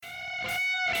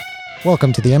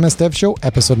Welcome to the MS Dev Show,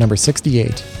 episode number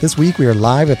 68. This week we are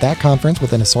live at that conference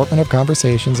with an assortment of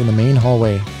conversations in the main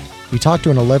hallway. We talk to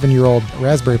an 11-year-old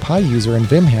Raspberry Pi user and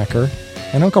Vim hacker,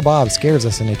 and Uncle Bob scares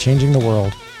us into changing the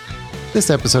world. This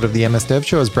episode of the MS Dev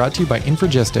Show is brought to you by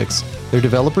Infragistics. Their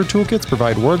developer toolkits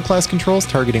provide world-class controls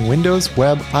targeting Windows,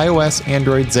 web, iOS,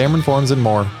 Android, Xamarin Forms, and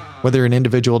more. Whether you're an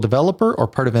individual developer or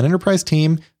part of an enterprise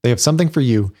team, they have something for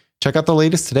you. Check out the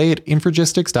latest today at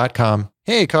Infragistics.com.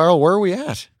 Hey, Carl, where are we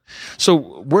at?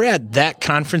 So we're at that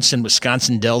conference in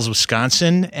Wisconsin Dells,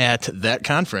 Wisconsin at that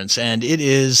conference, and it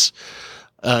is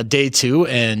day 2,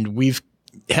 and we've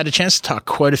had a chance to talk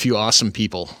quite a few awesome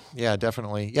people. Yeah,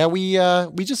 definitely. Yeah, we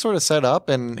just sort of set up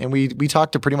and we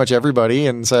talked to pretty much everybody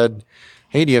and said,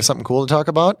 hey, do you have something cool to talk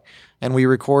about? And we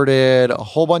recorded a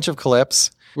whole bunch of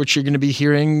clips. Which you're going to be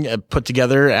hearing put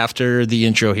together after the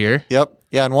intro here. Yep.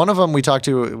 Yeah, and one of them we talked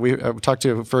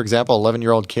to, for example,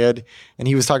 11-year-old kid, and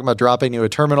he was talking about dropping to a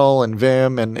terminal and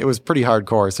Vim, and it was pretty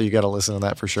hardcore, so you got to listen to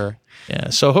that for sure. Yeah,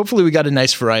 so hopefully we got a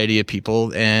nice variety of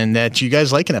people, and that you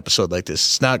guys like an episode like this.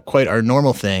 It's not quite our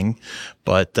normal thing,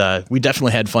 but we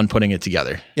definitely had fun putting it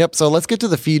together. Yep, so let's get to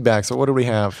the feedback. So what do we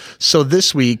have? So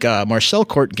this week, Marcel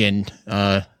Kortgen,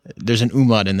 there's an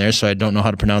umlaut in there, so I don't know how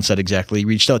to pronounce that exactly. He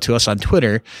reached out to us on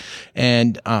Twitter,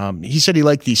 and he said he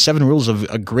liked the 7 rules of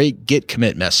a great Git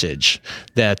commit message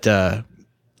that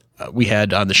we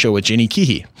had on the show with Jenny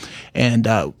Keehee. And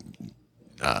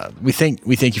we thank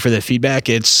you for that feedback.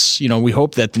 It's, we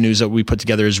hope that the news that we put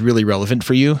together is really relevant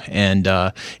for you. And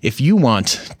if you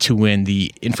want to win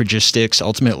the Infragistics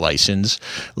Ultimate License,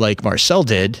 like Marcel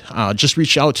did, just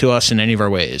reach out to us in any of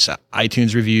our ways.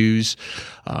 iTunes reviews,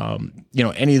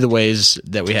 any of the ways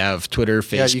that we have, Twitter,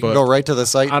 Facebook. Yeah, you can go right to the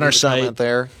site on our site comment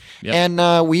there. Yep.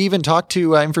 And we even talked to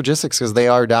Infragistics because they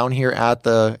are down here at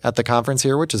the conference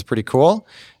here, which is pretty cool.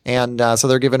 And so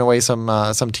they're giving away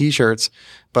some T-shirts.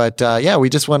 But we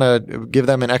just want to give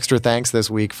them an extra thanks this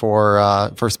week for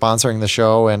sponsoring the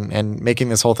show and making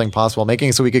this whole thing possible, making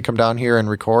it so we could come down here and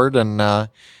record. And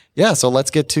so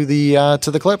let's get to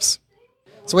the clips.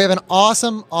 So we have an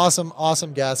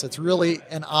awesome guest. It's really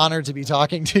an honor to be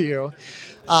talking to you.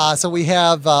 So we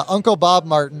have Uncle Bob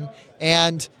Martin,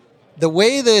 and the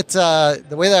way that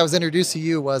I was introduced to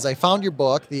you was I found your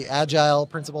book, The Agile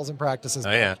Principles and Practices.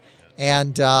 Oh, yeah.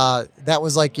 And that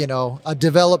was like, a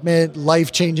development,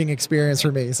 life-changing experience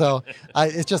for me. So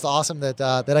it's just awesome that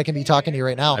I can be talking to you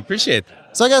right now. I appreciate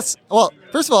that. So I guess, well,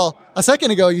 first of all, a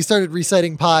second ago, you started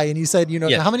reciting pi, and you said,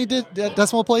 Yes. how many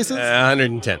decimal places?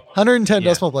 110. 110 Yeah.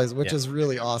 decimal places, which Yeah. is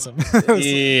really awesome.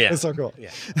 Yeah. It's so cool. Yeah.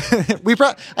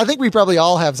 I think we probably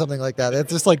all have something like that.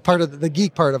 It's just like part of the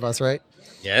geek part of us, right?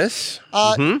 Yes.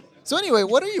 So anyway,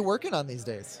 what are you working on these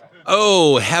days?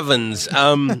 Oh, heavens.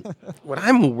 What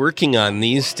I'm working on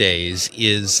these days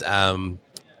is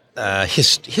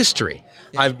history.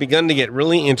 Yeah. I've begun to get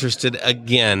really interested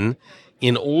again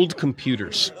in old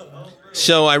computers.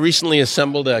 So I recently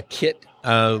assembled a kit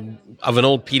of an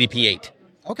old PDP-8.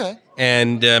 Okay.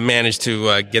 And managed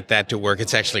to get that to work.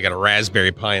 It's actually got a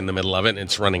Raspberry Pi in the middle of it, and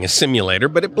it's running a simulator,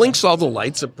 but it blinks all the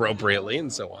lights appropriately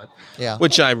and so on,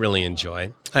 which I really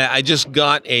enjoy. I just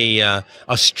got a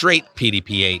straight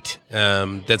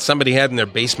PDP-8 that somebody had in their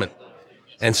basement.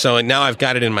 And so now I've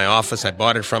got it in my office. I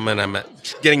bought it from it, and I'm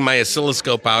getting my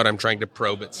oscilloscope out. I'm trying to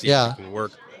probe it, see if it can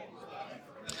work.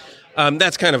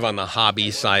 That's kind of on the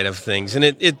hobby side of things, and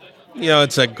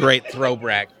it's a great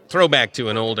throwback to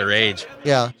an older age.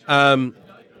 Yeah.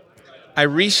 I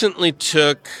recently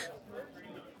took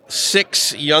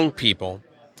 6 young people,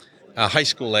 high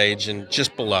school age and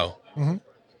just below,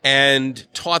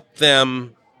 and taught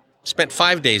them, spent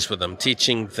 5 days with them,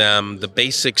 teaching them the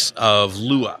basics of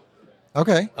Lua.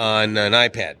 Okay. On an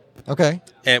iPad. Okay.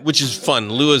 Which is fun.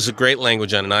 Lua is a great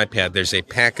language on an iPad. There's a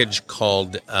package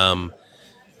called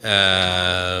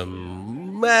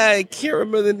I can't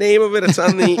remember the name of it. It's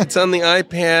on the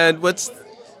iPad.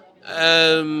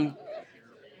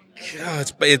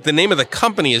 The name of the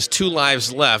company is 2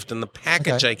 Lives Left, and the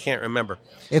package I can't remember.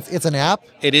 It's an app?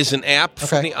 It is an app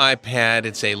for the iPad.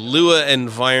 It's a Lua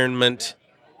environment,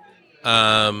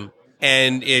 and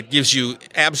it gives you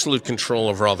absolute control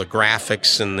over all the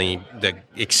graphics and the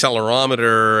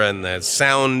accelerometer and the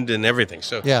sound and everything.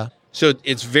 So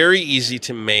it's very easy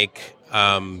to make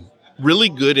really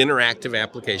good interactive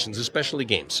applications, especially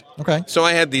games. Okay. So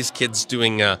I had these kids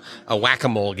doing a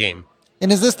whack-a-mole game.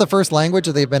 And is this the first language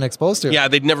that they've been exposed to? Yeah,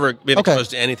 they'd never been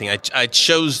exposed to anything. I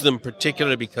chose them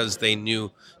particularly because they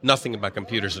knew nothing about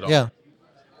computers at all. Yeah.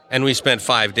 And we spent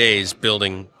 5 days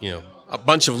building, a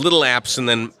bunch of little apps and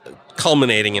then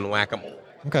culminating in whack-a-mole.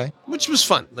 Okay. Which was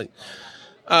fun.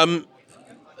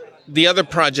 the other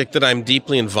project that I'm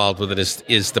deeply involved with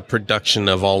is the production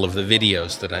of all of the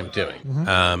videos that I'm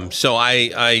doing. So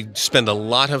I spend a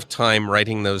lot of time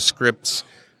writing those scripts,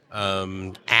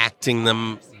 acting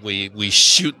them. We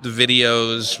shoot the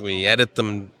videos, we edit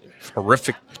them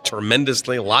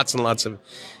tremendously, lots and lots of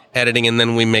editing, and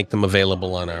then we make them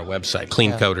available on our website,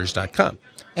 cleancoders.com.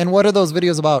 And what are those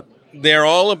videos about? They're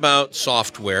all about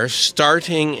software,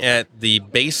 starting at the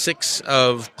basics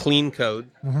of clean code,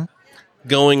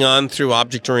 going on through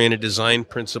object-oriented design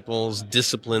principles,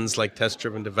 disciplines like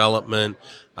test-driven development,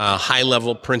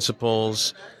 high-level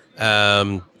principles.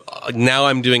 Now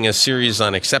I'm doing a series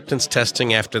on acceptance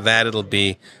testing. After that, it'll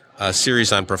be a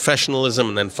series on professionalism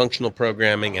and then functional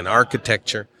programming and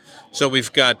architecture. So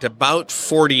we've got about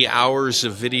 40 hours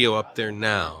of video up there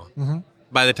now.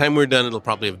 By the time we're done, it'll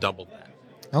probably have doubled that.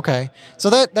 Okay. So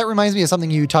that reminds me of something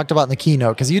you talked about in the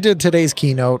keynote, because you did today's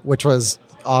keynote, which was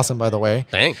awesome, by the way.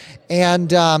 Thanks.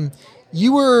 And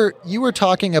you were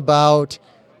talking about,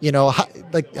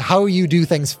 how you do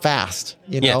things fast,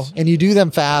 Yes. and you do them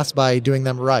fast by doing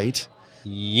them right.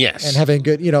 Yes. And having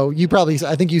good,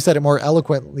 I think you said it more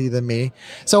eloquently than me.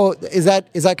 So is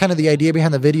that kind of the idea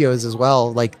behind the videos as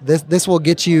well? Like this will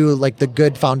get you like the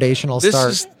good foundational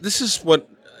start. This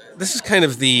is kind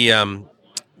of the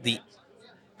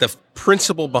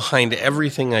principle behind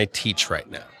everything I teach right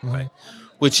now, right?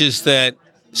 Which is that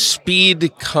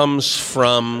speed comes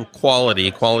from quality.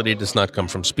 Quality does not come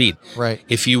from speed. Right.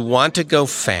 If you want to go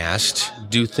fast,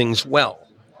 do things well.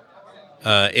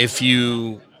 If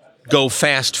you go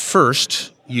fast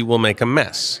first, you will make a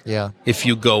mess. Yeah. If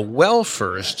you go well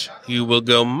first, you will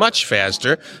go much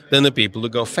faster than the people who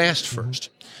go fast first.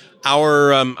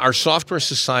 Our software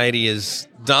society is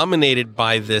dominated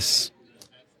by this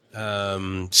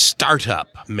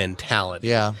startup mentality.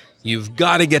 Yeah. You've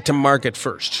got to get to market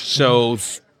first. So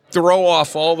throw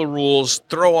off all the rules,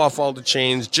 throw off all the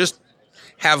chains, just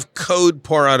have code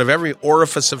pour out of every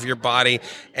orifice of your body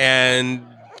and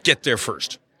get there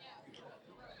first.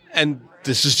 And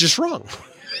this is just wrong.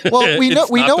 Well, we know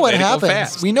what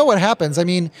happens. We know what happens. I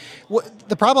mean,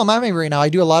 the problem I'm having right now, I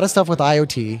do a lot of stuff with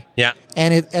IoT. Yeah.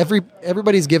 And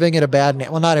everybody's giving it a bad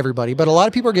name. Well, not everybody, but a lot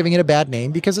of people are giving it a bad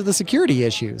name because of the security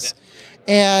issues.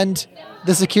 And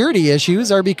the security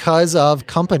issues are because of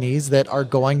companies that are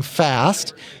going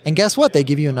fast. And guess what? They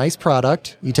give you a nice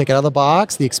product. You take it out of the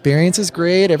box. The experience is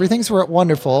great. Everything's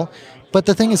wonderful. But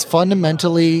the thing is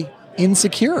fundamentally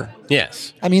insecure.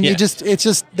 Yes. I mean,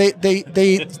 yes.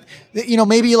 they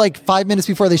maybe like 5 minutes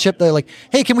before they ship, they're like,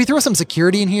 hey, can we throw some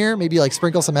security in here? Maybe like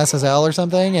sprinkle some SSL or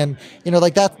something. And,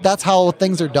 like that's how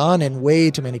things are done in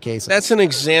way too many cases. That's an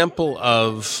example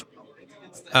of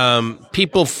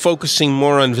people focusing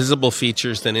more on visible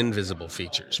features than invisible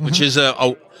features, which is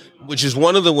which is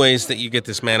one of the ways that you get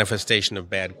this manifestation of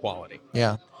bad quality.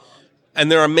 Yeah. And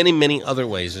there are many, many other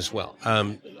ways as well.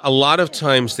 A lot of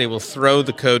times they will throw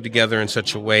the code together in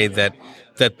such a way that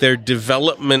their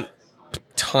development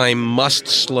time must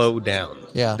slow down.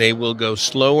 Yeah. They will go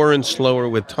slower and slower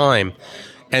with time.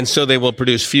 And so they will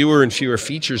produce fewer and fewer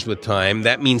features with time.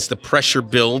 That means the pressure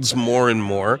builds more and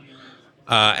more.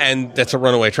 And that's a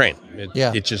runaway train.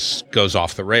 It just goes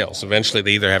off the rails. Eventually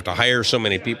they either have to hire so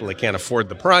many people they can't afford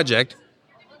the project,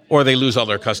 or they lose all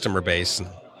their customer base.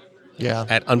 Yeah.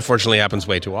 That unfortunately happens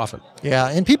way too often. Yeah.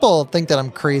 And people think that I'm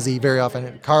crazy very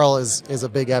often. Carl is a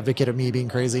big advocate of me being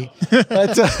crazy.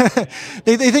 But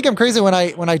they think I'm crazy when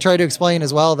I try to explain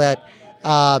as well that,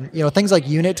 things like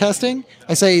unit testing.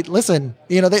 I say, listen,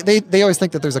 they always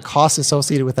think that there's a cost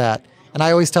associated with that. And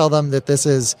I always tell them that this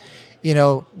is,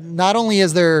 not only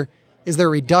is there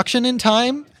reduction in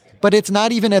time, but it's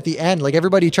not even at the end. Like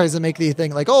everybody tries to make the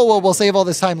thing like, oh, well, we'll save all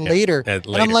this time later. And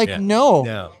I'm like,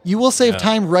 no, you will save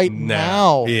time right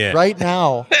now. Yeah. Right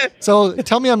now. So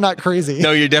tell me I'm not crazy.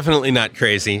 No, you're definitely not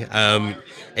crazy.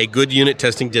 A good unit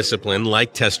testing discipline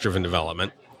like test-driven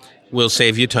development will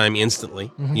save you time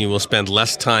instantly. You will spend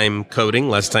less time coding,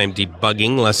 less time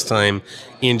debugging, less time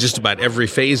in just about every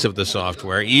phase of the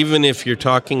software. Even if you're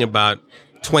talking about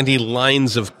 20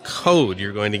 lines of code,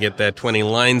 you're going to get that 20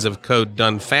 lines of code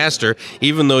done faster,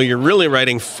 even though you're really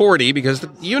writing 40 because the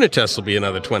unit test will be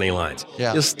another 20 lines.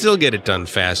 Yeah. You'll still get it done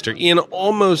faster in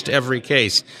almost every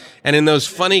case. And in those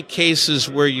funny cases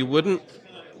where you wouldn't,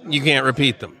 you can't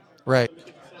repeat them. Right.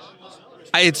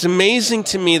 It's amazing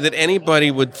to me that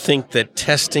anybody would think that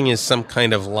testing is some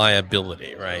kind of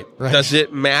liability, right? Does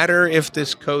it matter if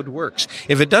this code works?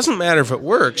 If it doesn't matter if it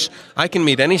works, I can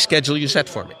meet any schedule you set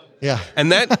for me. Yeah.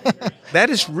 And that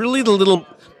is really the little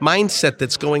mindset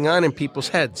that's going on in people's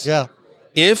heads. Yeah.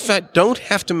 If I don't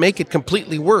have to make it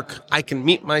completely work, I can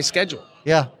meet my schedule.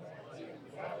 Yeah.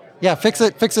 Yeah, fix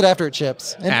it after it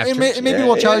ships. And maybe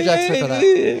we'll charge extra for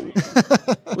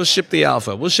that. We'll ship the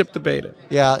alpha. We'll ship the beta.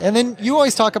 Yeah, and then you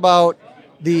always talk about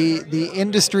the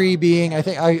industry being, I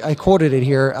think I quoted it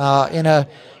here,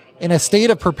 in a state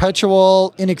of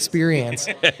perpetual inexperience.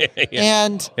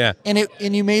 And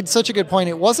you made such a good point.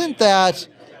 It wasn't that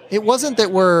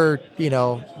we're,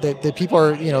 that people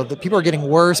are, that people are getting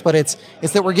worse, but it's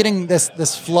that we're getting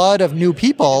this flood of new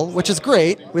people, which is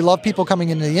great. We love people coming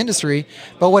into the industry,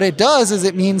 but what it does is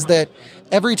it means that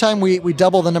every time we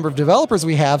double the number of developers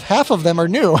we have, half of them are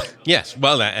new. Yes,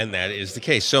 well, that is the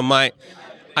case. So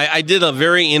I did a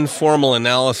very informal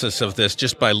analysis of this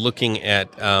just by looking at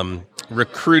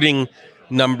recruiting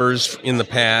numbers in the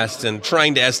past and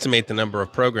trying to estimate the number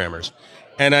of programmers.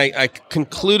 And I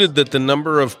concluded that the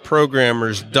number of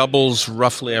programmers doubles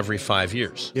roughly every 5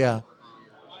 years. Yeah.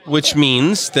 Which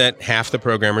means that half the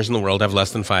programmers in the world have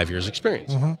less than 5 years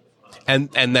experience. Mm-hmm.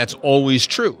 And that's always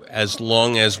true as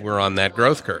long as we're on that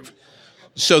growth curve.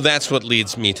 So that's what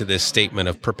leads me to this statement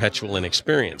of perpetual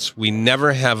inexperience. We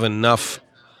never have enough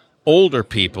older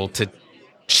people to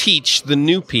teach the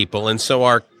new people. And so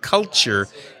our culture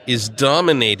is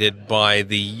dominated by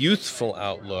the youthful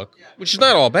outlook, which is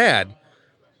not all bad.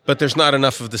 But there's not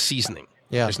enough of the seasoning.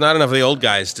 Yeah. There's not enough of the old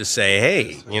guys to say,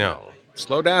 hey,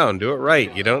 slow down, do it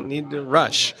right. You don't need to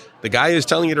rush. The guy who's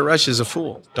telling you to rush is a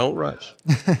fool. Don't rush.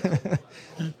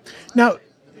 Now,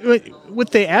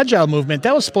 with the Agile movement,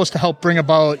 that was supposed to help bring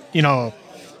about,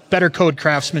 better code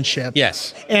craftsmanship.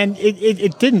 Yes. And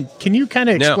it didn't. Can you kind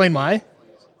of explain why?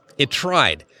 It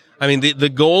tried. I mean, the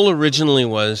goal originally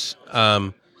was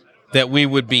that we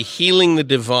would be healing the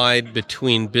divide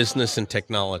between business and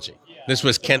technology. This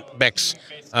was Kent Beck's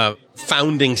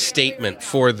founding statement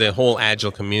for the whole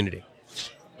Agile community.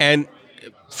 And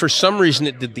for some reason,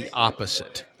 it did the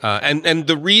opposite. And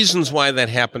the reasons why that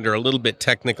happened are a little bit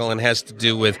technical and has to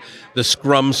do with the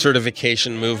Scrum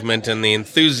certification movement and the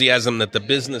enthusiasm that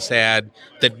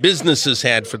businesses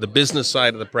had for the business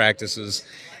side of the practices,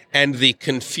 and the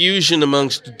confusion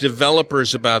amongst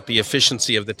developers about the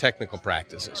efficiency of the technical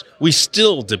practices. We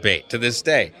still debate to this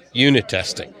day unit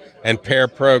testing and pair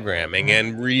programming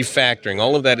and refactoring.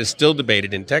 All of that is still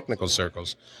debated in technical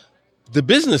circles. The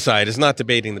business side is not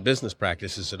debating the business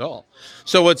practices at all.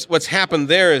 So what's happened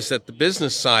there is that the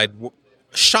business side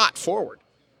shot forward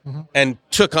and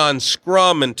took on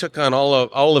Scrum and took on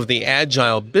all of the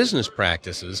agile business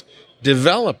practices.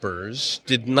 Developers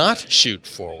did not shoot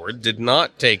forward, did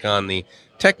not take on the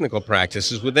technical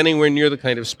practices with anywhere near the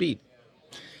kind of speed.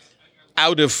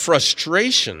 Out of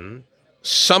frustration,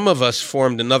 some of us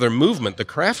formed another movement, the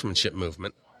craftsmanship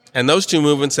movement, and those two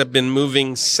movements have been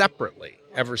moving separately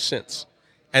ever since,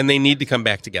 and they need to come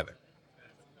back together.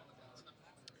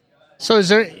 So is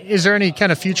there any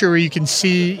kind of future where you can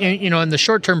see, in the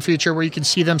short-term future, where you can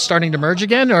see them starting to merge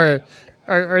again, or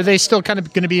are they still kind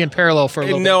of going to be in parallel for a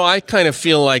little bit? No, I kind of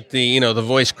feel like the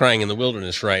voice crying in the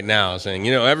wilderness right now, saying,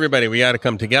 everybody, we got to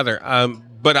come together.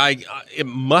 But it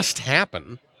must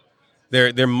happen.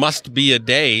 There must be a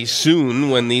day soon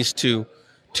when these two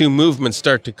movements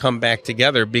start to come back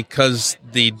together because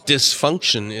the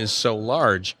dysfunction is so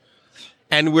large,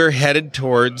 and we're headed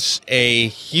towards a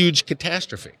huge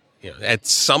catastrophe. At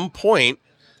some point,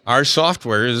 our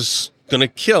software is going to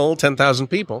kill 10,000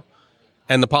 people,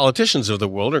 and the politicians of the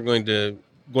world are going to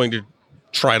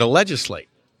try to legislate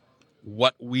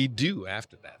what we do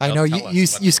after that. I know you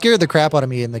scared the crap out of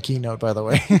me in the keynote, by the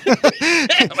way.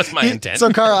 That was my intent.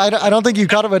 So, Carl, I don't think you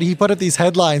caught it, but he put up these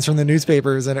headlines from the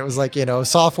newspapers, and it was like,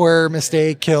 software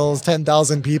mistake kills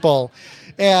 10,000 people.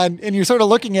 And you're sort of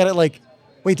looking at it like,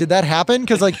 wait, did that happen?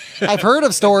 Because I've heard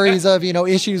of stories of,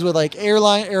 issues with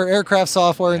airline or aircraft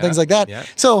software and things like that. Yeah.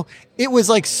 So it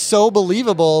was so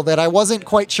believable that I wasn't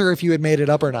quite sure if you had made it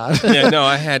up or not. Yeah, no,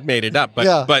 I had made it up,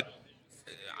 but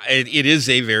it is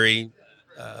a very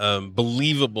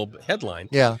believable headline.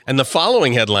 Yeah. And the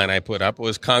following headline I put up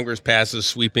was Congress passes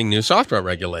sweeping new software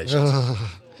regulations,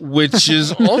 which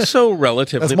is also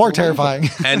relatively That's more terrifying.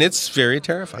 And it's very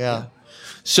terrifying. Yeah.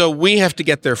 So we have to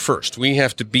get there first. We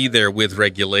have to be there with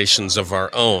regulations of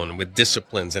our own, with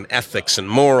disciplines and ethics and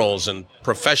morals and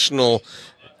professional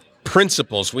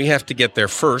principles. We have to get there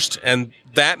first. And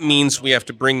that means we have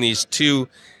to bring these two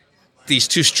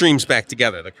streams back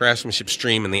together, the craftsmanship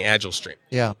stream and the agile stream.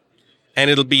 Yeah.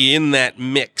 And it'll be in that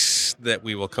mix that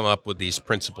we will come up with these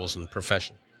principles and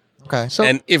profession. Okay.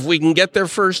 And if we can get there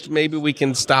first, maybe we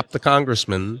can stop the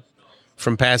congressman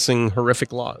from passing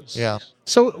horrific laws. Yeah.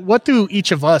 So what do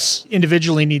each of us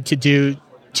individually need to do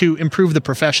to improve the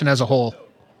profession as a whole?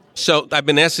 So I've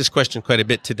been asked this question quite a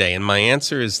bit today, and my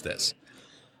answer is this.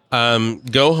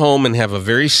 Go home and have a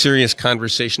very serious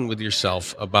conversation with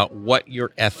yourself about what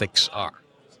your ethics are.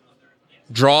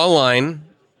 Draw a line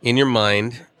in your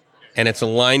mind, and it's a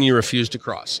line you refuse to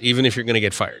cross, even if you're going to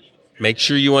get fired. Make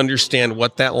sure you understand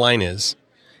what that line is,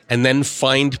 and then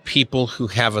find people who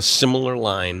have a similar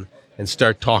line and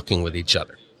start talking with each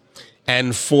other.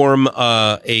 And form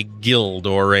a guild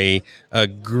or a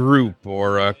group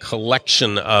or a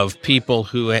collection of people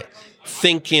who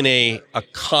think in a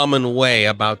common way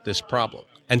about this problem,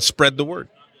 and spread the word.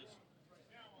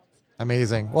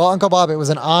 Amazing. Well, Uncle Bob, it was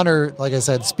an honor, like I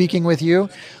said, speaking with you.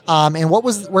 And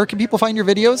where can people find your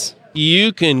videos?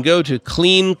 You can go to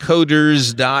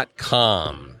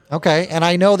cleancoders.com. Okay. And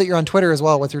I know that you're on Twitter as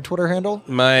well. What's your Twitter handle?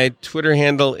 My Twitter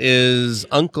handle is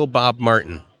Uncle Bob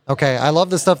Martin. Okay. I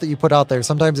love the stuff that you put out there.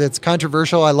 Sometimes it's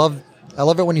controversial. I love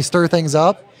it when you stir things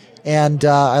up. And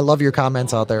I love your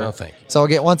comments out there. Oh, thank you. So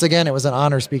once again, it was an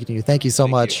honor speaking to you. Thank you so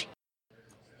much.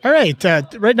 All right.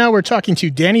 Right now we're talking to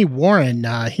Danny Warren.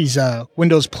 He's a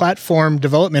Windows Platform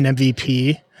Development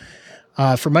MVP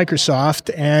for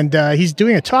Microsoft. And he's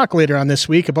doing a talk later on this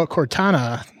week about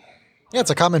Cortana. Yeah, it's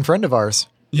a common friend of ours.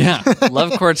 Yeah,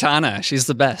 love Cortana. She's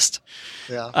the best.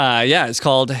 Yeah. It's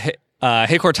called Hey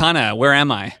Cortana, Where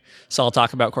Am I? So I'll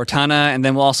talk about Cortana, and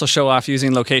then we'll also show off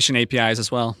using location APIs as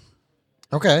well.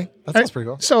 Okay, that sounds pretty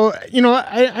cool. So,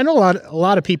 I know a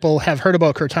lot of people have heard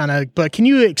about Cortana, but can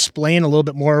you explain a little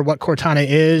bit more what Cortana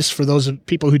is for those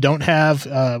people who don't have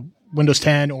Windows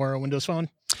 10 or a Windows Phone?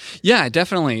 Yeah,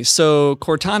 definitely. So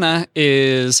Cortana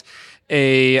is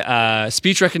a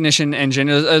speech recognition engine.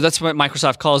 That's what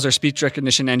Microsoft calls their speech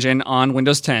recognition engine on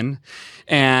Windows 10.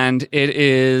 And it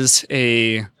is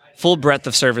a full breadth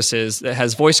of services that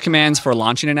has voice commands for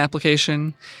launching an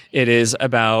application. It is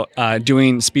about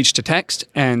doing speech to text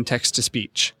and text to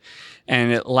speech.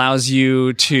 And it allows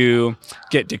you to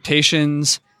get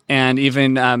dictations and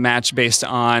even match based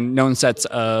on known sets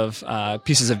of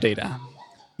pieces of data.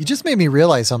 You just made me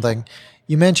realize something.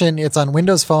 You mentioned it's on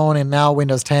Windows Phone and now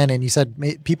Windows 10, and you said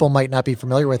people might not be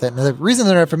familiar with it. And the reason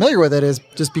they're not familiar with it is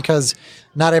just because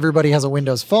not everybody has a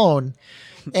Windows Phone.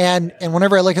 And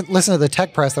whenever I listen to the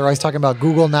tech press, they're always talking about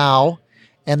Google Now,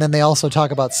 and then they also talk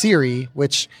about Siri,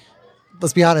 which,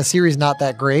 let's be honest, Siri's not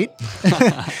that great.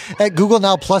 At Google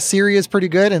Now plus Siri is pretty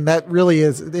good, and that really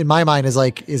is, in my mind, is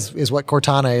what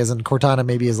Cortana is, and Cortana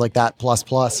maybe is like that plus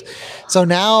plus. So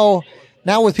now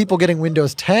with people getting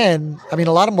Windows 10, I mean,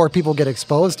 a lot of more people get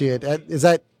exposed to it. Is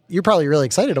that, you're probably really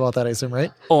excited about that, I assume,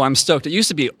 right? Oh, I'm stoked. It used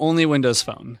to be only Windows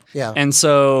Phone. Yeah. And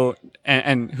so,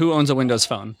 and who owns a Windows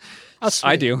Phone?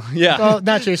 I do. Yeah. Well,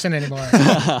 not Jason anymore.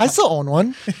 I still own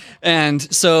one. And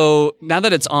so now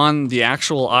that it's on the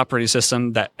actual operating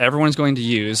system that everyone's going to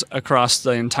use across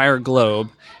the entire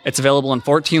globe, it's available in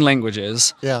 14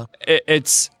 languages. Yeah.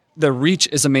 The reach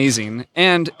is amazing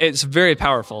and it's very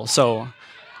powerful. So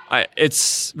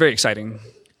it's very exciting.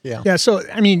 Yeah. Yeah. So,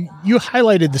 I mean, you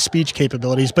highlighted the speech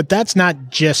capabilities, but that's not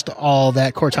just all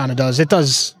that Cortana does. It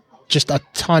does just a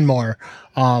ton more.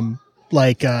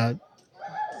 Like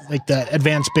the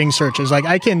advanced Bing searches. Like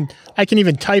I can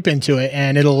even type into it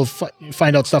and it'll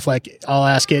find out stuff like, I'll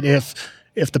ask it if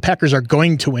the Packers are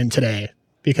going to win today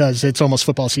because it's almost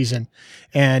football season.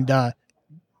 And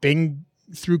Bing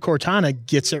through Cortana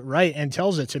gets it right and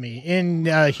tells it to me in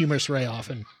a humorous way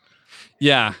often.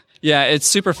 Yeah. Yeah. It's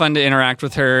super fun to interact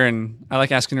with her, and I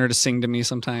like asking her to sing to me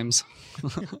sometimes.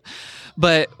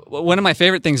 But one of my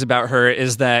favorite things about her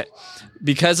is that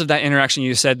because of that interaction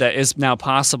you said that is now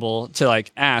possible to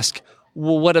like ask,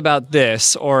 well, what about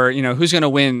this? Or, who's going to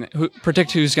win?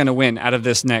 Predict who's going to win out of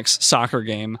this next soccer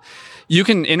game. You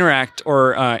can interact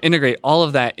or integrate all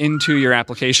of that into your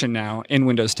application now in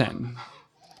Windows 10.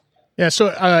 Yeah. So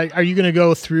are you going to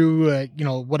go through,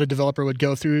 what a developer would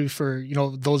go through for,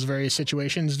 those various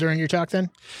situations during your talk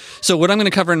then? So what I'm going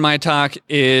to cover in my talk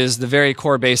is the very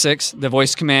core basics, the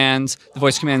voice commands, the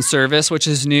voice command service, which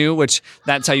is new, which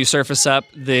that's how you surface up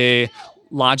the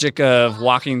logic of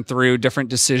walking through different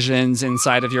decisions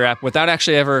inside of your app without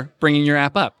actually ever bringing your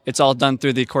app up. It's all done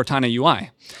through the Cortana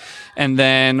UI. And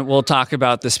then we'll talk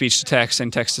about the speech to text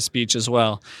and text to speech as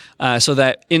well. So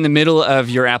that in the middle of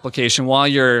your application, while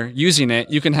you're using it,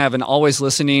 you can have an always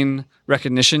listening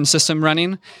recognition system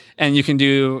running, and you can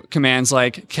do commands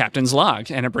like captain's log,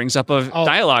 and it brings up a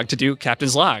dialogue to do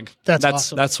captain's log. That's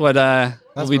awesome. That's what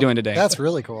we'll be doing today. That's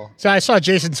really cool. So I saw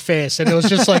Jason's face, and it was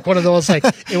just like one of those, like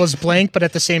it was blank, but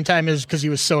at the same time, it was because he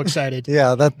was so excited.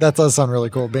 Yeah, that does sound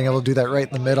really cool, being able to do that right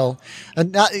in the middle.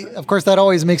 And of course, that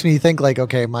always makes me think like,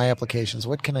 okay, my applications,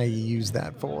 what can I use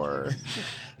that for?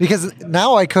 Because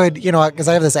now I could, because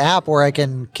I have this app where I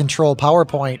can control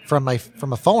PowerPoint from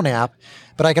a phone app,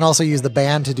 but I can also use the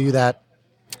band to do that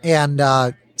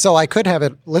And so I could have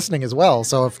it listening as well.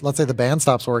 So if, let's say, the band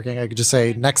stops working, I could just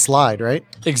say next slide, right?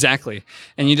 Exactly.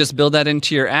 And you just build that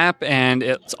into your app, and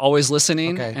it's always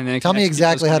listening. Okay. And then Tell me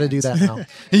exactly how to do that now.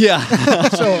 Yeah.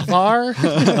 So VAR.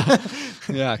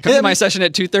 Yeah. Come to my session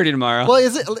at 2:30 tomorrow. Well,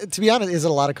 is it, to be honest, is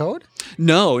it a lot of code?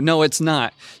 No, it's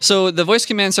not. So the voice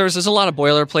command service, there's a lot of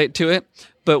boilerplate to it.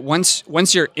 But once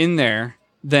you're in there,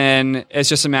 then it's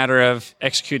just a matter of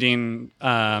executing,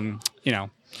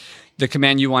 the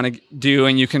command you want to do,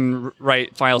 and you can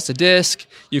write files to disk.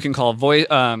 You can call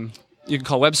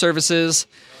web services.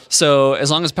 So as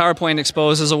long as PowerPoint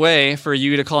exposes a way for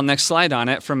you to call next slide on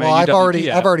it from a UWP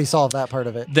app, I've already solved that part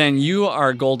of it. then you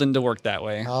are golden to work that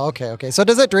way. Oh, okay. So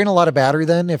does that drain a lot of battery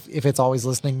then if it's always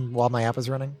listening while my app is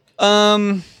running?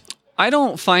 I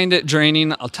don't find it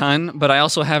draining a ton, but I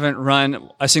also haven't run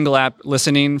a single app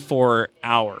listening for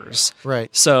hours.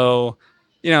 Right. So,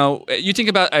 you think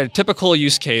about a typical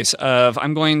use case of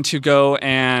I'm going to go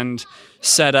and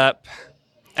set up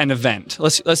an event.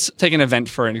 Let's take an event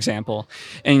for an example.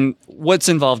 And what's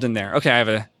involved in there? Okay, I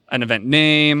have an event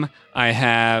name, I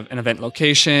have an event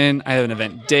location, I have an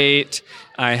event date,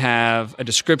 I have a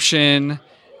description,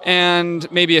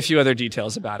 and maybe a few other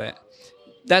details about it.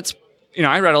 That's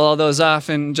I read all of those off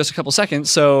in just a couple seconds,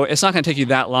 so it's not going to take you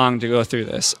that long to go through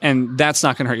this, and that's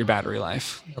not going to hurt your battery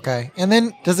life. Okay. And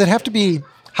then does it have to be,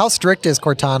 how strict is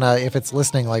Cortana if it's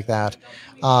listening like that?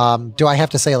 Do I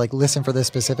have to say, like, listen for this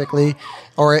specifically?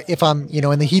 Or if I'm,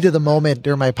 in the heat of the moment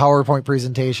during my PowerPoint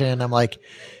presentation, I'm like,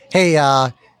 hey,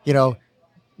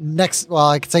 next, well,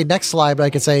 I could say next slide, but I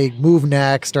could say move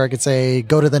next, or I could say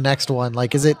go to the next one.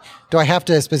 Like, do I have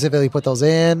to specifically put those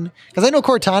in? Because I know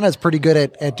Cortana is pretty good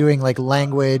at doing like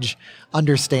language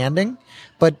understanding,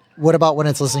 but what about when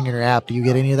it's listening in your app? Do you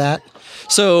get any of that?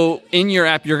 So in your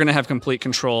app, you're going to have complete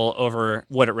control over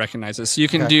what it recognizes. So you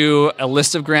can do a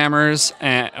list of grammars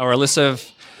or a list of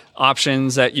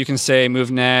options that you can say move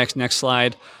next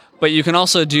slide, but you can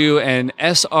also do an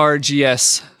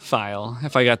SRGS file,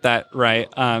 if I got that right,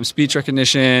 speech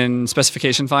recognition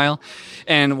specification file.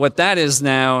 And what that is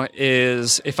now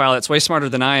is a file that's way smarter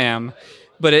than I am,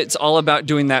 but it's all about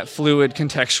doing that fluid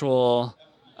contextual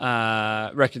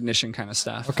recognition kind of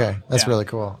stuff. Okay, that's really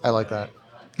cool. I like that.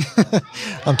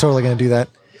 I'm totally going to do that.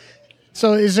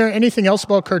 So is there anything else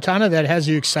about Cortana that has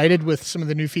you excited with some of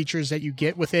the new features that you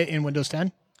get with it in Windows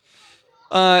 10?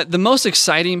 The most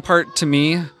exciting part to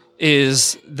me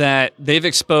is that they've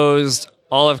exposed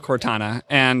all of Cortana.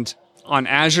 And on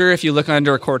Azure, if you look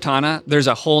under Cortana, there's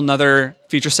a whole nother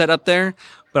feature set up there,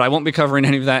 but I won't be covering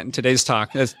any of that in today's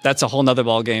talk. That's a whole nother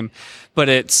ballgame. But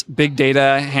it's big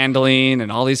data handling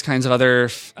and all these kinds of other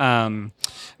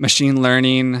machine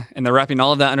learning, and they're wrapping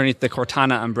all of that underneath the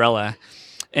Cortana umbrella.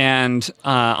 And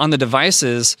on the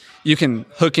devices, you can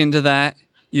hook into that.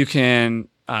 You can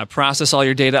process all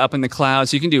your data up in the cloud.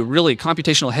 So you can do really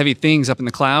computational heavy things up in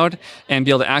the cloud and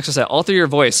be able to access that all through your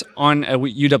voice on a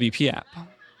UWP app.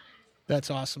 That's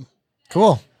awesome.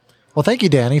 Cool. Well, thank you,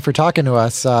 Danny, for talking to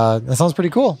us. That sounds pretty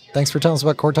cool. Thanks for telling us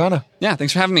about Cortana. Yeah,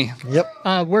 thanks for having me.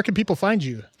 Yep. Where can people find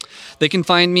you? They can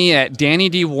find me at Danny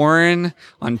D. Warren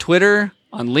on Twitter,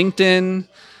 on LinkedIn.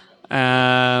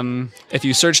 If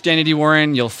you search Danny D.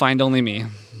 Warren, you'll find only me.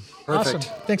 Perfect.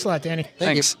 Awesome. Thanks a lot, Danny.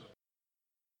 Thanks.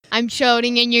 I'm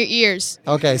shouting in your ears.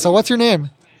 Okay, so what's your name?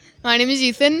 My name is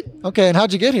Ethan. Okay, and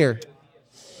how'd you get here?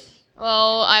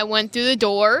 Well, I went through the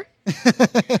door.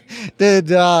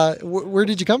 Where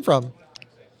did you come from?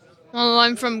 Well,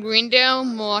 I'm from Greendale,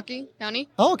 Milwaukee County.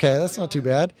 Oh, okay, that's not too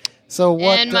bad. So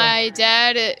what? And my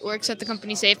dad works at the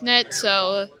company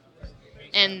SafeNet,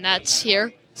 and that's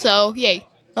here. So, yay.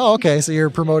 Oh, okay, so you're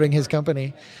promoting his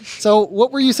company. So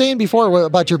what were you saying before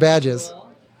about your badges?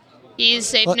 He's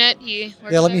SafeNet. He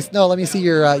works let me see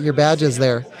your badges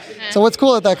there. Okay. So what's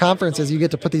cool at that conference is you get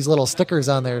to put these little stickers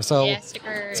on there. So Yeah,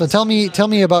 stickers. So tell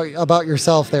me about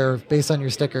yourself there based on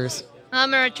your stickers.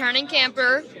 I'm a returning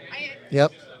camper.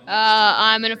 Yep.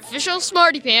 I'm an official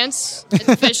Smarty Pants. It's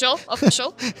official.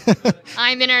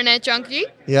 I'm Internet Junkie.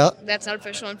 Yep. That's not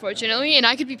official, unfortunately. And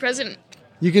I could be president.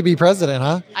 You could be president,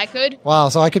 huh? I could. Wow,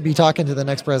 so I could be talking to the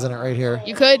next president right here.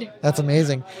 You could. That's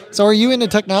amazing. So are you into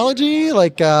technology?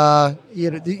 Like,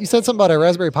 you said something about a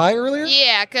Raspberry Pi earlier?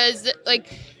 Yeah, because,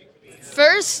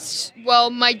 first,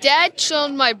 my dad showed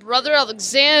my brother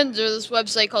Alexander this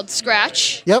website called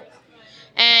Scratch. Yep.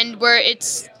 And where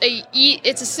it's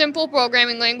a simple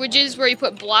programming languages where you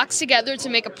put blocks together to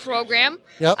make a program.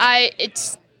 Yep.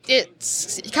 It's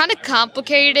kind of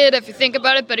complicated if you think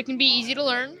about it, but it can be easy to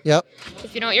learn Yep.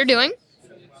 if you know what you're doing.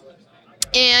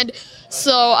 And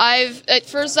so at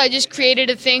first I just created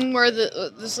a thing where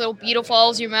this little beetle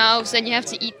follows your mouse, and you have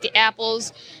to eat the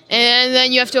apples, and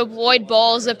then you have to avoid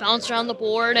balls that bounce around the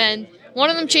board, and one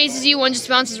of them chases you, one just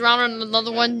bounces around, and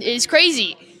another one is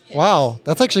crazy. Wow,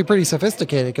 that's actually pretty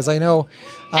sophisticated, because I know...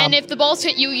 and if the balls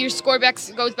hit you, your score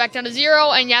goes back down to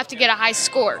 0, and you have to get a high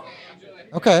score.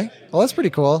 Okay, well, that's pretty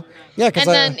cool. Yeah, and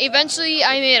then eventually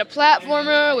I made a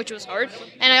platformer, which was hard,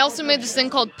 and I also made this thing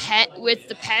called Pet with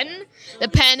the pen. The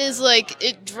pen is like,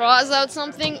 it draws out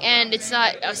something, and it's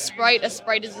not a sprite. A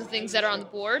sprite is the things that are on the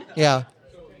board. Yeah.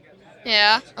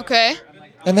 Yeah, okay.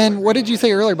 And then what did you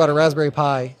say earlier about a Raspberry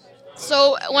Pi?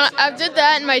 So when I did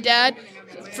that, and my dad,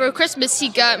 for Christmas, he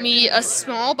got me a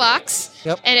small box,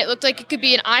 and it looked like it could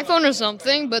be an iPhone or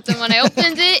something, but then when I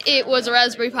opened it, it was a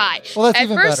Raspberry Pi. Well, that's At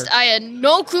even first, better. I had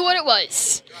no clue what it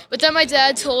was, but then my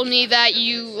dad told me that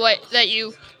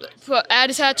you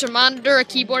attach a monitor, a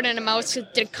keyboard, and a mouse.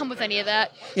 It didn't come with any of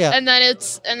that. Yeah. And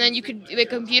then you could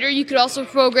make a computer. You could also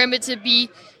program it to be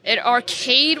an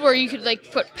arcade where you could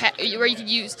where you could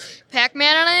use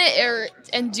Pac-Man on it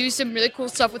and do some really cool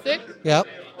stuff with it. Yep.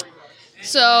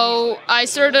 So I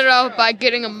started out by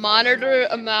getting a monitor,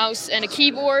 a mouse, and a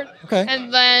keyboard. Okay.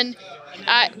 And then,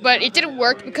 but it didn't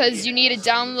work because you need to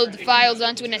download the files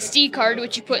onto an SD card,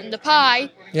 which you put in the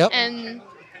Pi. Yep. And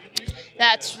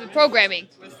that's the programming.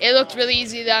 It looked really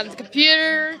easy on the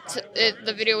computer.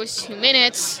 The video was 2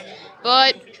 minutes,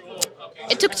 but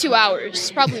it took 2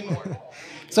 hours, probably more.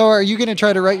 So are you going to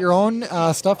try to write your own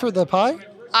stuff for the Pi?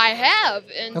 I have.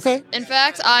 And Okay. In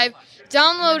fact, I've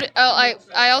downloaded.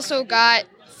 I also got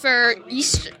for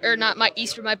Easter, or not my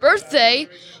Easter, my birthday.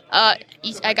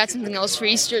 I got something else for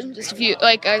Easter. Just a few.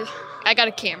 I got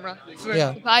a camera for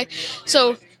the Pi.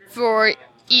 So for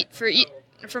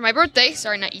my birthday,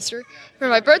 sorry, not Easter. For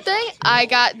my birthday, I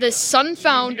got this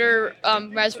Sunfounder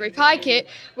Raspberry Pi kit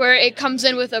where it comes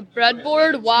in with a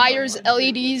breadboard, wires,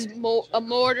 LEDs, a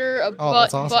motor,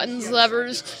 awesome. buttons,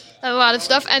 levers, a lot of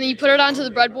stuff, and then you put it onto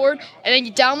the breadboard, and then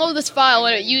you download this file,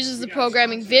 and it uses the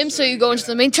programming Vim. So you go into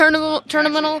the main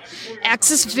terminal,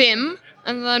 access Vim,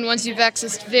 and then once you've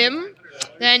accessed Vim,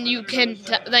 then you can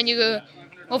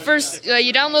first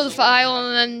you download the file,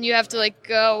 and then you have to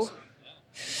go.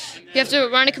 You have to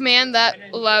run a command that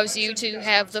allows you to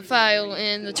have the file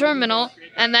in the terminal,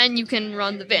 and then you can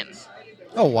run the Vim.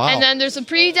 Oh, wow. And then there's some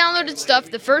pre-downloaded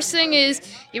stuff. The first thing is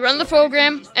you run the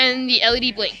program, and the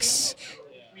LED blinks.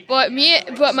 But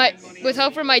with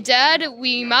help from my dad,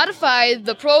 we modified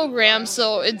the program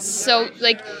so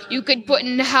you could put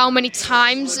in how many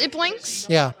times it blinks,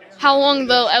 how long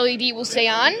the LED will stay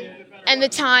on, and the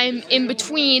time in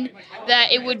between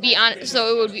that it would be on,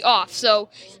 so it would be off. So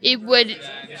it would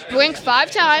blink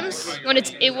 5 times when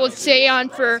it will stay on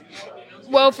for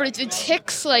the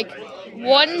ticks, like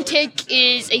 1 tick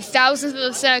is 1,000th of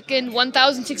a second,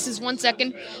 1,000 ticks is 1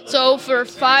 second. So for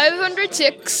 500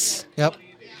 ticks, half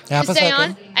a stay second.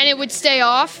 on, and it would stay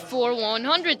off for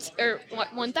 100 or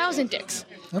 1,000 ticks.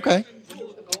 Okay.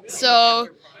 So,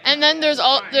 and then there's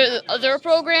other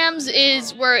programs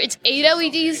is where it's 8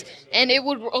 LEDs, and it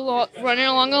would run it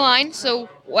along a line. So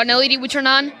one LED would turn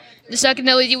on, the second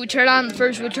LED would turn on, the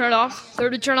first would turn off,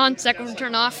 third would turn on, second would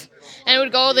turn off, and it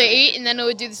would go all the 8, and then it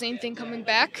would do the same thing coming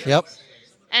back. Yep.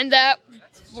 And that,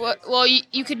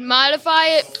 you could modify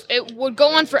it. It would go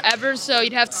on forever, so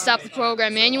you'd have to stop the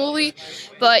program manually,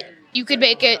 but you could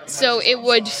make it so it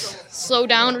would slow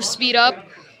down or speed up,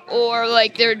 or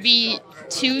there'd be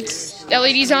 2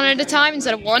 LEDs on at a time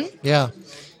instead of 1. Yeah.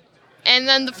 And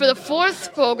then for the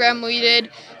 4th program we did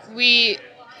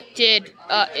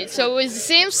so it was the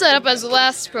same setup as the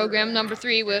last program, number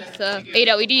 3, with 8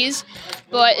 LEDs,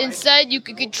 but instead you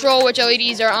could control which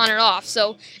LEDs are on or off.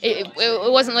 So it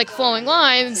wasn't like flowing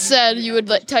line. Instead, you would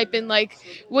type in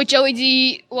which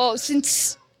LED. Well,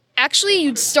 since actually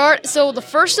you'd start. So the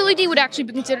first LED would actually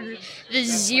be considered the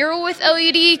 0th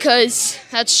LED because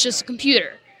that's just a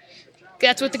computer.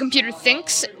 That's what the computer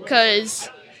thinks, because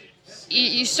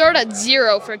you start at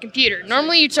 0 for a computer.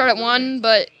 Normally you'd start at 1,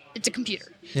 but it's a computer.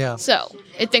 Yeah. So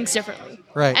it thinks differently.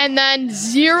 Right. And then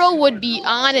 0 would be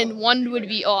on and 1 would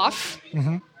be off.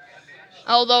 Mm-hmm.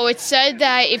 Although it said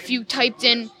that if you typed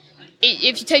in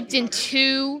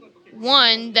 2,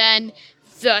 1, then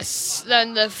the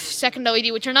second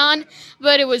LED would turn on,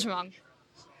 but it was wrong.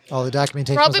 Oh, the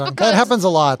documentation Probably was wrong. because that happens a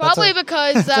lot. Probably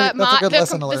because that's a good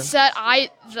lesson to learn.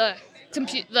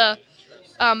 the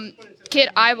kit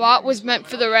I bought was meant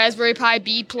for the Raspberry Pi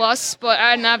B+, but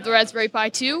I didn't have the Raspberry Pi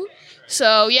 2.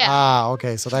 So, yeah. Ah,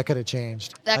 okay. So that could have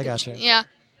changed. I got you. Yeah.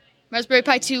 Raspberry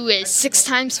Pi 2 is 6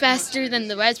 times faster than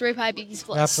the Raspberry Pi Bees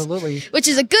Plus. Absolutely. Which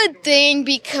is a good thing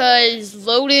because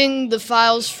loading the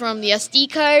files from the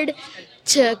SD card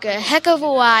took a heck of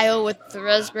a while with the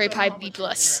Raspberry Pi B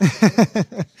Plus.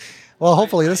 Well,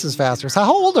 hopefully this is faster. So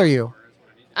how old are you?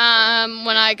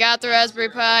 When I got the Raspberry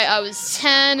Pi, I was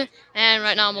 10, and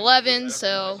right now I'm 11,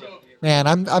 so... Man,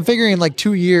 I'm figuring in like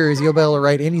 2 years you'll be able to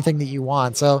write anything that you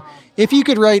want. So if you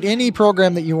could write any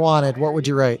program that you wanted, what would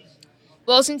you write?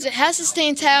 Well, since it has to stay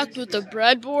intact with the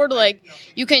breadboard, like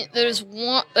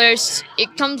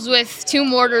it comes with 2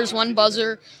 mortars, 1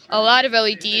 buzzer, a lot of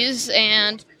LEDs,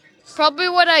 and probably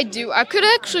what I could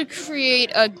actually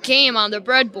create a game on the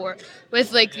breadboard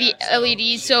with like the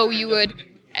LEDs. So you would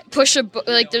push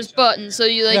there's buttons, so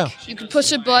you could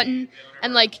push a button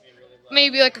and like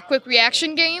maybe like a quick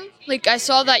reaction game. Like I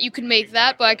saw that you could make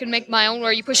that, but I could make my own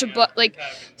where you push a button.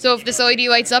 So if this LED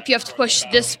lights up, you have to push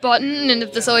this button, and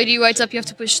if this LED lights up, you have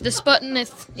to push this button.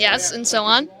 And so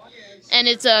on. And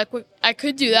it's I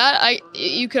could do that.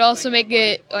 You could also make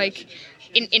it like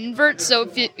an invert. So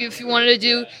if you wanted to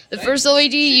do the first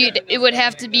LED, you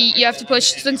have to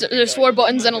push, since there's 4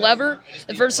 buttons and a lever.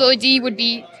 The first LED would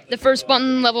be the first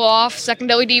button level off. Second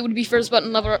LED would be first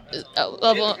button lever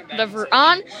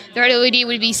on. Third LED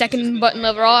would be second button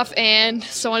lever off, and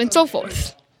so on and so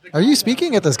forth. Are you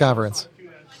speaking at this conference?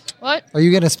 What? Are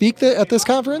you going to speak at this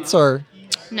conference, or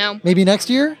no? Maybe next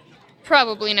year?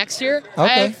 Probably next year.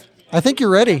 Okay. I think you're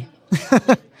ready.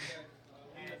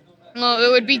 Well,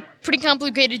 it would be pretty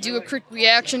complicated to do a quick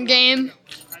reaction game.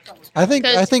 I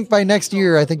think by next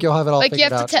year, I think you'll have it all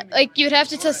figured out. You'd have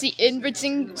to test the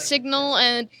inverting signal,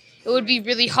 and it would be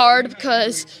really hard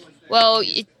because, well,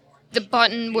 the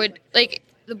button would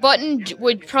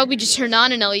probably just turn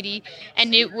on an LED,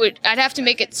 and I'd have to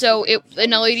make it so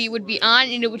an LED would be on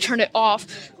and it would turn it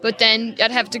off. But then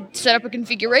I'd have to set up a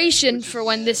configuration for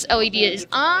when this LED is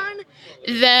on.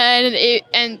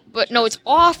 It's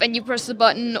off and you press the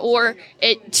button, or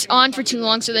it's on for too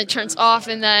long so then it turns off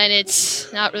and then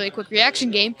it's not really a quick reaction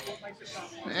game.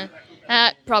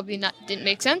 That probably didn't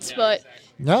make sense, but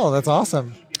no, that's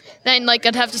awesome. Then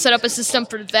I'd have to set up a system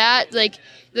for that.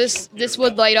 This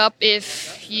would light up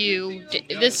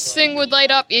this thing would light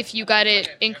up if you got it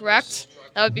incorrect.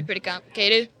 That would be pretty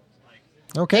complicated.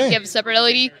 Okay. You have a separate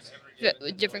LED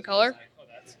with different color.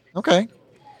 Okay.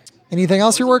 Anything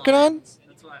else you're working on?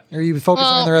 Or are you focusing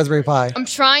on the Raspberry Pi? I'm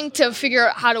trying to figure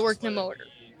out how to work the motor.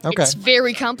 Okay. It's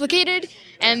very complicated,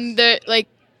 and the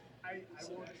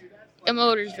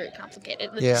motor is very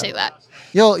complicated. Let's just say that.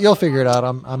 You'll figure it out.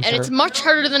 I'm sure. And it's much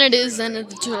harder than it is in the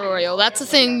tutorial. That's the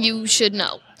thing you should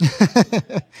know.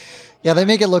 Yeah, they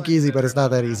make it look easy, but it's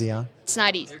not that easy, huh? It's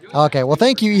not easy. Okay. Well,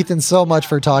 thank you, Ethan, so much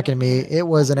for talking to me. It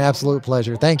was an absolute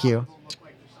pleasure. Thank you.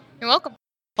 You're welcome.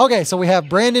 Okay, so we have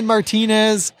Brandon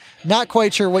Martinez. Not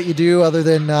quite sure what you do other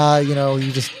than,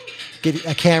 you just get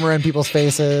a camera in people's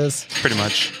faces. Pretty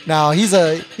much. Now, he's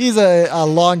a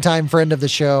longtime friend of the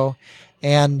show.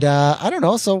 And I don't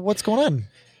know, so what's going on?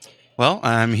 Well,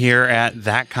 I'm here at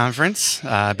that conference.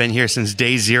 I've been here since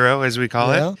day 0, as we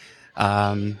call it.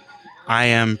 I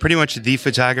am pretty much the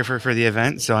photographer for the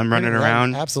event, so I'm running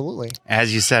around. Absolutely.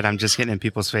 As you said, I'm just getting in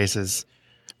people's faces.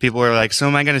 People are like, so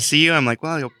am I going to see you? I'm like,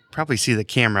 well, you'll probably see the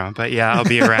camera, but yeah, I'll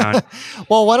be around.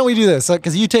 Well, why don't we do this?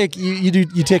 Because you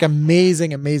take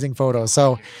amazing photos.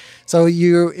 So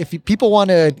if people want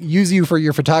to use you for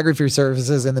your photography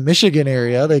services in the Michigan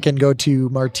area, they can go to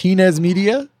Martinez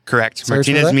Media. Correct.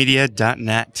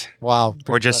 MartinezMedia.net. Wow.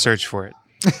 Or just search for it.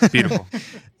 Beautiful.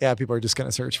 Yeah, people are just going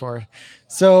to search for it.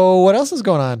 So what else is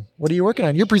going on? What are you working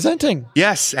on? You're presenting.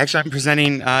 Yes. Actually, I'm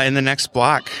presenting in the next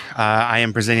block. I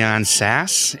am presenting on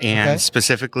SAS and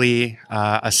specifically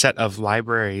a set of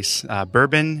libraries,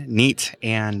 bourbon, neat,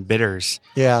 and bitters.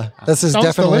 Yeah, this is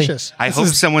definitely delicious. I hope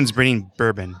someone's bringing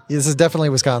bourbon. This is definitely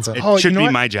Wisconsin. It should be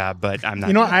my job, but I'm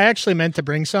not. I actually meant to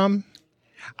bring some.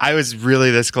 I was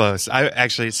really this close.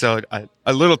 A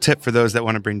little tip for those that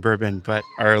want to bring bourbon but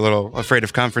are a little afraid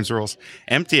of conference rules.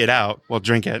 Empty it out. Well,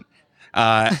 drink it.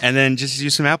 And then just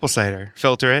use some apple cider.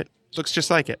 Filter it. Looks just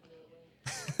like it.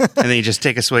 And then you just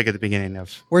take a swig at the beginning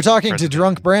of... We're talking to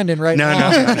drunk Brandon now.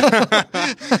 No.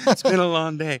 It's been a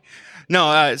long day.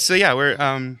 No, we're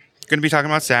going to be talking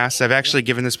about SAS. I've actually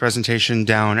given this presentation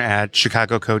down at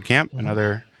Chicago Code Camp,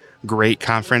 another great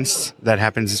conference that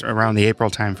happens around the April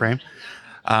timeframe.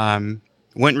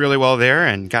 Went really well there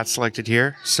and got selected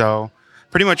here. So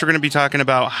pretty much we're going to be talking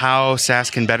about how SAS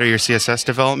can better your CSS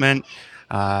development,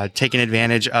 taking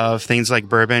advantage of things like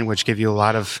Bourbon, which give you a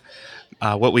lot of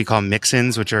what we call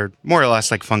mix-ins, which are more or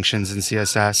less like functions in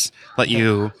CSS, let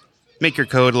you make your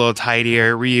code a little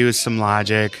tidier, reuse some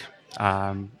logic,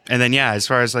 And then, as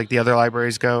far as like the other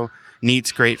libraries go,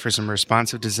 Neat's great for some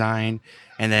responsive design.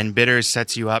 And then Bitters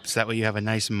sets you up so that way you have a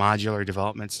nice modular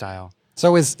development style.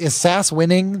 So is SAS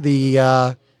winning the,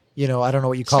 I don't know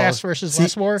what you call SAS it. versus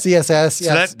less war? CSS.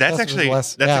 So that's actually,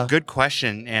 a good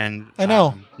question. And I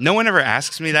know. No one ever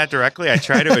asks me that directly. I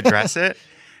try to address it.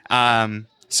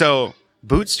 So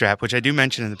Bootstrap, which I do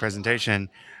mention in the presentation,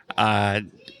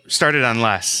 started on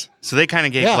Less. So they kind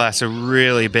of gave Less a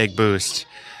really big boost.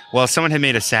 Well, someone had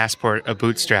made a SAS port of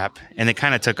Bootstrap, and it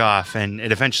kind of took off, and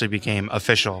it eventually became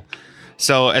official.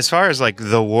 So as far as like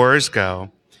the wars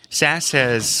go, SAS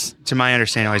has, to my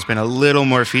understanding, always been a little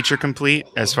more feature complete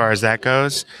as far as that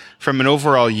goes. From an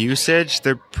overall usage,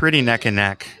 they're pretty neck and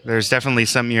neck. There's definitely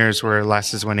some years where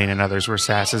Less is winning and others where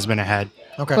SAS has been ahead.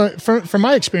 Okay. From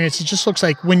my experience, it just looks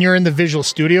like when you're in the Visual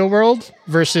Studio world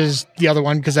versus the other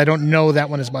one, because I don't know that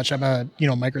one as much. I'm a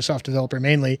Microsoft developer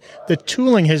mainly. The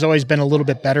tooling has always been a little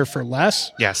bit better for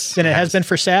Less than it has been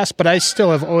for SAS, but I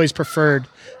still have always preferred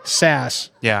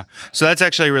SAS. Yeah. So that's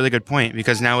actually a really good point,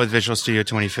 because now with Visual Studio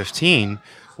 2015,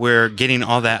 we're getting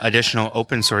all that additional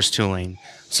open source tooling.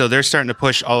 So they're starting to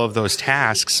push all of those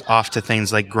tasks off to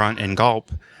things like Grunt and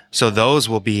Gulp. So those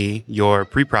will be your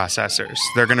preprocessors.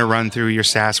 They're going to run through your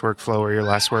SAS workflow or your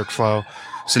Less workflow.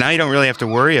 So now you don't really have to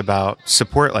worry about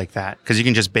support like that, because you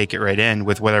can just bake it right in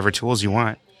with whatever tools you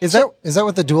want. Is that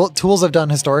what the tools have done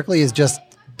historically, is just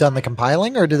done the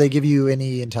compiling, or do they give you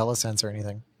any IntelliSense or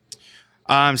anything?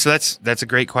 So that's a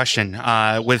great question.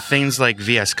 With things like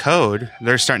VS Code,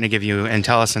 they're starting to give you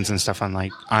IntelliSense and stuff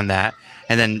on that.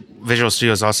 And then Visual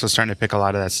Studio is also starting to pick a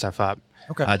lot of that stuff up.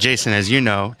 Okay. Jason, as you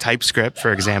know, TypeScript,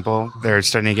 for example, they're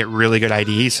starting to get really good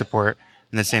IDE support.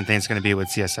 And the same thing is going to be with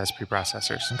CSS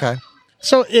preprocessors. Okay.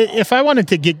 So if I wanted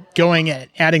to get going at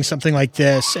adding something like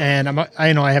this, and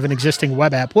I know I have an existing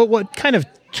web app, what kind of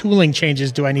tooling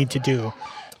changes do I need to do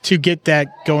to get that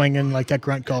going in like that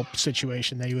Grunt Gulp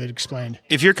situation that you had explained?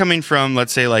 If you're coming from,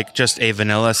 let's say, like just a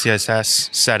vanilla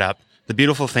CSS setup, the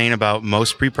beautiful thing about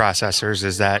most preprocessors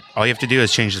is that all you have to do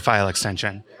is change the file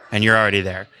extension, and you're already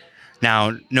there.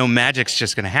 Now, no magic's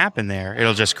just going to happen there.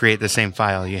 It'll just create the same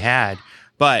file you had,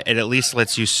 but it at least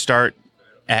lets you start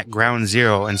at ground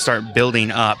zero and start building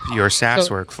up your SAS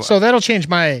workflow. So that'll change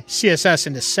my CSS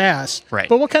into SAS. Right.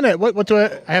 But what do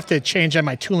I have to change on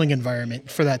my tooling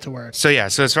environment for that to work? So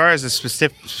as far as the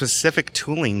specific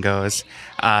tooling goes,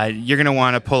 you're going to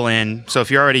want to pull in. So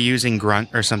if you're already using Grunt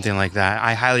or something like that,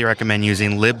 I highly recommend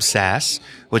using libsass,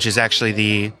 which is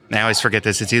actually I always forget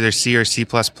this, it's either C or C++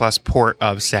 port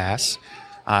of SAS.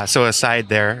 So aside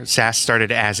there, SAS started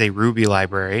as a Ruby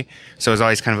library. So it was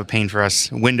always kind of a pain for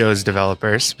us Windows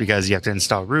developers, because you have to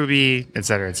install Ruby, et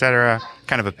cetera,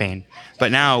 kind of a pain.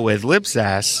 But now with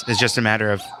libsass, it's just a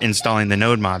matter of installing the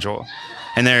Node module.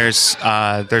 And there's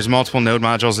multiple Node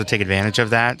modules that take advantage of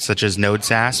that, such as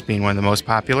NodeSass being one of the most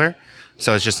popular.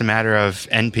 So it's just a matter of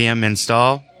npm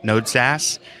install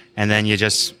NodeSass, and then you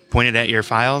just point it at your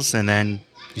files, and then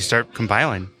you start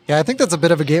compiling. Yeah, I think that's a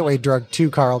bit of a gateway drug too,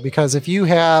 Carl, because if you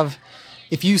start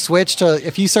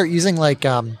using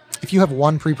if you have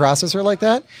one preprocessor like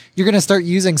that, you're going to start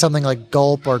using something like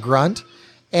Gulp or Grunt.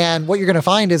 And what you're going to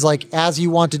find is as you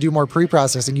want to do more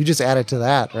preprocessing, you just add it to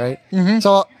that, right? Mm-hmm.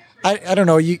 So I don't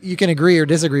know, you can agree or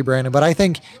disagree, Brandon, but I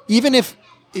think even if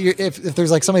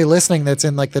there's somebody listening that's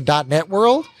in the .NET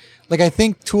world, I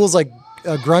think tools like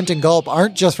Grunt and Gulp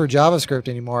aren't just for JavaScript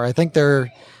anymore. I think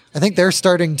they're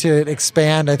starting to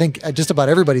expand. I think just about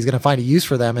everybody's going to find a use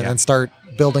for them and then start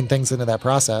building things into that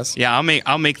process. Yeah,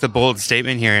 I'll make the bold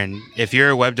statement here. And if you're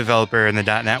a web developer in the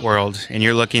 .NET world and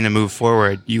you're looking to move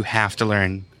forward, you have to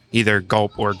learn either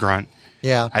Gulp or Grunt.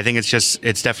 Yeah. I think it's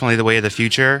definitely the way of the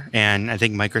future. And I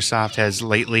think Microsoft has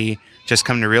lately just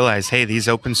come to realize, hey, these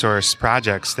open source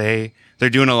projects, they're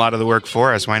doing a lot of the work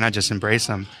for us. Why not just embrace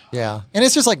them? Yeah. And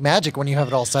it's just like magic when you have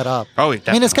it all set up. Oh,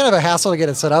 definitely. I mean, it's kind of a hassle to get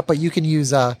it set up, but you can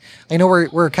use, I know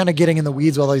we're kind of getting in the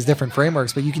weeds with all these different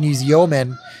frameworks, but you can use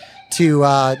Yeoman to,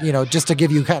 just to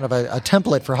give you kind of a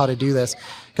template for how to do this.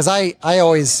 Because I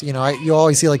always, you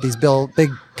always see these big,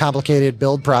 complicated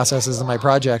build processes in my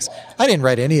projects. I didn't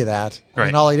write any of that. Right. I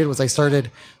mean, all I did was I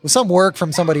started with some work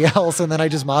from somebody else, and then I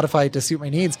just modified it to suit my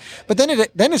needs. But then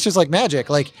it's just like magic.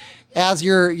 As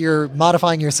you're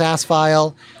modifying your SAS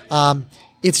file,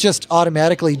 it's just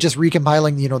automatically just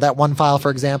recompiling, that one file,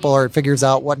 for example, or it figures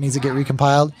out what needs to get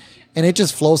recompiled, and it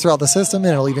just flows throughout the system,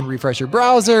 and it'll even refresh your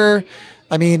browser.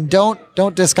 I mean, don't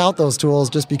discount those tools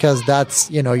just because that's,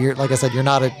 you're, like I said, you're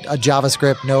not a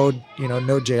JavaScript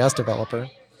Node.js developer.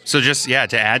 So just,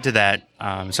 to add to that,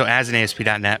 so as an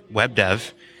ASP.NET web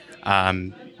dev,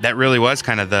 that really was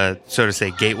kind of the, so to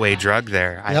say, gateway drug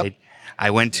there. Yep. I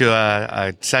went to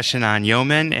a session on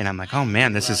Yeoman, and I'm like, oh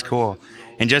man, this is cool.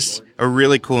 And just a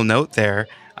really cool note there.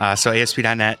 So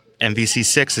ASP.NET MVC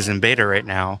 6 is in beta right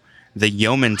now. The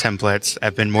Yeoman templates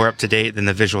have been more up to date than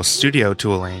the Visual Studio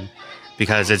tooling,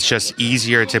 because it's just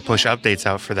easier to push updates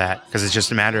out for that, because it's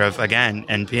just a matter of, again,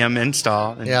 npm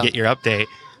install and get your update.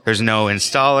 There's no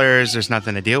installers. There's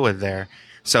nothing to deal with there.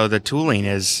 So the tooling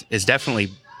is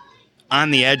definitely on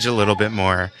the edge a little bit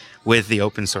more with the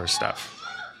open source stuff.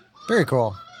 Very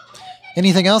cool.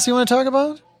 Anything else you want to talk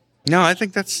about? No, I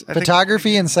think that's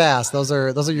photography and SaaS. Those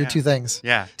are your two things.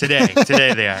 Yeah, today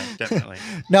they are definitely.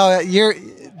 No, you're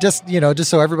just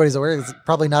so everybody's aware. 'Cause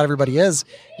probably not everybody is.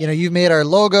 You've made our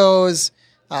logos.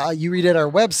 You redid our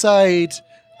website.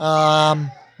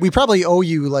 We probably owe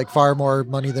you like far more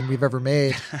money than we've ever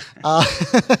made.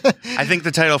 I think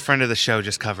the title "Friend of the Show"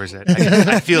 just covers it.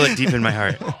 I feel it deep in my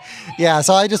heart. Yeah,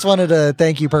 so I just wanted to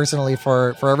thank you personally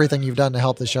for everything you've done to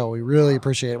help the show. We really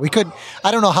appreciate it. I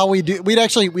don't know how we do.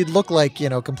 We'd look like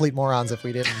complete morons if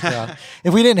we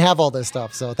didn't have all this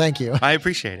stuff. So thank you. I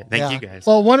appreciate it. Thank you guys.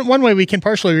 Well, one way we can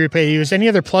partially repay you is any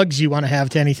other plugs you want to have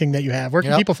to anything that you have. Where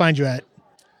can people find you at?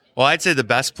 Well, I'd say the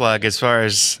best plug as far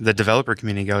as the developer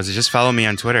community goes is just follow me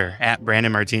on Twitter at Brandon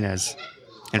Martinez.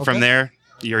 And from there,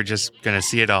 you're just going to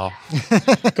see it all.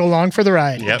 Go along for the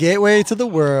ride. Yep. Gateway to the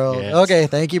world. Yes. Okay.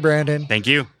 Thank you, Brandon. Thank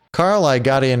you. Carl, I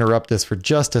got to interrupt this for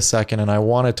just a second, and I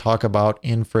want to talk about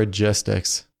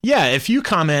Infragistics. Yeah, if you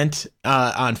comment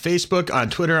on Facebook, on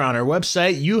Twitter, on our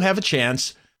website, you have a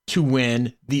chance to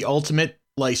win the ultimate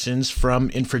license from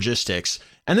Infragistics.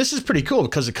 And this is pretty cool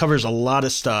because it covers a lot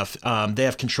of stuff. They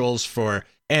have controls for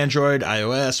Android,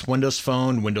 iOS, Windows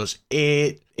Phone, Windows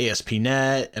 8,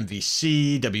 ASP.NET,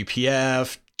 MVC,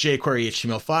 WPF, jQuery,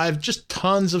 HTML5, just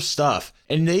tons of stuff.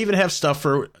 And they even have stuff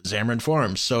for Xamarin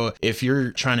Forms. So if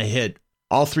you're trying to hit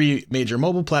all three major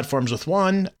mobile platforms with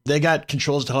one, they got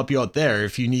controls to help you out there.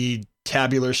 If you need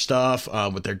tabular stuff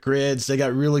with their grids, they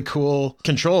got really cool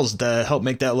controls to help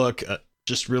make that look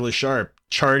just really sharp.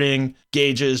 Charting,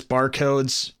 gauges,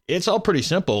 barcodes, it's all pretty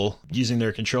simple using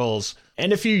their controls.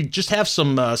 And if you just have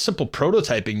some simple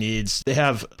prototyping needs, they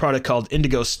have a product called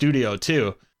Indigo Studio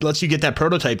too. It lets you get that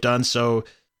prototype done so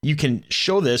you can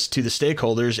show this to the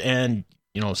stakeholders and,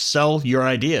 sell your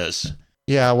ideas.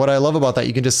 Yeah, what I love about that,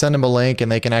 you can just send them a link and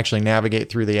they can actually navigate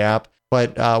through the app.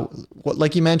 But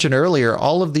like you mentioned earlier,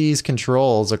 all of these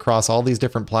controls across all these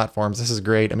different platforms, this is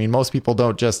great. I mean, most people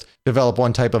don't just develop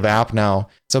one type of app now.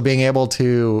 So being able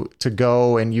to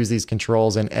go and use these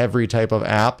controls in every type of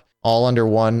app, all under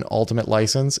one ultimate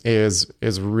license is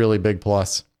really big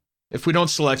plus. If we don't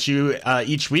select you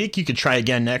each week, you could try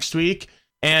again next week.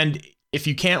 And if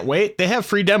you can't wait, they have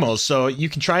free demos. So you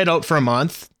can try it out for a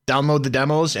month, download the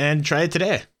demos, and try it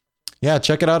today. Yeah,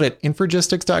 check it out at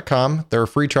Infragistics.com. They're a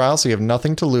free trial, so you have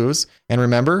nothing to lose. And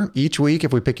remember, each week,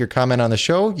 if we pick your comment on the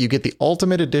show, you get the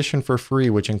Ultimate Edition for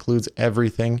free, which includes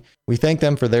everything. We thank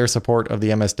them for their support of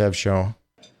the MS Dev Show.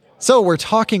 So we're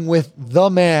talking with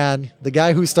the man, the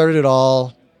guy who started it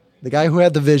all, the guy who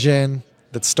had the vision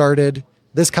that started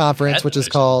this conference, which is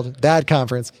called That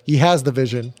Conference. He has the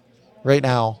vision right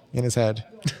now in his head.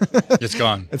 It's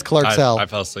gone. It's Clark Sell. I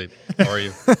fell asleep. How are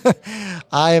you?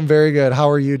 I am very good. How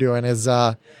are you doing? Is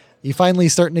you finally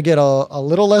starting to get a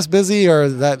little less busy, or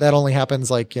that only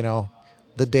happens like,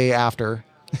 the day after?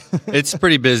 It's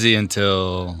pretty busy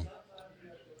until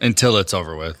it's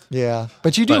over with. Yeah.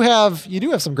 But you do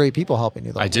have some great people helping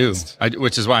you though. I do.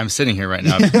 Which is why I'm sitting here right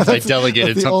now, because I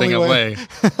delegated something away.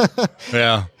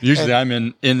 Yeah. Usually I'm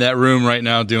in that room right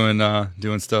now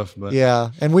doing stuff, but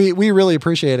yeah. And we really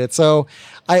appreciate it. So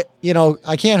I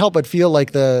can't help but feel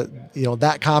like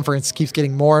that conference keeps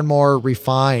getting more and more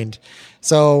refined.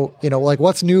 So, like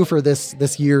what's new for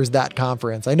this year's That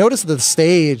Conference? I noticed the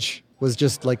stage was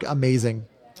just like amazing.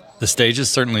 The stage is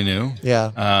certainly new.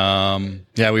 Yeah.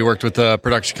 We worked with a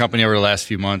production company over the last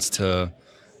few months to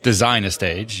design a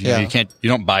stage. You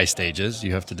don't buy stages.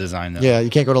 You have to design them. Yeah. You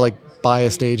can't go to like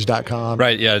buyastage.com.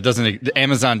 Right. Yeah.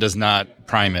 Amazon does not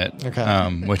prime it,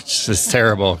 which is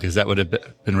terrible because that would have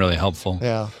been really helpful.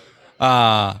 Yeah.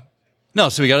 No.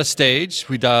 So we got a stage.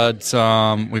 We've got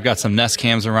some Nest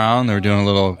cams around. They're doing a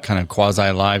little kind of quasi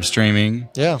live streaming.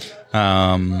 Yeah.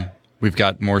 We've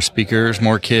got more speakers,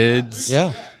 more kids.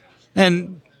 Yeah.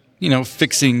 And,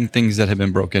 fixing things that have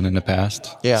been broken in the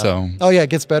past. Yeah. So. Oh, yeah, it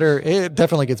gets better. It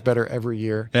definitely gets better every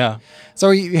year. Yeah. So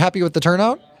are you happy with the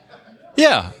turnout?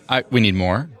 Yeah. We need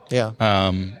more. Yeah.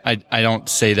 I don't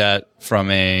say that from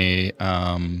a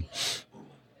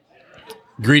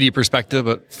greedy perspective,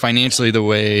 but financially the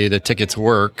way the tickets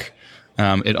work,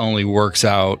 it only works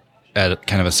out at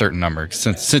kind of a certain number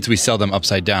since we sell them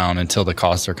upside down until the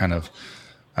costs are kind of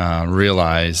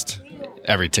realized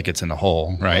every ticket's in the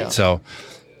hole, right? Yeah. So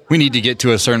we need to get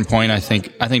to a certain point. I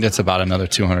think that's about another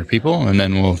 200 people, and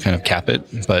then we'll kind of cap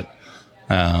it. But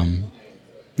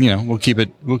we'll keep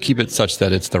it such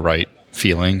that it's the right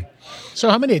feeling. So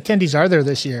how many attendees are there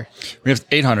this year? We have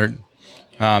 800.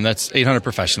 That's 800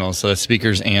 professionals, so that's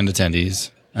speakers and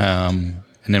attendees. And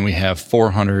then we have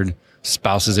 400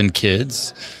 spouses and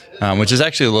kids, which is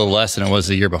actually a little less than it was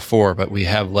the year before, but we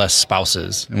have less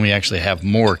spouses and we actually have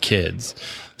more kids.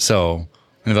 So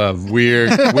we have a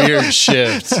weird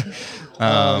shift.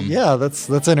 Yeah,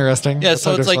 that's interesting. Yeah, that's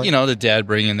so it's like, the dad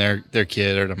bringing their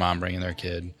kid or the mom bringing their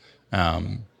kid.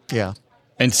 Yeah.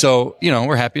 And so,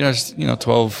 we're happy. There's,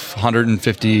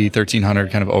 1,250,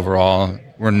 1,300 kind of overall.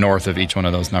 We're north of each one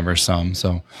of those numbers some.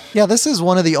 So yeah, this is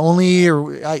one of the only, or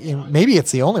maybe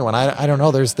it's the only one. I don't know.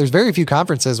 There's very few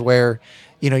conferences where,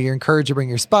 you're encouraged to bring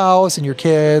your spouse and your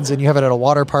kids, and you have it at a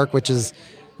water park, which is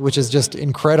just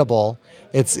incredible.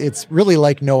 It's really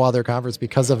like no other conference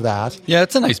because of that. Yeah,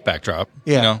 it's a nice backdrop.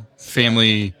 Yeah.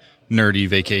 Family, nerdy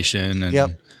vacation. And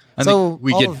yep. I think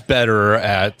we get better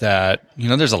at that.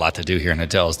 There's a lot to do here in the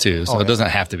Dells too, so it doesn't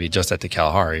have to be just at the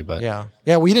Kalahari. But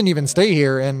yeah, we didn't even stay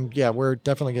here, and we're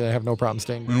definitely gonna have no problem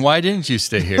staying. And why didn't you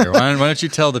stay here? Why don't you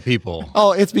tell the people?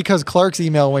 Oh, it's because Clark's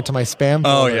email went to my spam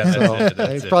folder. Oh yeah,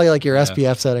 it's probably like your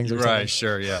SPF settings or something. Right,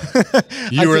 sure, yeah.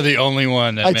 You were the only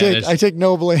one that managed. I take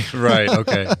no blame. Right,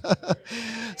 okay.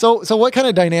 So what kind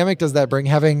of dynamic does that bring?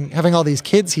 Having all these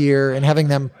kids here and having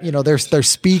them, they're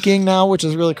speaking now, which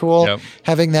is really cool. Yep.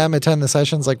 Having them attend the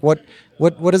sessions, like what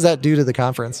does that do to the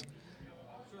conference?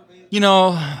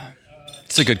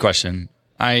 It's a good question.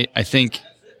 I think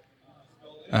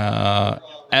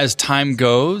as time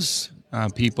goes,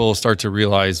 people start to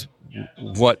realize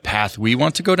what path we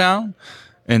want to go down,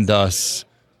 and thus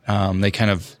they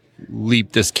kind of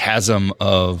leap this chasm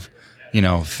of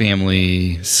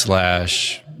family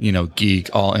 / geek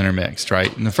all intermixed,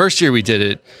 right? And the first year we did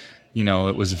it,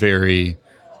 it was very,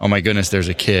 oh my goodness, there's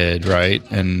a kid, right?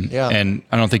 And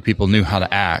I don't think people knew how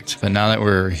to act. But now that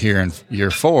we're here in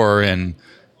year 4 and,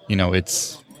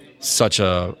 it's such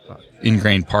a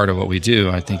ingrained part of what we do,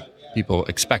 I think people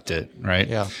expect it, right?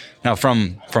 Yeah. Now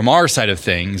from our side of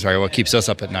things, right, what keeps us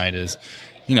up at night is,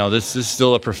 this is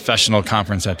still a professional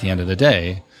conference at the end of the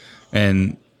day.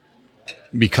 And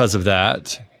because of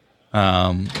that,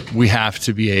 we have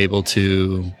to be able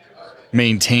to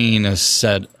maintain a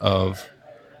set of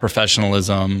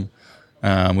professionalism.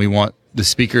 We want the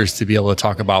speakers to be able to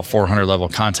talk about 400 level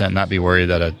content, not be worried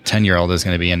that a 10-year-old is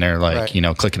going to be in there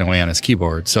clicking away on his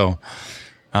keyboard. So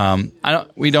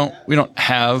we don't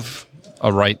have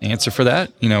a right answer for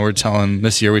that.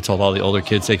 This year we told all the older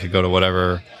kids they could go to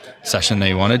whatever session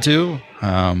they wanted to,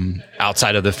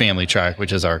 outside of the family track,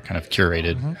 which is our kind of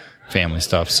curated family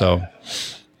stuff. So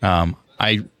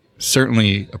I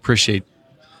certainly appreciate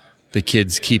the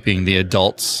kids keeping the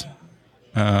adults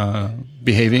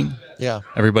behaving. Yeah.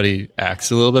 Everybody acts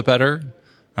a little bit better.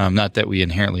 Not that we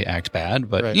inherently act bad,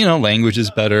 but language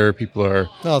is better. People are,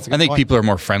 people are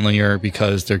more friendlier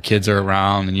because their kids are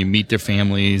around and you meet their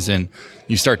families and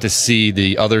you start to see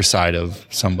the other side of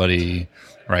somebody,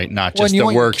 right? Not just the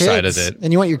work side of it.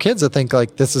 And you want your kids to think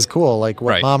like this is cool. Like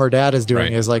what mom or dad is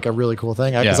doing is like a really cool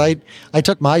thing. Because I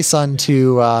took my son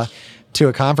to a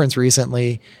conference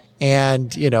recently,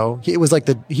 and it was like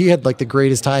he had like the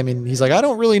greatest time, and he's like, I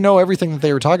don't really know everything that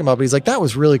they were talking about, but he's like, that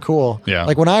was really cool. Yeah.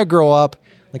 Like when I grow up,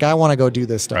 like I want to go do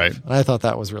this stuff. Right. And I thought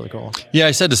that was really cool. Yeah,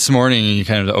 I said this morning in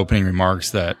kind of the opening remarks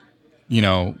that we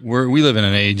live in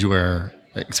an age where,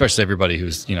 especially everybody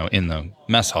who's in the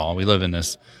mess hall, we live in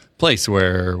this place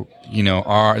where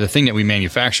the thing that we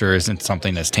manufacture isn't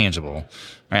something that's tangible.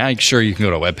 Right? I'm sure you can go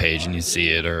to a web page and you see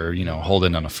it, or hold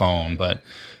it on a phone, but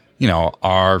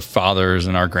our fathers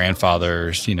and our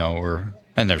grandfathers,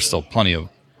 and there's still plenty of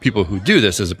people who do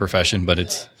this as a profession, but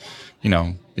it's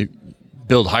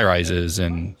build high rises,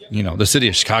 and the city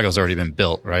of Chicago's already been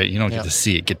built, right? You don't get to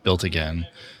see it get built again,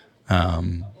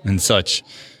 and such.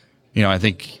 I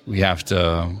think we have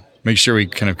to make sure we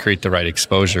kind of create the right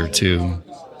exposure to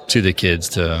the kids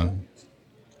to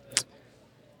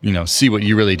see what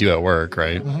you really do at work,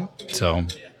 right? So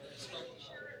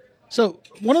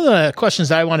one of the questions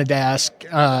that I wanted to ask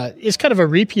is kind of a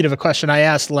repeat of a question I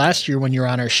asked last year when you were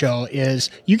on our show.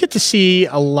 Is you get to see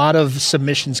a lot of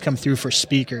submissions come through for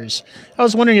speakers. I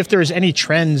was wondering if there was any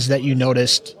trends that you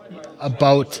noticed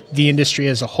about the industry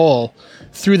as a whole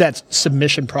through that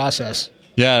submission process.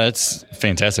 Yeah, that's a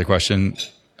fantastic question.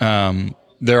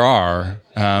 There are.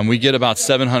 We get about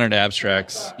 700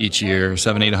 abstracts each year,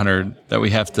 800 that we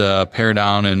have to pare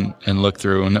down and look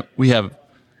through. And we have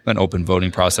an open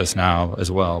voting process now as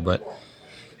well. But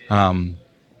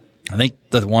I think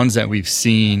the ones that we've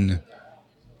seen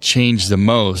change the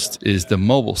most is the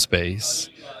mobile space.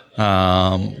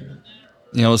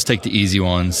 Let's take the easy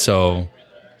ones. So,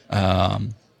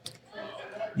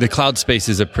 the cloud space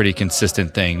is a pretty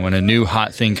consistent thing. When a new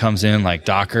hot thing comes in, like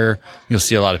Docker, you'll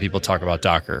see a lot of people talk about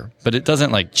Docker, but it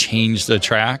doesn't like change the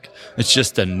track. It's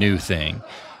just a new thing.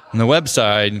 On the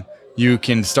website, you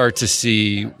can start to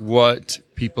see what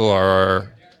people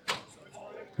are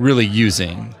really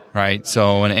using, right?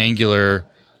 So when Angular,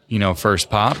 first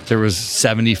popped, there was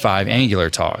 75 Angular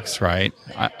talks, right?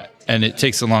 And it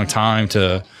takes a long time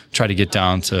to try to get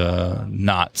down to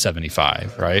not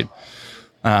 75, right?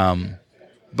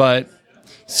 But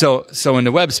so in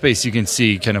the web space, you can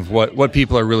see kind of what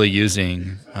people are really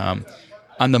using.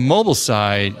 On the mobile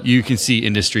side, you can see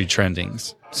industry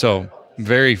trendings. So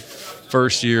very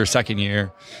first year, second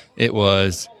year, it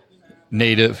was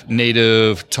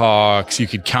native talks. You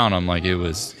could count them like it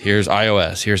was, here's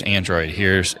iOS, here's Android,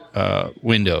 here's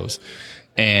Windows.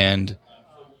 And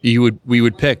we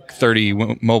would pick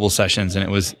 30 mobile sessions, and it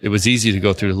was easy to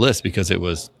go through the list because it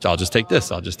was, I'll just take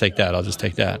this, I'll just take that, I'll just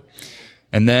take that.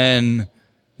 And then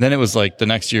it was like the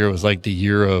next year was like the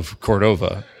year of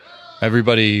Cordova.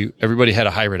 Everybody had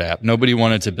a hybrid app. Nobody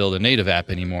wanted to build a native app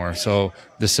anymore. So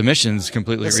the submissions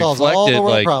completely reflected all the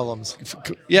world problems.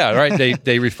 Yeah, right.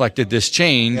 They reflected this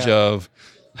change of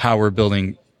how we're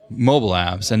building mobile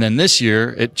apps. And then this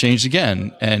year it changed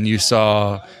again, and you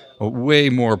saw a way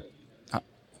more,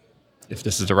 if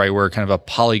this is the right word, kind of a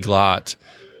polyglot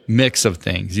mix of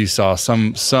things. You saw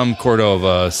some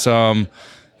Cordova, some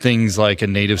things like a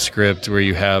native script where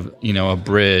you have, a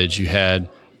bridge, you had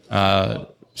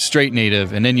straight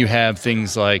native, and then you have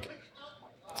things like,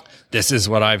 this is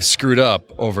what I've screwed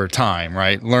up over time,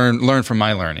 right? Learn from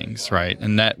my learnings, right?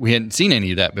 And that we hadn't seen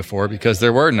any of that before because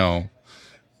there were no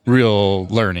real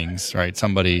learnings, right?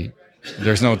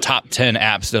 There's no top 10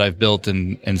 apps that I've built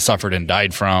and suffered and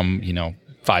died from,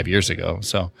 5 years ago.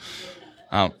 So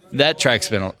that track's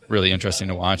been really interesting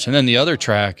to watch. And then the other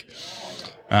track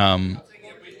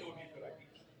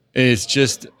is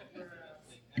just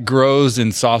grows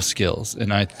in soft skills,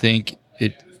 and I think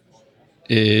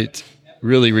it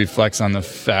really reflects on the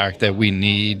fact that we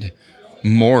need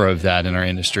more of that in our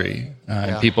industry.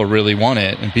 And people really want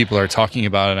it, and people are talking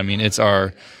about it. I mean, it's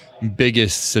our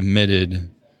biggest submitted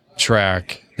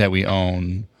track that we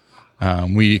own.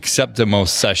 We accept the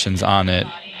most sessions on it,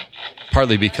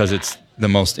 partly because it's the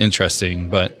most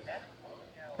interesting, or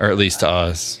at least to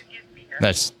us.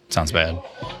 That sounds bad.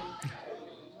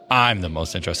 I'm the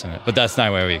most interested in it, but that's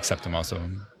not why we accept the most of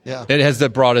them. Yeah. It has the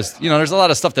broadest, there's a lot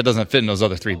of stuff that doesn't fit in those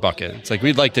other 3 buckets. It's like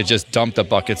we'd like to just dump the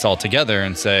buckets all together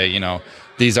and say,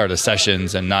 these are the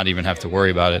sessions and not even have to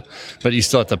worry about it. But you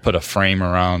still have to put a frame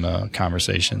around a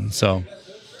conversation. So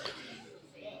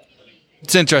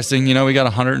it's interesting. We got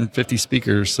 150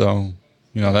 speakers. So,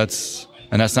 that's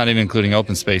not even including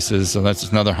open spaces. So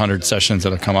that's another 100 sessions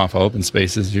that'll come off of open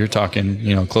spaces. You're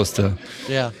talking, close to.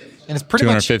 Yeah. And it's pretty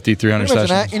 250, 300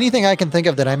 sessions. Anything I can think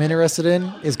of that I'm interested in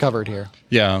is covered here.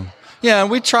 Yeah. Yeah,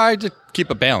 we tried to keep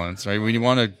a balance, right?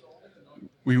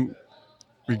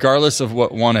 Regardless of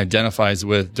what one identifies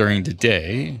with during the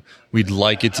day, we'd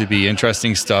like it to be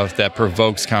interesting stuff that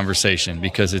provokes conversation,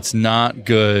 because it's not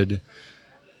good.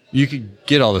 You could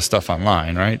get all this stuff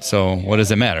online, right? So what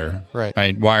does it matter?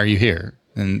 Right? Why are you here?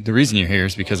 And the reason you're here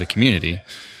is because of community.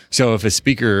 So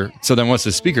then what's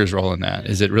the speaker's role in that?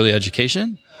 Is it really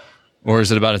education? Or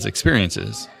is it about its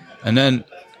experiences? And then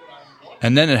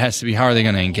it has to be, how are they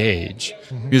going to engage?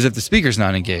 Mm-hmm. Because if the speaker's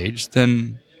not engaged,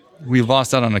 then we've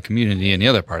lost out on the community and the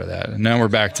other part of that. And now we're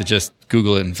back to just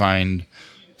Google it and find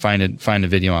a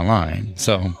video online.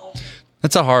 So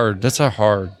that's a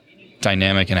hard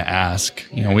dynamic and an ask.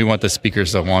 We want the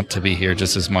speakers that want to be here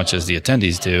just as much as the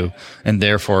attendees do, and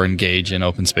therefore engage in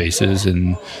open spaces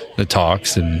and the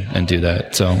talks and do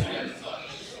that. So.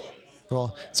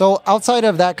 Cool. So outside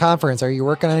of that conference, are you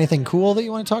working on anything cool that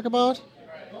you want to talk about?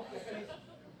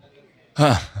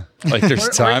 Like there's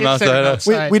time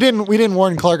outside. We didn't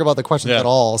warn Clark about the questions at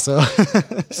all. So,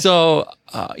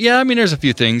 there's a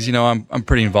few things. I'm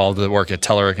pretty involved with work at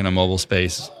Telerik in a mobile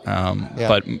space.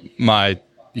 But my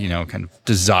kind of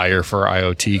desire for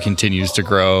IoT continues to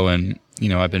grow, and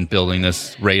I've been building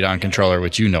this Radon controller,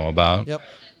 which you know about. Yep.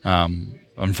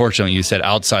 Unfortunately, you said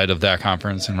outside of that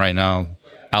conference, and right now,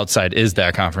 outside is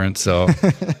that conference. So,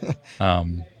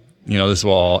 this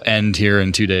will all end here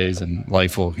in 2 days, and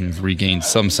life will kind of regain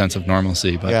some sense of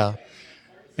normalcy. But,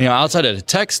 outside of the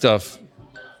tech stuff,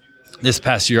 this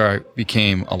past year I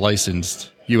became a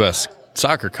licensed U.S.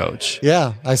 soccer coach.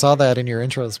 Yeah, I saw that in your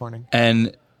intro this morning.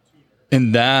 And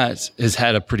that has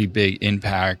had a pretty big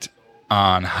impact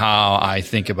on how I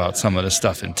think about some of the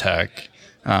stuff in tech,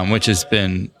 which has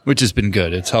been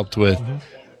good. It's helped with,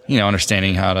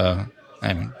 understanding how to.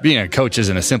 I mean, being a coach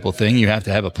isn't a simple thing. You have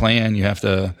to have a plan. You have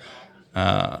to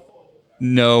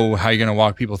know how you're going to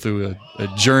walk people through a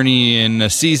journey in a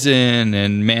season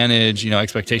and manage,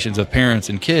 expectations of parents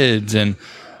and kids and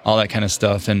all that kind of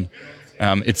stuff. And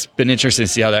it's been interesting to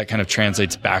see how that kind of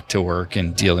translates back to work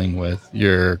and dealing with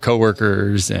your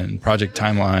coworkers and project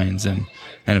timelines and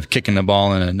kind of kicking the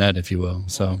ball in a net, if you will.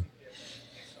 So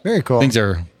very cool. Things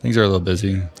are a little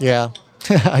busy. Yeah.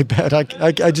 I bet.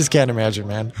 I just can't imagine,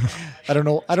 man. I don't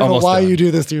know why you do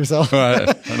this to yourself. I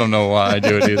don't know why I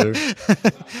do it either.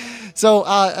 So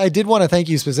I did want to thank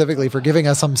you specifically for giving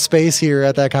us some space here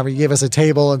at that conference. You gave us a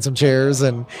table and some chairs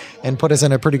and put us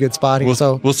in a pretty good spot here.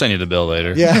 We'll send you the bill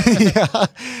later. Yeah, yeah.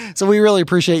 So we really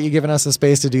appreciate you giving us the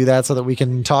space to do that so that we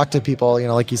can talk to people.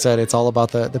 Like you said, it's all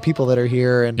about the people that are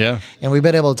here. And we've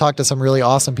been able to talk to some really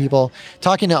awesome people.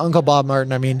 Talking to Uncle Bob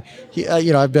Martin, I mean,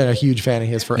 I've been a huge fan of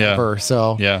his forever. Yeah.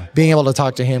 So being able to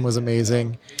talk to him was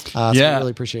amazing. So I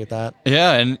really appreciate that.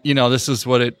 Yeah, and this is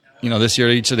what it. This year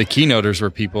each of the keynoters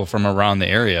were people from around the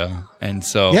area, and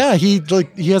so he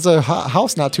has a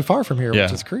house not too far from here,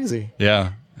 which is crazy.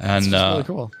 Yeah, and it's really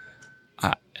cool.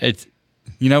 It's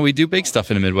we do big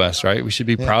stuff in the Midwest, right? We should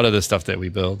be proud of the stuff that we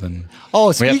build, and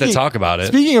we have to talk about it.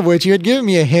 Speaking of which, you had given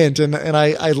me a hint, and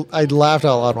I laughed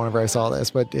out loud whenever I saw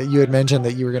this. But you had mentioned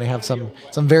that you were going to have some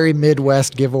very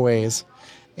Midwest giveaways.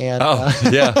 And,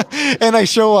 and I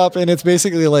show up and it's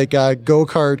basically like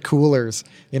go-kart coolers,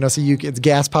 so it's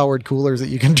gas powered coolers that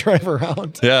you can drive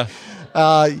around. Yeah.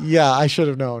 I should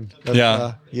have known.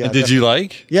 But, Did you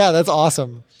like? Yeah, that's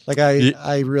awesome. Like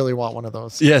I really want one of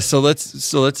those. Yeah. So let's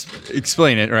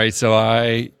explain it. Right. So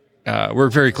I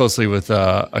work very closely with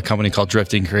a company called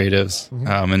Drifting Creatives,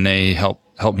 and they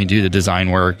help me do the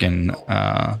design work and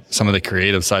some of the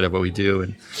creative side of what we do.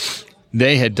 And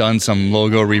they had done some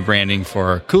logo rebranding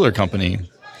for a cooler company.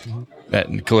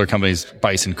 That cooler company's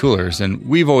Bison Coolers, and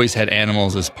we've always had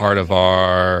animals as part of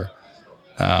our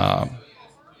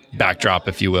backdrop,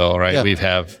 if you will. Right?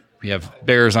 Yeah. We have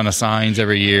bears on the signs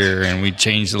every year, and we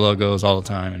change the logos all the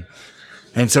time.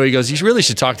 And so he goes, "You really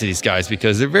should talk to these guys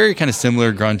because they're very kind of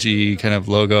similar, grungy kind of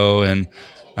logo, and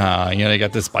they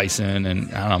got this bison, and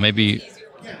I don't know, maybe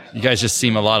you guys just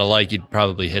seem a lot alike. You'd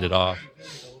probably hit it off."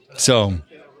 So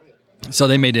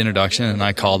they made the introduction, and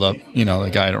I called up, the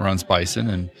guy that runs Bison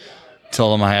and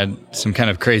told him I had some kind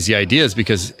of crazy ideas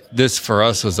because this for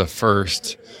us was the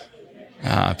first,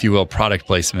 if you will, product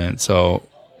placement. So,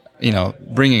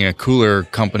 bringing a cooler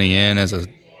company in as a,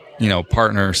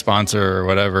 partner, sponsor, or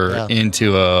whatever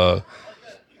into a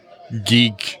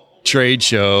geek trade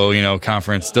show,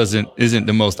 conference isn't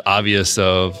the most obvious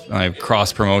of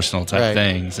cross promotional type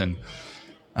things. And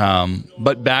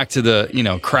but back to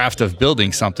the, craft of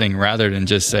building something rather than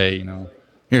just say,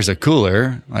 here's a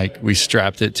cooler. Like we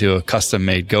strapped it to a custom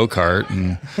made go-kart.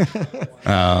 And,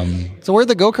 so where'd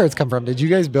the go-karts come from? Did you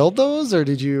guys build those or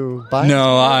did you buy them?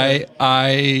 No,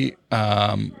 I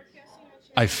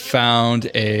found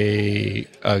a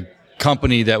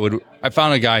company I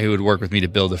found a guy who would work with me to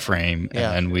build a frame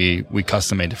and we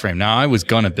custom made the frame. Now I was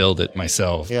going to build it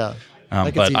myself. Yeah.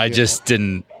 But I just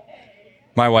didn't.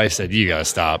 My wife said, "You gotta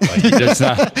stop. Like, there's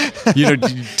not,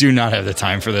 do not have the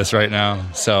time for this right now."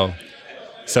 So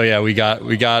yeah, we got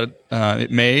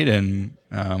it made, and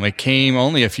it came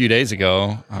only a few days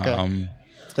ago.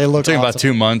 They look. It took about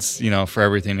 2 months, for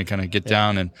everything to kind of get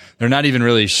down, and they're not even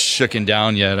really shooken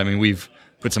down yet. I mean, we've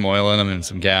put some oil in them and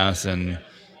some gas, and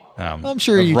I'm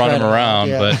sure you run them around,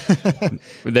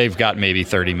 but they've got maybe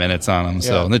 30 minutes on them.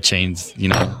 So the chains,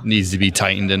 needs to be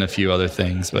tightened and a few other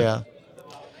things, but.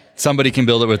 Somebody can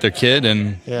build it with their kid,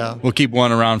 and we'll keep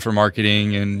one around for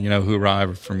marketing and,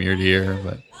 hoorah from year to year.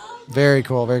 But very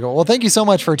cool, very cool. Well, thank you so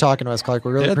much for talking to us, Clark.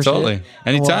 We really appreciate it.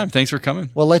 Anytime. Thanks for coming.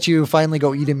 We'll let you finally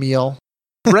go eat a meal.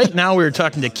 Right now, we were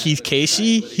talking to Keith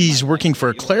Casey. He's working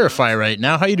for Clarify right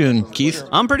now. How you doing, Keith?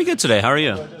 I'm pretty good today. How are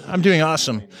you? I'm doing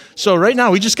awesome. So right now,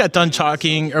 we just got done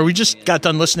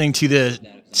listening to the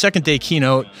second day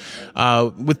keynote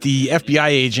with the FBI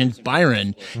agent,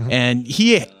 Byron, and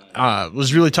he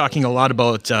was really talking a lot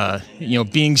about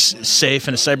being safe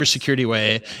in a cybersecurity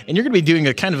way, and you're going to be doing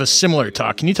a kind of a similar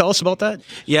talk. Can you tell us about that?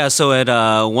 Yeah, so at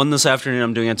 1 this afternoon,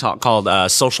 I'm doing a talk called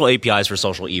Social APIs for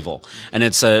Social Evil, and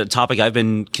it's a topic I've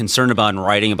been concerned about and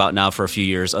writing about now for a few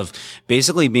years of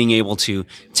basically being able to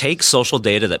take social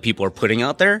data that people are putting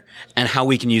out there and how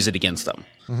we can use it against them.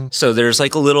 So there's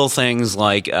like little things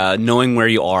like knowing where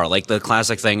you are, like the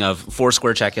classic thing of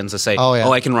Foursquare check-ins to say,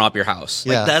 I can rob your house.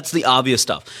 Like that's the obvious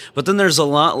stuff. But then there's a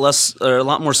lot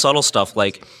more subtle stuff.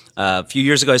 Like a few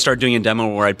years ago, I started doing a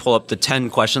demo where I'd pull up the 10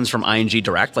 questions from ING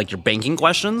Direct, like your banking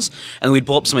questions, and we'd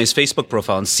pull up somebody's Facebook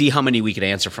profile and see how many we could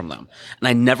answer from them. And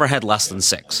I never had less than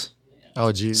 6.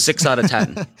 Oh, geez. 6 out of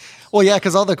 10. Well, yeah,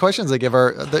 because all the questions they give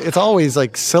it's always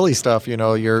like silly stuff,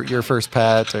 your first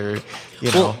pet or,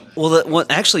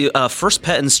 Actually, first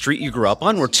pet and street you grew up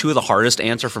on were 2 of the hardest to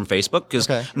answer from Facebook because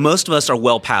most of us are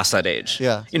well past that age.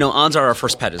 Yeah. Odds are our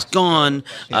first pet is gone.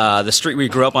 The street we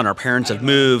grew up on, our parents have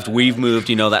moved, we've moved,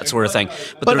 that sort of thing.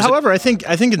 But however, I think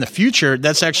in the future,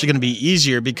 that's actually going to be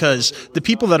easier because the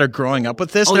people that are growing up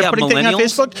with this, they're putting things on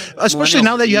Facebook, especially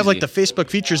now that you have like the Facebook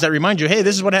features that remind you, hey,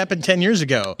 this is what happened 10 years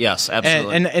ago. Yes,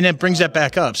 absolutely. And it brings that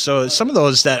back up. So some of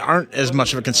those that aren't as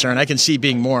much of a concern, I can see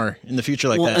being more in the future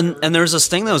like that. And there's this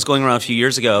thing that was going around a few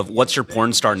years ago of what's your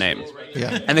porn star name?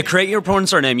 Yeah. And to create your porn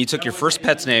star name, you took your first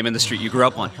pet's name in the street you grew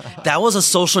up on. That was a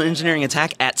social engineering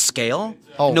attack at scale.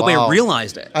 Oh, Nobody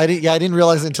realized it. I didn't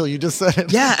realize it until you just said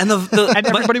it. Yeah, and and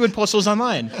everybody would post those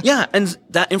online. Yeah, and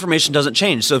that information doesn't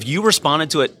change. So if you responded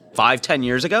to it 5-10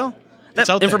 years ago, that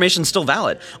information's still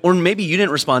valid. Or maybe you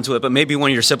didn't respond to it, but maybe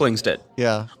one of your siblings did.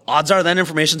 Yeah. Odds are that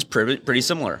information's pretty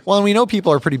similar. Well, and we know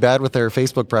people are pretty bad with their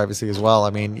Facebook privacy as well. I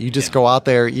mean, you just go out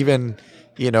there, even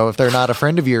if they're not a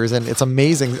friend of yours, and it's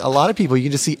amazing. A lot of people, you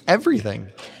can just see everything.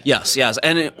 Yes.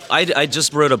 And I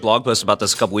just wrote a blog post about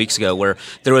this a couple weeks ago where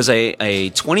there was a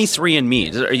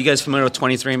 23andMe. Are you guys familiar with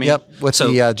 23andMe? Yep. What's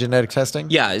the genetic testing?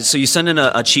 Yeah. So you send in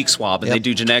a cheek swab and they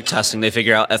do genetic testing. They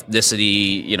figure out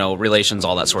ethnicity, relations,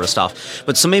 all that sort of stuff.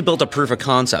 But somebody built a proof of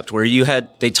concept where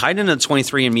they tied in a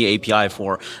 23andMe API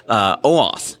for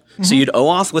OAuth. So you'd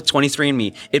OAuth with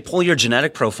 23andMe, it'd pull your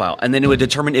genetic profile, and then it would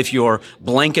determine if you're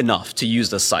blank enough to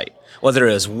use the site, whether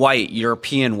it is white,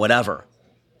 European, whatever.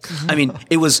 I mean,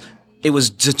 it was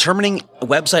determining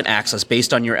website access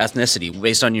based on your ethnicity,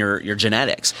 based on your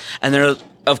genetics. And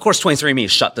of course, 23andMe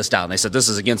shut this down. They said, this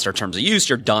is against our terms of use.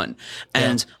 You're done.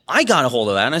 And I got a hold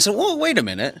of that and I said, well, wait a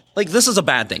minute. Like, this is a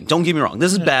bad thing. Don't get me wrong.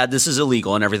 This is bad. This is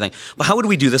illegal and everything. But how would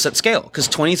we do this at scale? Because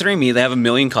 23andMe, they have 1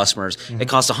 million customers. It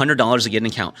costs $100 to get an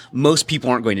account. Most people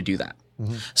aren't going to do that.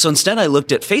 So instead, I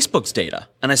looked at Facebook's data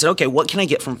and I said, okay, what can I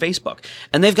get from Facebook?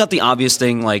 And they've got the obvious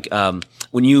thing like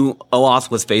when you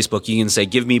OAuth with Facebook, you can say,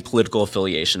 give me political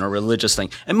affiliation or religious thing.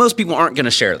 And most people aren't going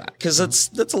to share that because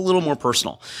that's a little more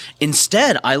personal.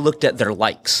 Instead, I looked at their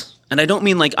likes. And I don't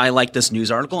mean like I like this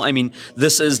news article. I mean,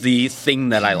 this is the thing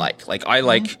that I like. Like I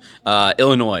like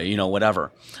Illinois,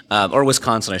 whatever. Or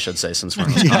Wisconsin, I should say, since we're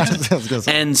in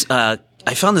Wisconsin. And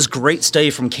I found this great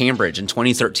study from Cambridge in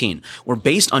 2013 where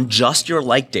based on just your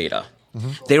like data,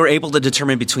 they were able to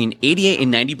determine between 88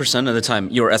 and 90% of the time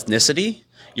your ethnicity,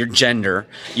 your gender,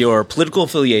 your political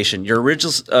affiliation, your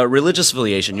religious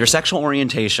affiliation, your sexual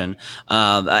orientation,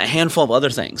 a handful of other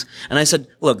things. And I said,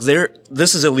 look,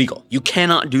 this is illegal. You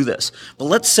cannot do this. But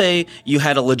let's say you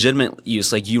had a legitimate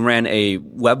use, like you ran a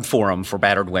web forum for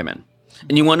battered women.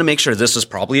 And you want to make sure this was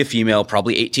probably a female,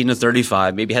 probably 18 to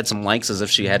 35, maybe had some likes as if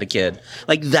she had a kid.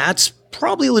 Like, that's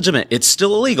probably legitimate. It's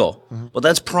still illegal, but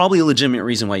that's probably a legitimate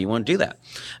reason why you want to do that.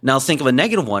 Now, think of a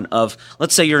negative one of,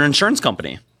 let's say you're an insurance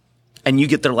company and you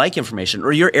get their like information,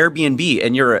 or you're Airbnb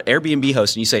and you're an Airbnb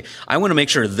host and you say, I want to make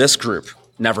sure this group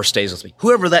never stays with me,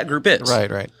 whoever that group is.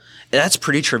 Right. That's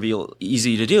pretty trivial,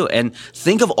 easy to do. And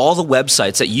think of all the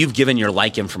websites that you've given your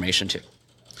like information to.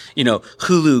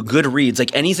 Hulu, Goodreads,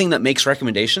 like anything that makes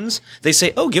recommendations, they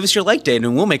say, oh, give us your like data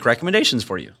and we'll make recommendations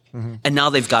for you. And now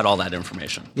they've got all that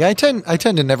information. Yeah, I tend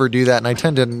to never do that. And I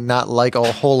tend to not like a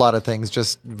whole lot of things,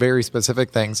 just very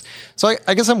specific things. So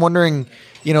I guess I'm wondering,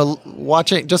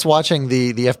 watching the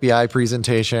FBI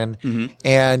presentation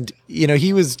and,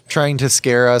 he was trying to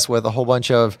scare us with a whole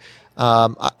bunch of,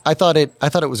 I thought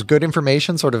it was good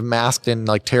information, sort of masked in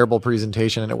like terrible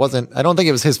presentation, and it wasn't. I don't think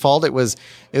it was his fault. We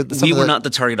were not the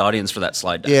target audience for that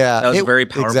slide deck. Yeah, that was very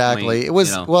powerful. Exactly. It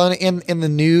was well in the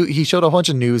news. He showed a bunch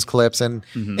of news clips, and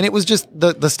it was just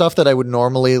the stuff that I would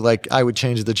normally like. I would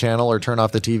change the channel or turn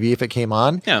off the TV if it came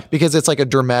on. Yeah, because it's like a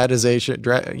dramatization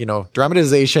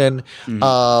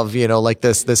of like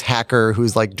this hacker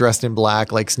who's like dressed in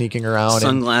black, like sneaking around,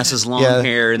 sunglasses, long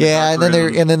hair. And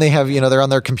then they have they're on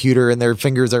their computer and their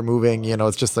fingers are moving,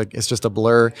 it's just a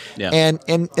blur. Yeah. And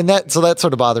that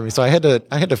sort of bothered me. So I had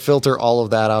to filter all of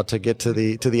that out to get to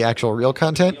the actual real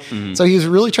content. So he was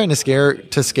really trying to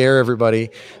scare everybody.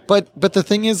 But the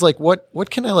thing is, like, what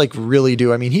can I like really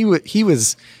do? I mean, he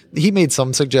was he made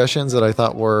some suggestions that I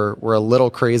thought were a little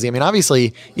crazy. I mean,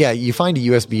 obviously, yeah, you find a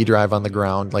USB drive on the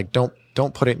ground, like don't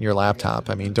put it in your laptop.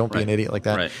 I mean, don't be an idiot like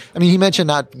that. Right. I mean, he mentioned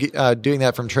not doing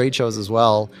that from trade shows as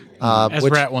well. As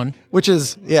Brett one. Which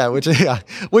is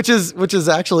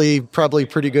actually probably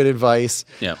pretty good advice.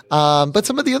 Yeah. But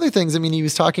some of the other things, I mean, he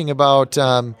was talking about,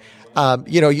 I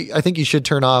think you should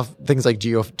turn off things like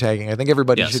geotagging. I think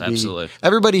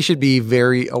everybody should be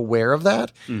very aware of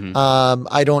that. Mm-hmm.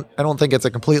 I don't think it's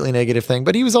a completely negative thing,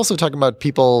 but he was also talking about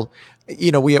people,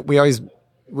 we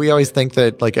always think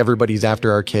that like everybody's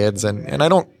after our kids, and I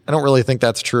don't really think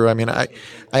that's true. I mean, I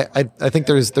think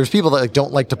there's people that like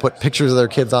don't like to put pictures of their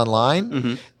kids online,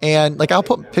 mm-hmm. and like I'll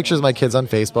put pictures of my kids on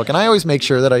Facebook, and I always make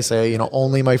sure that I say,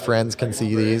 only my friends can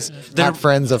see these. Not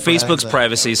friends of Facebook's friends.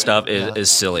 privacy stuff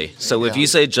is silly. So if you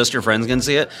say just your friends can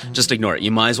see it, just ignore it.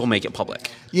 You might as well make it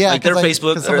public. Yeah, like their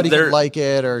Facebook, somebody can like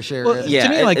it or share it. Yeah, to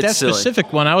me, like that silly.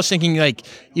 specific one, I was thinking like,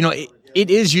 it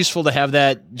is useful to have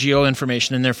that geo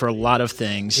information in there for a lot of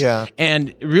things. Yeah.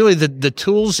 And really the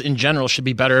tools in general should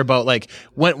be better about like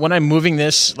when I'm moving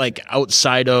this like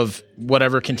outside of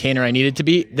whatever container I need it to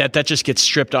be, that just gets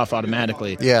stripped off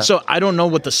automatically. Yeah. So I don't know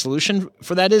what the solution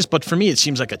for that is, but for me it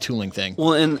seems like a tooling thing.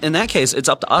 Well, in that case, it's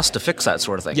up to us to fix that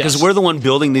sort of thing. Because Yes. we're the one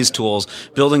building these tools,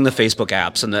 building the Facebook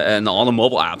apps and all the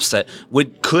mobile apps that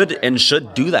could and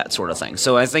should do that sort of thing.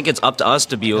 So I think it's up to us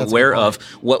to be aware of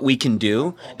what we can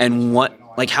do and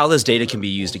how this data can be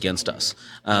used against us.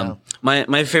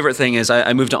 My favorite thing is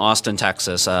I moved to Austin,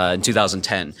 Texas in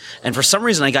 2010. And for some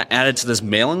reason, I got added to this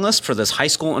mailing list for this high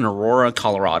school in Aurora,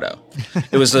 Colorado.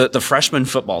 It was the freshman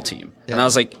football team. Yeah. And I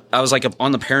was like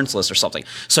on the parents list or something.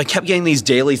 So I kept getting these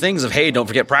daily things of, hey, don't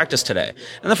forget practice today.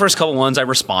 And the first couple ones I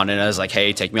responded. I was like,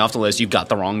 hey, take me off the list. You've got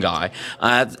the wrong guy.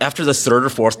 After the third or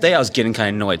fourth day, I was getting kind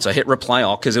of annoyed. So I hit reply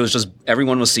all because it was just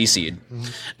everyone was CC'd. Mm-hmm.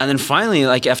 And then finally,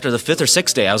 like after the fifth or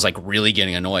sixth day, I was like really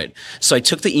getting annoyed. So I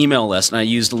took the email list and I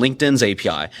used LinkedIn's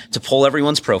API to pull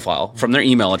everyone's profile from their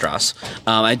email address.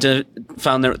 I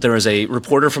found there was a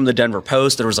reporter from the Denver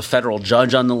Post. There was a federal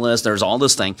judge on the list. There was all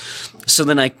this thing. So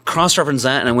then I cross-referenced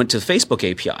that and I went to Facebook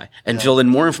API and filled in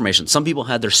more information. Some people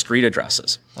had their street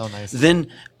addresses. Oh, nice. Then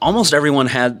almost everyone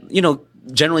had,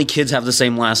 generally kids have the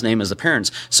same last name as the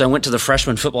parents. So I went to the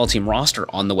freshman football team roster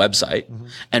on the website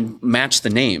and matched the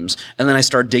names. And then I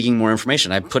started digging more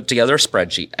information. I put together a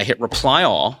spreadsheet. I hit reply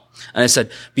all. And I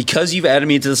said, because you've added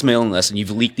me to this mailing list and you've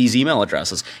leaked these email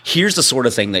addresses, here's the sort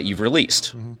of thing that you've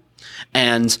released. Mm-hmm.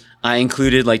 And I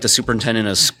included like the superintendent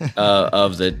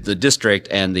of the district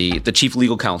and the chief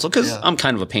legal counsel because I'm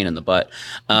kind of a pain in the butt.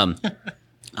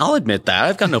 I'll admit that.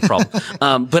 I've got no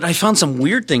problem. But I found some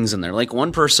weird things in there. Like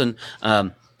one person,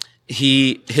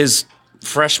 his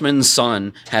freshman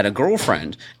son had a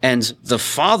girlfriend and the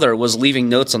father was leaving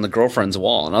notes on the girlfriend's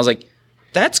wall. And I was like,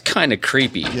 that's kind of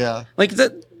creepy. Yeah. Like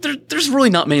there's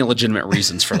really not many legitimate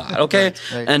reasons for that. Okay.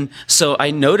 Right. And so I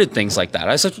noted things like that.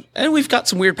 I said, and we've got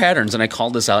some weird patterns. And I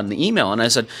called this out in the email and I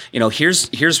said,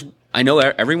 here's I know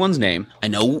everyone's name. I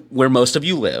know where most of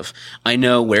you live. I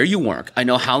know where you work. I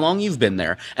know how long you've been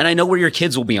there. And I know where your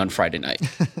kids will be on Friday night.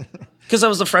 Because I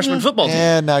was the freshman football team.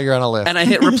 And now you're on a list. And I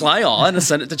hit reply all and I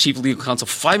sent it to chief legal counsel.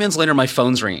 5 minutes later, my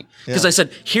phone's ringing. Because I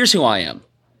said, here's who I am.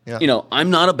 Yeah. I'm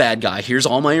not a bad guy. Here's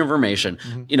all my information.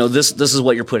 Mm-hmm. This is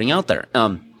what you're putting out there.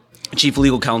 Chief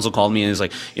legal counsel called me and he's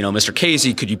like, Mr.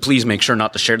 Casey, could you please make sure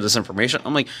not to share this information?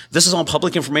 I'm like, this is all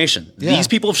public information. Yeah. These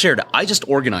people have shared it. I just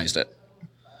organized it.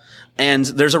 And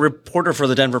there's a reporter for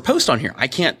the Denver Post on here. I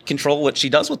can't control what she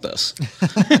does with this.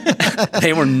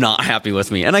 They were not happy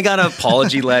with me. And I got an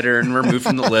apology letter and removed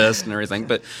from the list and everything.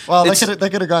 But well, that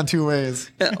could have gone two ways.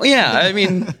 Yeah, I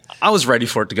mean, I was ready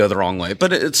for it to go the wrong way.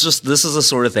 But it's just, this is the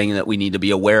sort of thing that we need to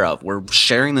be aware of. We're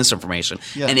sharing this information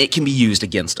and it can be used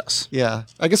against us. Yeah.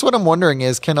 I guess what I'm wondering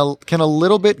is, can a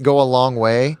little bit go a long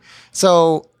way?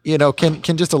 So,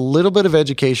 can just a little bit of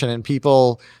education and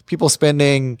people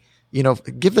spending,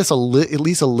 give this at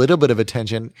least a little bit of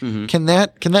attention. Mm-hmm. Can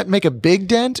that make a big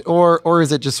dent, or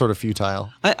is it just sort of futile?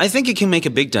 I think it can make a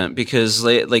big dent because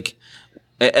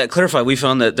at Clarify, we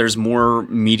found that there's more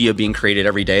media being created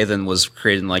every day than was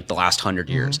created in like the last 100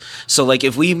 years. Mm-hmm. So like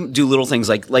if we do little things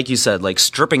like you said, like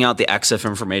stripping out the EXIF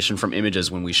information from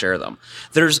images when we share them,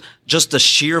 there's just the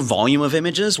sheer volume of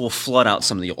images will flood out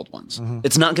some of the old ones. Mm-hmm.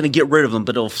 It's not going to get rid of them,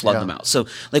 but it'll flood them out. So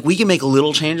like we can make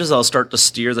little changes that'll start to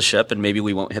steer the ship and maybe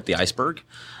we won't hit the iceberg.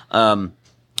 And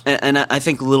I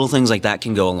think little things like that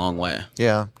can go a long way.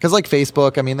 Yeah. Cause like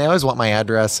Facebook, I mean, they always want my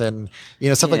address and,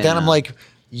 stuff like that. I'm like,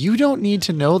 you don't need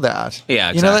to know that. Yeah,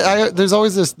 exactly. You know, there's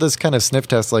always this kind of sniff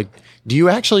test, like, do you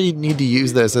actually need to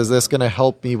use this? Is this going to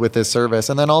help me with this service?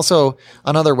 And then also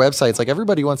on other websites, like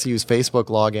everybody wants to use Facebook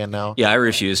login now. Yeah, I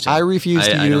refuse to. I refuse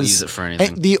to use. I don't use it for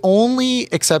anything. The only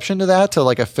exception to that, to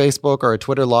like a Facebook or a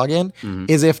Twitter login,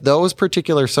 is if those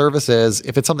particular services,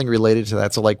 if it's something related to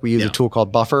that. So like we use a tool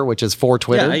called Buffer, which is for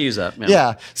Twitter. Yeah, I use that.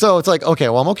 Yeah. So it's like, okay,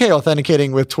 well, I'm okay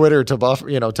authenticating with Twitter to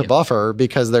Buffer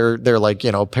because they're like,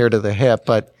 paired to the hip,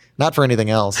 but not for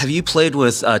anything else. Have you played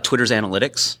with Twitter's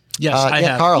analytics? Yes, I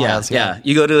have. Carl has. Yeah.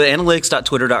 You go to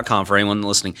analytics.twitter.com for anyone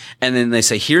listening, and then they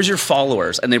say, here's your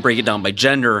followers, and they break it down by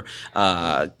gender,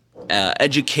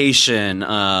 education,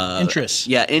 interests.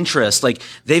 Yeah, interests. Like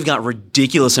they've got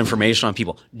ridiculous information on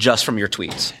people just from your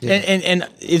tweets. Yeah. And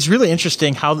it's really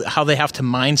interesting how they have to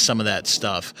mine some of that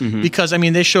stuff because I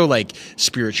mean they show like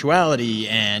spirituality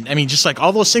and I mean just like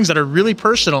all those things that are really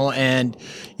personal and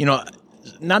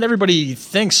not everybody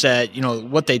thinks that,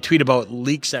 what they tweet about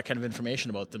leaks that kind of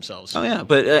information about themselves. Oh, yeah.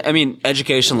 But, I mean,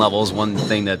 education level is one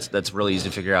thing that's really easy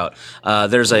to figure out.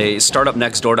 There's a startup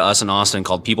next door to us in Austin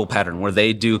called People Pattern where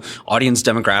they do audience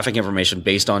demographic information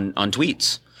based on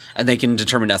tweets. And they can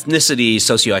determine ethnicity,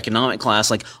 socioeconomic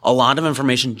class, like a lot of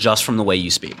information just from the way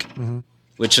you speak,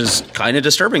 which is kind of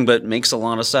disturbing, but makes a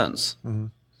lot of sense.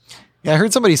 Yeah, I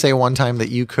heard somebody say one time that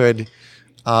you could...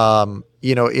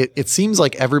 it seems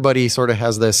like everybody sort of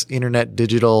has this internet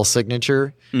digital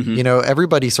signature.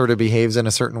 Everybody sort of behaves in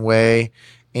a certain way.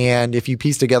 And if you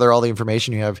piece together all the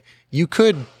information you have, you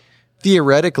could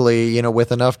theoretically,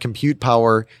 with enough compute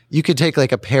power, you could take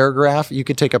like a paragraph. You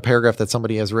could take a paragraph that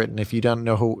somebody has written if you didn't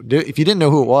know who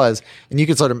it was, and you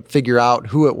could sort of figure out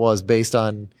who it was based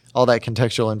on all that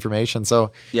contextual information.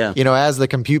 So, as the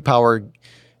compute power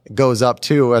goes up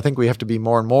too, I think we have to be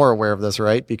more and more aware of this,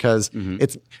 right? Because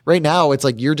it's right now, it's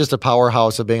like you're just a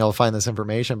powerhouse of being able to find this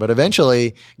information, but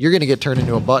eventually you're going to get turned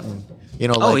into a button.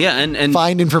 And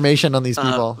find information on these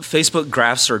people. Facebook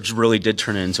graph search really did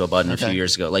turn it into a button a few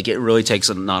years ago. Like it really takes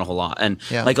not a whole lot. And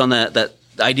like on that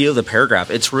idea of the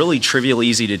paragraph, it's really trivial,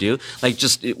 easy to do. Like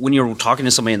just when you're talking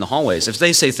to somebody in the hallways, if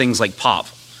they say things like pop,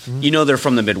 they're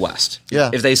from the Midwest. Yeah.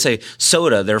 If they say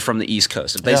soda, they're from the East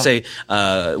Coast. If they say,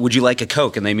 would you like a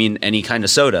Coke? And they mean any kind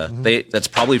of soda, that's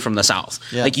probably from the South.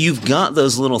 Yeah. Like you've got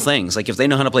those little things. Like if they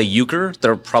know how to play euchre,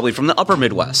 they're probably from the upper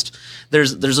Midwest.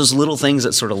 There's those little things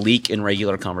that sort of leak in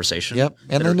regular conversation. Yep.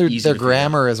 And then their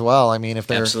grammar as well. I mean, if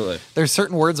there's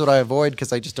certain words that I avoid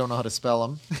because I just don't know how to spell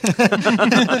them.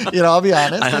 I'll be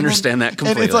honest. I understand that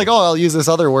completely. And it's like, I'll use this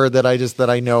other word that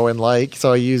I know and like.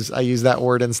 So I use that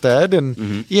word instead.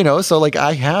 And so like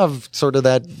I have sort of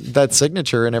that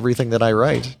signature in everything that I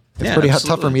write. It's pretty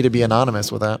tough for me to be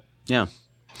anonymous with that. Yeah.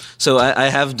 So I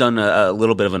have done a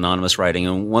little bit of anonymous writing,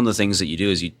 and one of the things that you do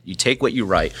is you take what you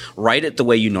write it the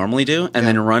way you normally do, and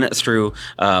then run it through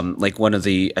like one of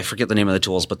the, I forget the name of the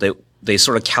tools, but they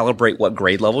sort of calibrate what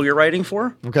grade level you're writing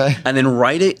for. Okay. And then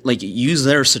write it, like use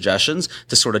their suggestions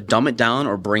to sort of dumb it down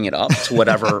or bring it up to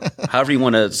whatever, however you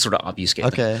want to sort of obfuscate.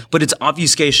 Okay. It. But it's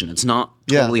obfuscation. It's not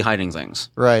totally hiding things.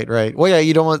 Right. Well, yeah,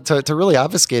 you don't want to really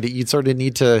obfuscate it. You sort of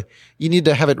need to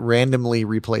have it randomly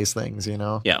replace things,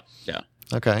 Yeah.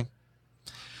 Okay.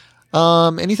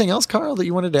 Anything else, Carl, that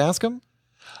you wanted to ask him?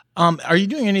 Are you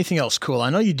doing anything else cool? I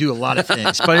know you do a lot of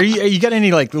things, but are you got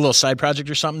any like little side project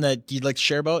or something that you'd like to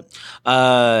share about?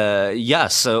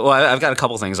 Yes. So I've got a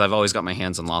couple things. I've always got my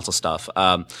hands on lots of stuff.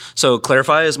 So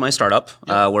Clarify is my startup.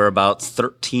 We're about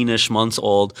 13-ish months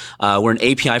old. We're an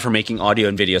API for making audio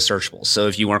and video searchable. So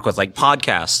if you work with like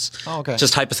podcasts,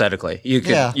 just hypothetically, you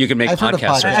can make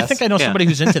podcasts. I think I know somebody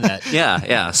who's into that.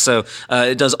 Yeah. So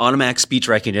it does automatic speech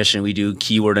recognition. We do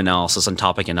keyword analysis and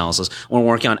topic analysis. We're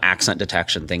working on accent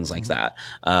detection, things like that.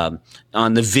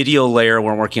 On the video layer,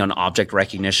 we're working on object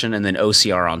recognition and then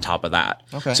OCR on top of that.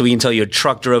 Okay. So we can tell you a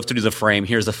truck drove through the frame.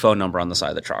 Here's the phone number on the side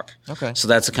of the truck. Okay. So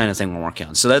that's the kind of thing we're working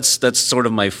on. So that's sort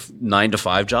of my 9 to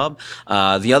 5 job.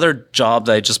 The other job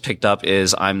that I just picked up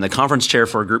is I'm the conference chair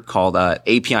for a group called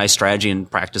API Strategy and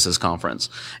Practices Conference.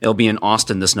 It'll be in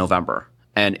Austin this November.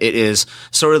 And it is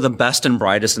sort of the best and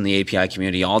brightest in the API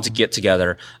community all to get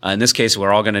together. In this case,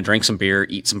 we're all going to drink some beer,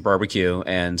 eat some barbecue,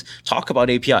 and talk about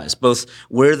APIs, both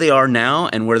where they are now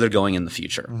and where they're going in the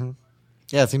future. Mm-hmm.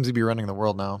 Yeah, it seems to be running the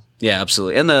world now. Yeah,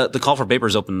 absolutely. And the call for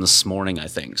papers opened this morning, I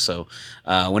think. So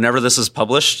whenever this is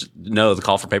published, the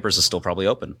call for papers is still probably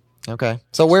open. Okay.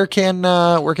 So where can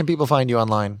people find you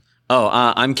online?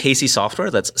 I'm Casey Software.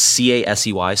 That's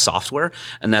CASEY Software.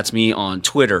 And that's me on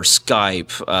Twitter,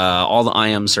 Skype, all the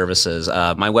IM services.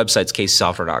 My website's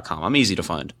caseysoftware.com. I'm easy to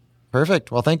find.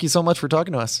 Perfect. Well, thank you so much for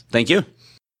talking to us. Thank you.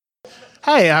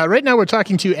 Hi. Right now we're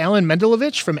talking to Alan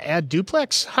Mendelovich from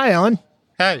AdDuplex. Hi, Alan.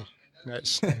 Hi.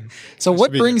 Nice. So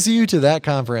what brings you to that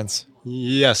conference?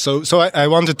 Yeah, so I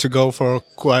wanted to go for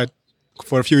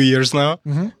a few years now,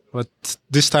 but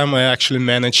this time I actually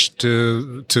managed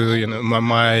to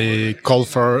my call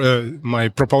for my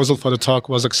proposal for the talk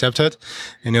was accepted,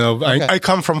 and I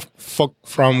come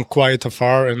from quite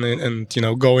afar,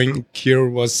 and going here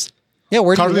was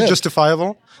hardly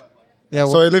justifiable. Yeah,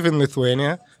 so I live in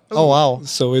Lithuania. Oh wow!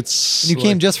 So it's you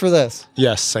came just for this?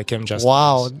 Yes, I came just.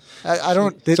 Wow! For this. I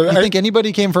don't. You think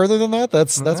anybody came further than that?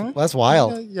 That's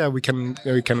wild. Yeah, we can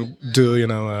do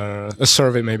a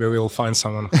survey. Maybe we'll find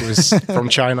someone who is from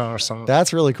China or something.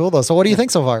 That's really cool though. So what do you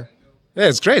think so far? Yeah,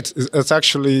 it's great. It's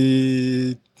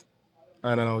actually,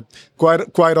 I don't know,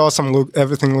 quite awesome. Look,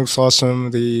 everything looks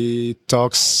awesome. The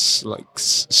talks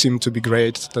seem to be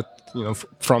great. That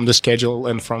from the schedule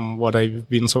and from what I've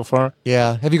been so far.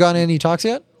 Yeah. Have you gone to any talks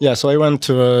yet? Yeah, so I went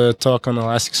to a talk on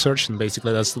Elasticsearch, and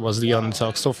basically that was the only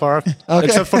talk so far,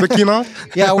 except for the keynote.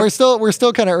 Yeah, we're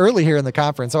still kind of early here in the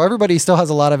conference, so everybody still has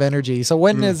a lot of energy. So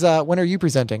when are you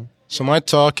presenting? So my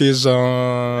talk is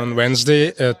on Wednesday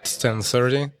at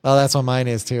 10:30. Oh, that's what mine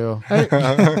is too.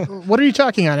 What are you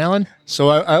talking on, Alan? So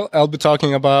I'll be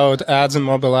talking about ads in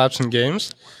mobile apps and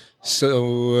games.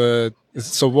 So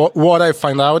what I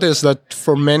find out is that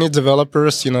for many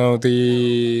developers,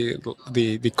 the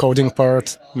coding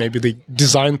part, maybe the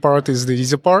design part is the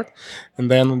easy part, and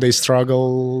then they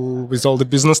struggle with all the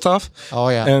business stuff. Oh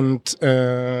yeah. And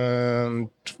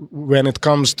when it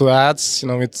comes to ads,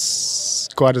 it's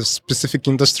quite a specific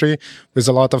industry with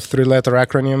a lot of 3-letter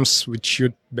acronyms, which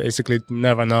you basically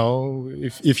never know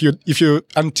if you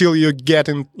until you get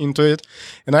into it.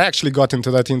 And I actually got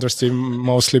into that industry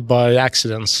mostly by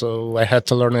accident, so I had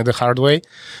to learn it the hard way.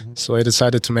 So I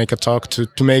decided to make a talk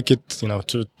to make it,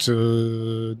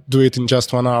 to do it in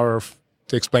just 1 hour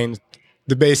to explain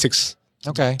the basics.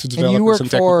 Okay. To develop and you work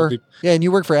and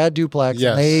you work for AdDuplex.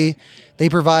 Yes. And they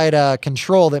provide a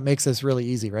control that makes this really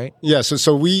easy, right? Yeah.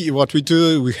 So what we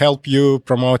do, we help you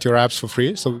promote your apps for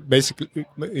free. So basically,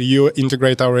 you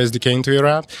integrate our SDK into your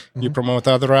app. You promote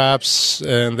other apps,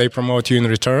 and they promote you in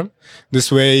return.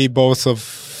 This way, both of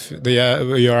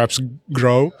your apps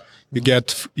grow. You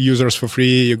get users for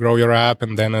free, you grow your app,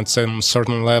 and then at some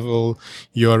certain level,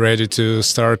 you are ready to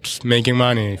start making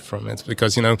money from it.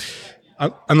 Because,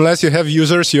 unless you have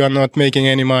users, you are not making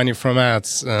any money from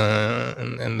ads.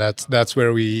 And that's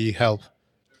where we help.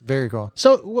 Very cool.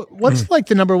 So what's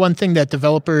the number one thing that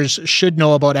developers should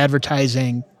know about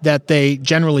advertising that they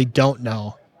generally don't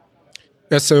know?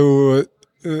 Yeah, so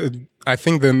I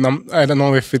think I don't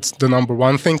know if it's the number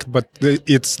one thing, but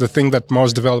it's the thing that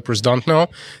most developers don't know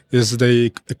is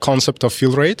the concept of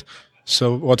fill rate.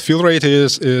 So what fill rate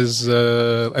is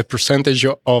a percentage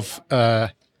of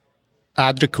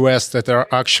ad requests that are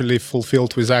actually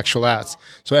fulfilled with actual ads.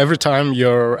 So every time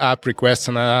your app requests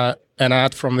an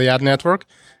ad from the ad network,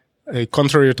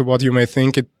 contrary to what you may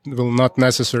think, it will not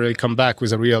necessarily come back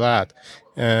with a real ad.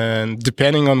 And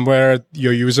depending on where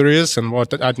your user is and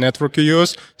what ad network you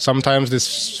use, sometimes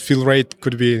this fill rate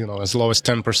could be as low as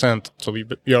 10%. So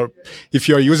if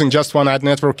you're using just one ad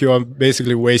network, you are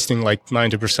basically wasting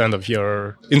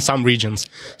 90% in some regions.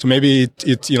 So maybe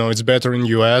it's better in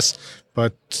US,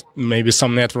 but maybe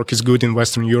some network is good in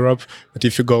Western Europe. But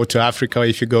if you go to Africa,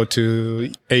 if you go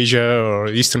to Asia or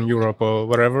Eastern Europe or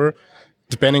whatever,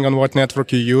 depending on what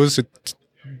network you use,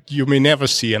 you may never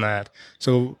see an ad.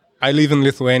 So I live in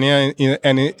Lithuania,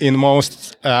 and in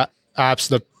most apps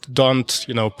that don't,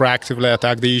 proactively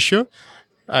attack the issue,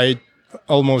 I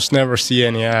almost never see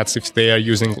any ads if they are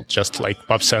using just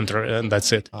Pub Center, and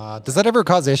that's it. Does that ever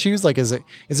cause issues? Is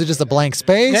it just a blank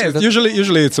space? Yeah,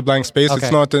 usually it's a blank space. Okay.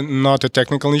 It's not a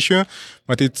technical issue,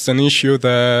 but it's an issue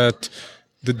that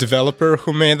the developer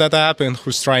who made that app and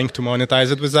who's trying to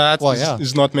monetize it with that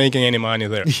is not making any money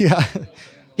there. Yeah.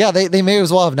 Yeah, they may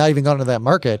as well have not even gone to that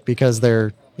market because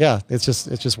it's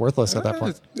just worthless at that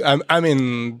point. I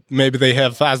mean, maybe they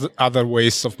have other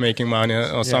ways of making money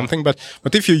or something, but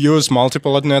if you use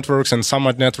multiple ad networks, and some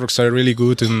ad networks are really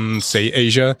good in, say,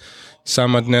 Asia,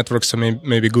 some ad networks are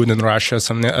maybe good in Russia,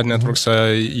 some ad networks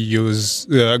are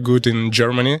good in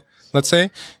Germany, let's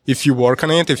say. If you work on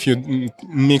it, if you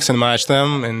mix and match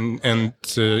them and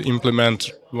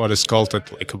implement what is called a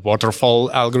waterfall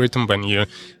algorithm,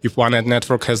 if one ad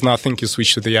network has nothing, you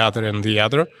switch to the other and the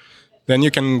other, then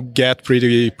you can get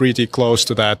pretty close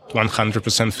to that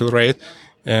 100% fill rate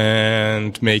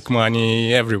and make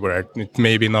money everywhere. It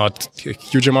may be not a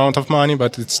huge amount of money,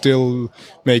 but it still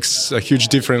makes a huge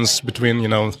difference between,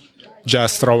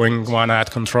 just throwing one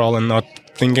ad control and not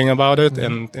thinking about it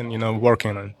and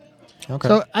working on it. Okay.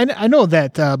 So I know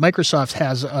that Microsoft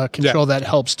has a control that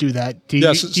helps do that. Do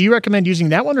you recommend using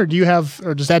that one, or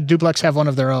does that duplex have one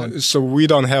of their own? So we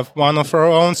don't have one of our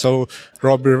own. So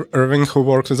Rob Irving, who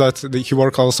works with that, he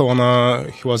worked also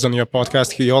he was on your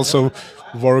podcast. He also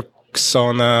works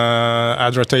on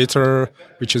Adrotator,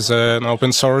 which is an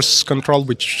open source control,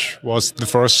 which was the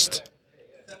first,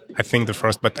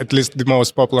 but at least the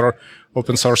most popular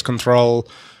open source control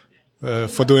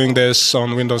for doing this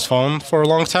on Windows Phone for a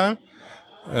long time.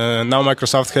 Now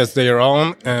Microsoft has their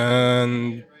own,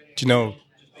 and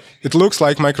it looks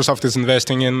like Microsoft is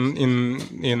investing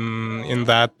in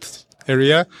that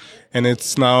area, and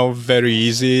it's now very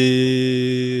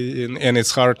easy, and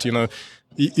it's hard.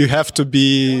 You have to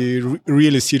be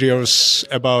really serious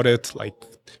about it, like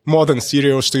more than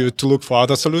serious to look for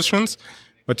other solutions.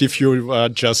 But if you are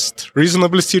just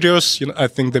reasonably serious, I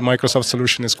think the Microsoft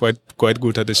solution is quite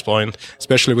good at this point,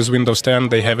 especially with Windows 10.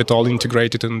 They have it all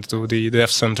integrated into the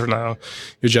Dev Center now.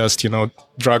 You just,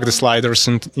 drag the sliders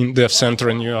in Dev Center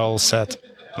and you're all set.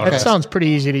 That sounds pretty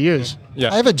easy to use.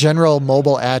 Yeah. I have a general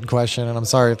mobile ad question, and I'm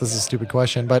sorry if this is a stupid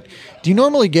question, but do you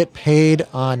normally get paid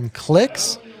on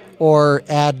clicks or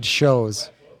ad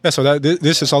shows? Yeah, so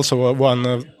this is also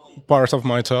one part of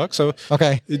my talk. So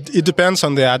it depends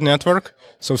on the ad network.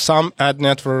 So some ad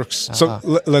networks,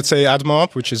 let's say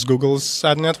AdMob, which is Google's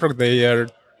ad network, they are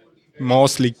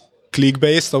mostly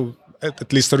click-based, so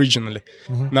at least originally.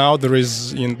 Mm-hmm. Now there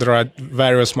are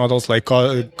various models like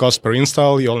cost per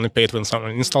install. You only pay it when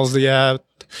someone installs the app.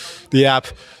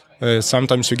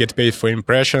 Sometimes you get paid for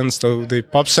impressions. So the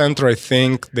Pop Center, I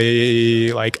think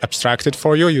they abstract it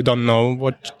for you. You don't know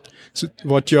what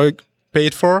you're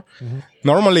paid for. Mm-hmm.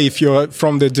 Normally, if you're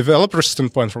from the developer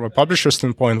standpoint, from a publisher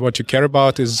standpoint, what you care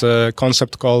about is a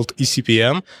concept called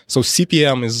eCPM. So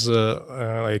CPM is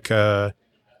a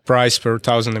price per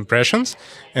 1,000 impressions,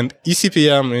 and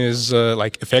eCPM is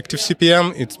effective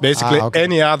CPM. It's basically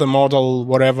any other model,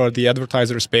 whatever the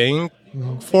advertiser is paying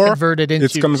for.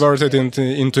 It's converted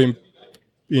into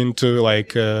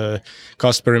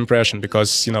cost per impression,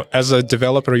 because as a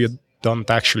developer you don't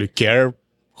actually care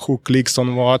who clicks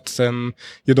on what, and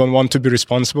you don't want to be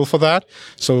responsible for that.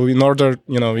 So in order,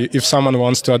 if someone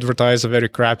wants to advertise a very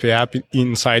crappy app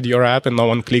inside your app and no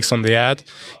one clicks on the ad,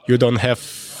 you don't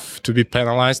have to be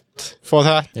penalized for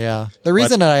that. Yeah. The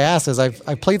reason that I asked is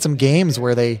I've played some games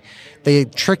where they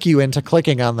trick you into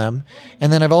clicking on them.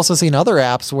 And then I've also seen other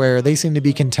apps where they seem to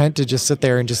be content to just sit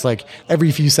there and just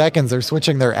every few seconds they're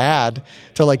switching their ad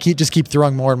to keep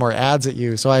throwing more and more ads at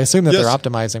you. So I assume that they're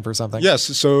optimizing for something. Yes.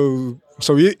 So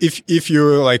if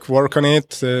you work on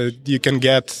it, you can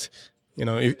get,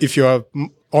 if you are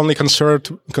only concerned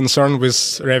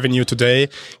with revenue today,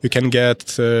 you can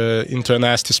get into a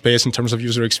nasty space in terms of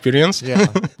user experience. Yeah,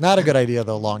 not a good idea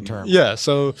though, long term. Yeah,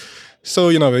 so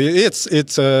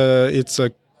it's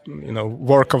a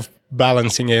work of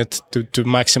balancing it to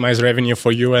maximize revenue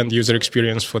for you and user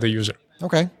experience for the user.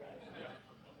 Okay.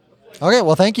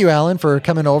 Well, thank you, Alan, for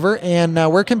coming over. And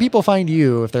where can people find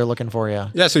you if they're looking for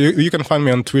you? Yeah, so you can find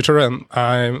me on Twitter, and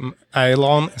I'm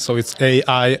Ailon, so it's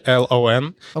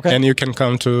AILON. Okay. And you can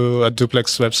come to a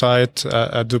Duplex website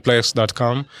at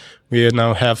duplex.com. We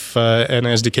now have an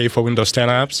SDK for Windows 10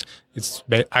 apps. It's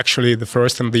actually the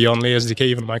first and the only SDK.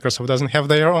 Even Microsoft doesn't have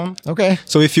their own. Okay.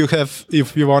 So if you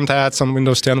want ads on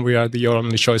Windows 10, we are your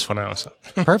only choice for now. So.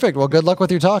 Perfect. Well, good luck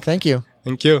with your talk. Thank you.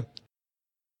 Thank you.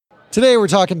 Today we're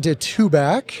talking to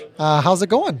Tubac. How's it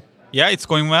going? Yeah, it's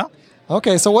going well.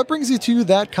 Okay, so what brings you to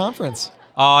that conference?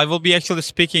 I will be actually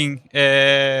speaking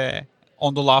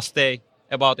on the last day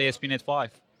about ASP.NET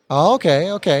 5. Oh,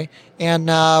 okay. And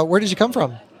where did you come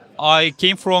from? I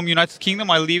came from United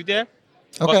Kingdom. I live there.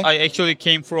 Okay. But I actually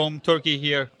came from Turkey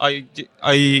here. I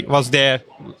was there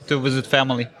to visit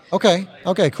family.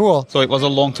 Okay, cool. So it was a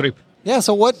long trip. Yeah,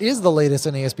 so what is the latest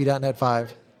in ASP.NET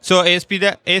 5? So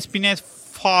ASP.NET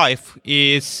 5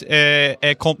 is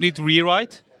a complete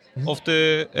rewrite of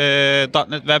the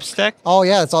 .NET Web Stack. Oh,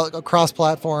 yeah, it's all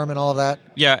cross-platform and all of that.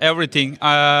 Yeah, everything.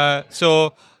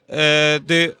 So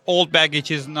the old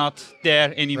baggage is not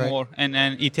there anymore, right.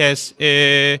 and it has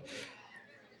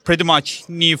pretty much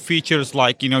new features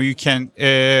like you can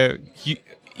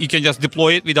just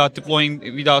deploy it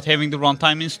without having the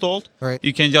runtime installed. Right.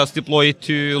 You can just deploy it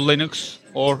to Linux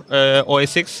or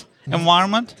OS X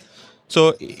environment.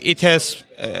 So it has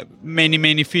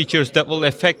many features that will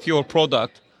affect your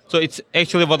product. So it's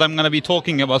actually what I'm going to be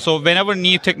talking about. So whenever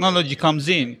new technology comes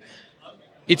in,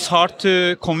 it's hard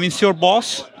to convince your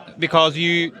boss because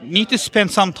you need to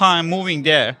spend some time moving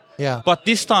there. Yeah. But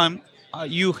this time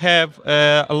you have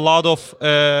a lot of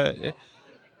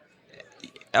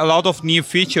new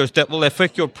features that will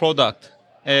affect your product.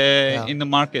 in the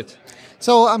market.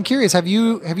 So I'm curious, have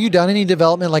you done any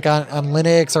development like on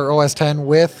Linux or OS 10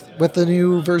 with the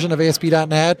new version of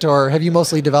ASP.NET, or have you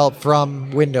mostly developed from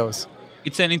Windows?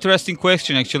 It's an interesting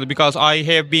question actually, because I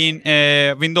have been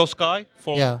a Windows guy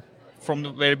from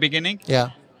the very beginning.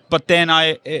 Yeah. But then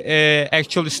I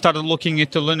actually started looking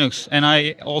into Linux, and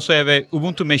I also have a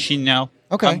Ubuntu machine now.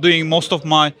 Okay. I'm doing most of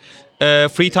my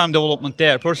free time development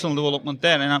there, personal development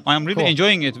there, and I'm really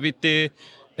enjoying it with the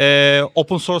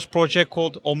open source project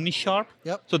called OmniSharp.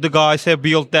 Yep. So the guys have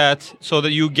built that so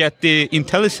that you get the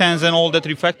IntelliSense and all that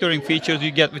refactoring features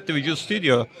you get with the Visual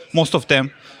Studio, most of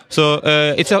them. So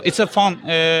it's a fun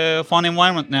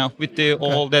environment now with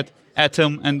all that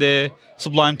Atom and the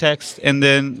Sublime Text and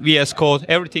then VS Code.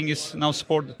 Everything is now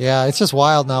supported. Yeah, it's just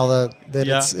wild now that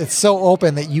it's so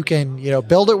open that you can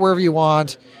build it wherever you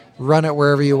want, run it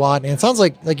wherever you want. And it sounds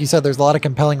like you said, there's a lot of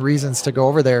compelling reasons to go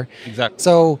over there. Exactly.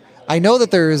 So I know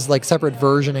that there's like separate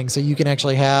versioning, so you can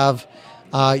actually have,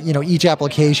 each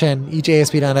application, each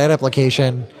ASP.NET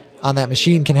application on that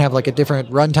machine can have like a different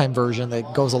runtime version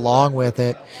that goes along with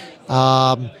it.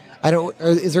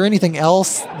 Is there anything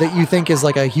else that you think is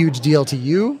like a huge deal to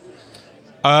you?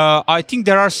 I think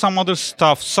there are some other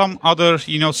stuff, some other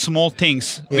small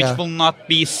things which will not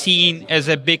be seen as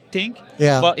a big thing,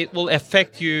 but it will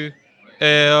affect you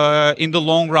in the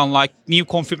long run, like new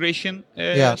configuration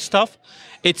stuff.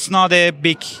 It's not a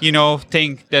big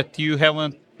thing that you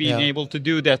haven't been able to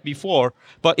do that before,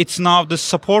 but it's now the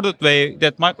supported way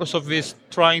that Microsoft is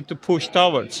trying to push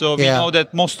towards. So we know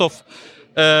that most of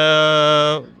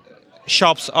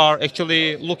shops are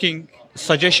actually looking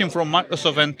suggestion from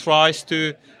Microsoft and tries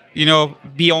to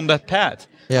be on that path.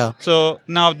 Yeah. So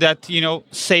now that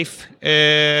safe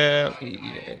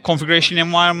configuration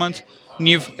environment,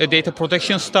 new data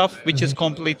protection stuff, which is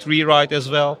complete rewrite as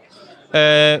well.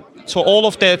 So all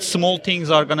of that small things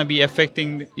are going to be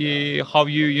affecting how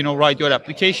you write your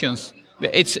applications.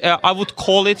 It's I would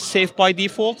call it safe by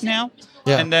default now,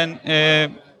 and then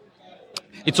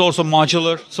it's also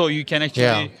modular, so you can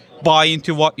actually buy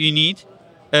into what you need.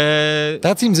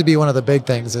 That seems to be one of the big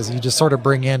things, is you just sort of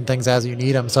bring in things as you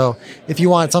need them. So if you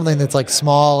want something that's like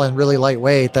small and really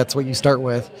lightweight, that's what you start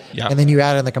with, and then you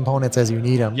add in the components as you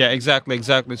need them. Yeah, exactly.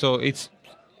 So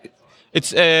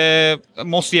it's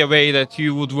mostly a way that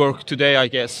you would work today, I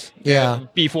guess. Yeah.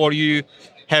 Before you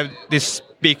have this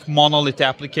big monolith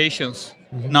applications.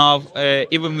 Now,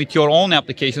 even with your own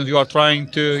applications, you are trying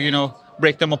to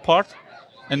break them apart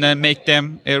and then make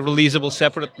them releasable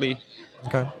separately.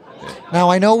 Okay. Now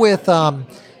I know with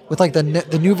like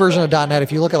the new version of .NET,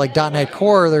 if you look at like .NET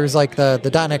Core, there's like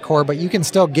the .NET Core, but you can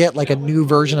still get like a new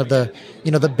version of the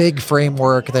the big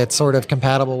framework that's sort of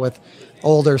compatible with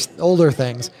older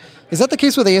things. Is that the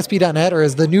case with ASP.NET, or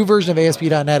is the new version of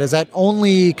ASP.NET, is that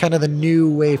only kind of the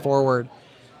new way forward?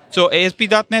 So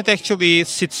ASP.NET actually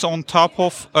sits on top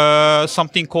of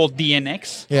something called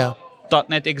DNX. Yeah.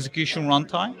 .NET Execution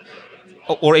Runtime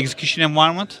or Execution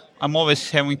Environment. I'm always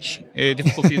having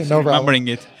difficulties remembering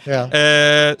it.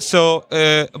 Yeah. So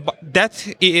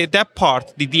that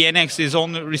part, the DNX, is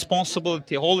only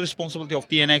responsibility. Whole responsibility of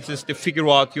DNX is to figure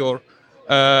out your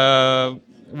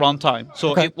runtime.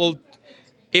 So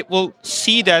it will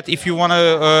see that if you want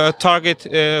to target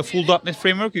full .NET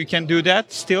framework, you can do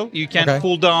that still. You can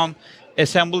pull down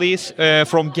assemblies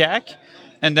from GAC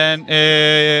and then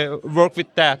work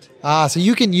with that. So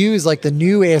you can use like the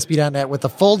new ASP.NET with the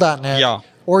full .NET,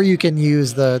 or you can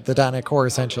use the .NET Core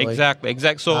essentially. Exactly.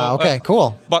 So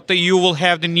cool. But you will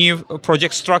have the new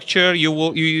project structure. You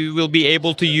will be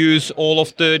able to use all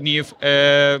of the new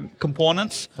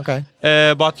components. Okay.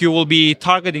 But you will be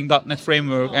targeting .NET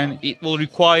Framework, and it will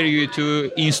require you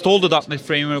to install the .NET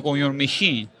Framework on your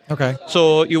machine. Okay.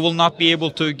 So you will not be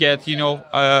able to get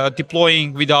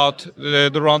deploying without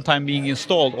the runtime being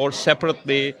installed, or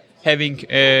separately having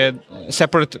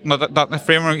separate .NET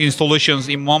Framework installations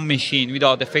in one machine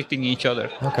without affecting each other.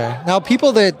 Okay. Now,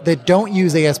 people that don't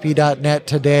use ASP.NET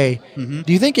today,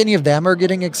 do you think any of them are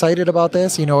getting excited about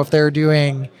this? If they're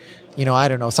doing, I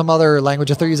don't know, some other language,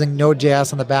 if they're using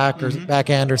Node.js on the back or back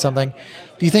end or something,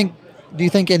 do you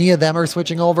think any of them are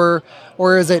switching over,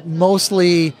 or is it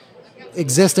mostly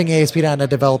existing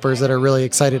ASP.NET developers that are really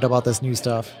excited about this new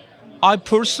stuff? I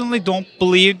personally don't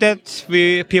believe that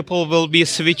people will be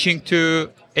switching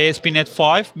to ASP.NET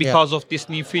 5 because of these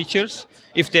new features,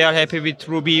 if they are happy with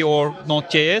Ruby or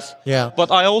Node.js. Yeah.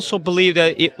 But I also believe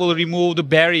that it will remove the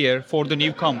barrier for the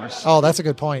newcomers. Oh, that's a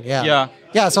good point. Yeah.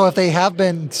 Yeah, so if they have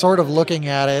been sort of looking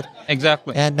at it.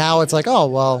 Exactly. And now it's like, oh,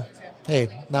 well, hey,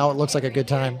 now it looks like a good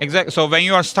time. Exactly. So when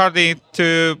you are starting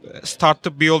to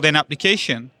build an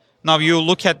application, now you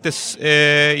look at this,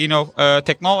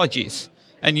 technologies.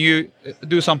 and you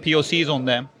do some POCs on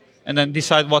them, and then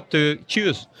decide what to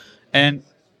choose. And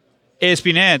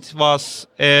ASP.NET was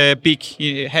had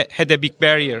a big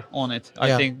barrier on it.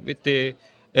 I think with the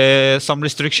some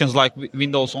restrictions like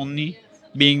Windows only,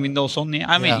 being Windows only.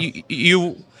 I mean,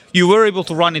 you were able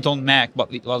to run it on Mac,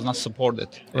 but it was not supported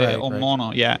on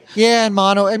Mono. Yeah. Yeah, and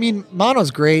Mono. I mean,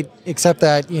 Mono's great, except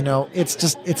that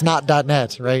it's not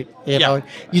 .NET, right? You know,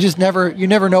 you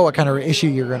never know what kind of issue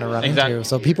you're going to run into.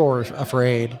 So people were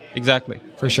afraid. Exactly.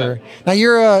 For sure. Now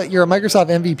you're a Microsoft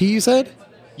MVP, you said?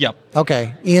 Yep.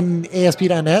 Okay. In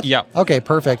ASP.NET? Yep. Okay,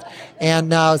 perfect.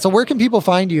 And so where can people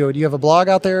find you? Do you have a blog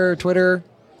out there, Twitter?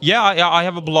 Yeah, I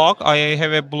have a blog. I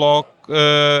have a blog.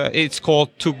 It's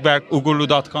called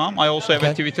tukbergugurlu.com. I also have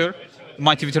a Twitter.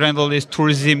 My Twitter handle is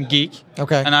tourismgeek.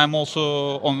 Okay. And I'm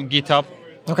also on GitHub.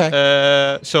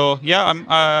 Okay. So yeah, I'm.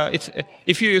 It's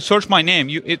if you search my name,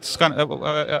 it's kind of.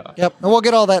 Yep, and we'll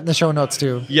get all that in the show notes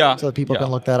too. Yeah. So that people can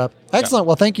look that up. Excellent.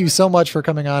 Well, thank you so much for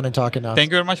coming on and talking to us.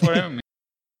 Thank you very much for having me.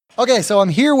 Okay, so I'm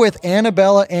here with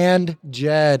Annabella and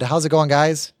Jed. How's it going,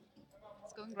 guys?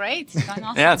 It's going great. It's going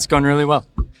awesome. Yeah, it's going really well.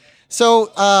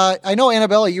 So I know,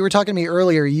 Annabella, you were talking to me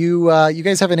earlier. You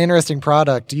guys have an interesting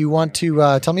product. Do you want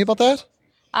to tell me about that?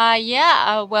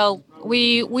 Well,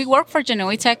 we work for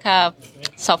Genuitech, a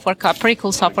pretty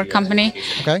cool software company.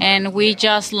 Okay. And we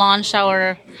just launched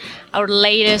our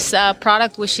latest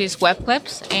product, which is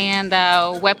WebClips. And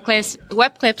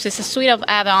WebClips is a suite of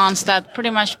add-ons that pretty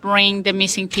much bring the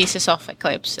missing pieces of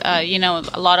Eclipse. A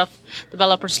lot of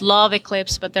developers love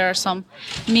Eclipse, but there are some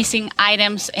missing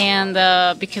items. And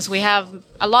because we have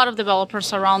a lot of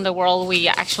developers around the world, we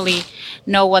actually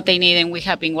know what they need, and we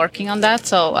have been working on that.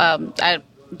 So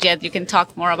Jed, you can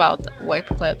talk more about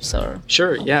WebClips or.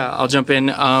 Sure. Yeah, I'll jump in.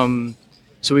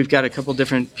 So we've got a couple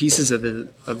different pieces of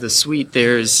the suite.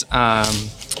 There's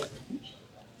JavaScript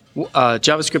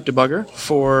debugger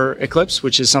for Eclipse,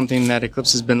 which is something that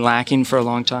Eclipse has been lacking for a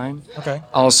long time. Okay.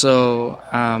 Also,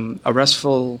 a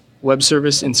RESTful web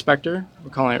service inspector.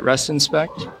 We're calling it REST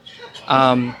Inspect.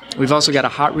 We've also got a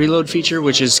hot reload feature,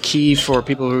 which is key for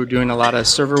people who are doing a lot of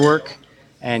server work,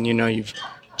 and you've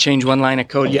change one line of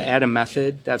code, you add a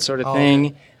method, that sort of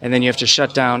thing, and then you have to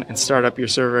shut down and start up your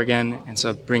server again, and so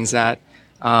it brings that.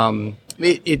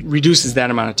 It reduces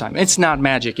that amount of time. It's not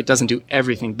magic; it doesn't do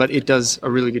everything, but it does a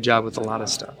really good job with a lot of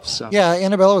stuff. So yeah,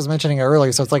 Annabella was mentioning it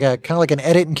earlier, so it's like kind of like an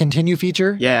edit and continue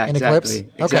feature. Yeah, in exactly,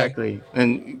 Eclipse. Exactly. Okay.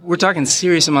 And we're talking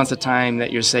serious amounts of time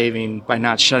that you're saving by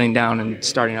not shutting down and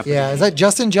starting up. Yeah, again. Is that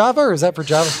just in Java, or is that for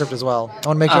JavaScript as well? I want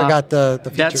to make sure I got the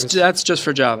features. That's just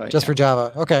for Java. Just for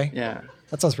Java. Okay. Yeah.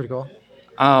 That sounds pretty cool.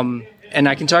 And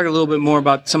I can talk a little bit more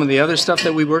about some of the other stuff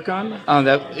that we work on,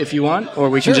 that if you want, or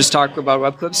we can just talk about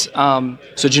WebClips.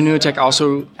 So Genuitech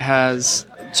also has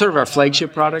sort of our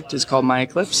flagship product is called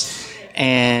MyEclipse,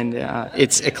 and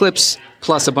it's Eclipse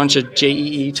plus a bunch of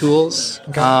JEE tools.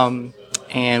 Okay.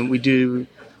 And we do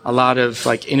a lot of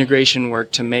integration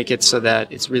work to make it so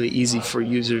that it's really easy for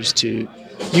users to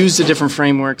use the different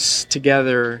frameworks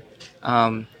together.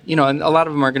 And a lot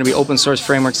of them are going to be open source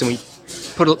frameworks, and we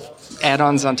put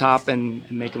add-ons on top and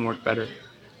make them work better.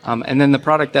 And then the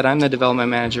product that I'm the development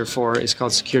manager for is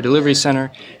called Secure Delivery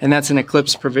Center, and that's an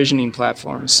Eclipse provisioning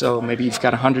platform. So maybe you've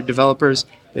got 100 developers.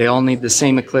 They all need the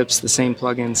same Eclipse, the same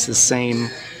plugins, the same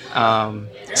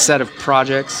set of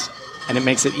projects, and it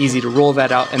makes it easy to roll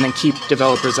that out and then keep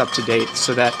developers up to date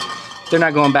so that they're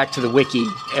not going back to the wiki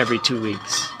every 2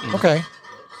 weeks. Okay.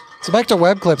 So back to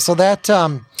WebClips. So that,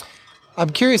 I'm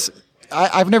curious,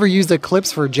 I've never used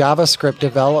Eclipse for JavaScript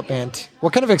development.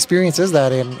 What kind of experience is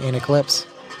that in Eclipse?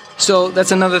 So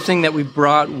that's another thing that we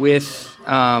brought with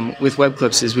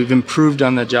WebClips is we've improved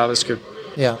on the JavaScript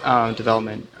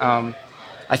development.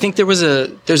 I think there's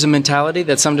a mentality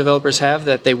that some developers have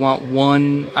that they want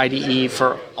one IDE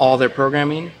for all their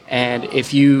programming, and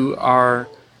if you are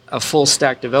a full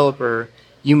stack developer,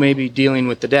 you may be dealing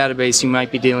with the database, you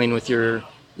might be dealing with your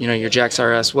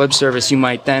JAX-RS web service, you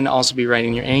might then also be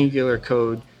writing your Angular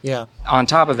code on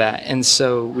top of that. And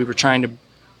so we were trying to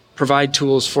provide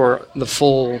tools for the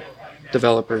full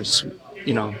developers,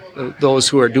 those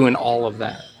who are doing all of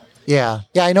that. Yeah.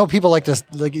 Yeah, I know people like to,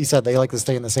 like you said, they like to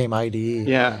stay in the same IDE.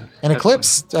 Yeah. And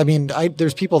Eclipse, I mean,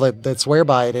 there's people that swear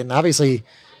by it, and obviously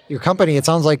your company, it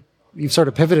sounds like you've sort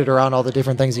of pivoted around all the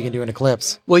different things you can do in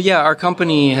Eclipse. Well, yeah, our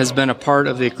company has been a part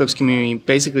of the Eclipse community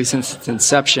basically since its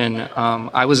inception.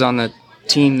 I was on the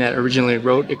team that originally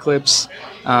wrote Eclipse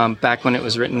back when it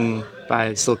was written by a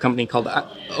little company called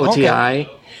OTI. Okay.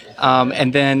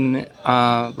 And then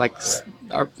a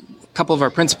couple of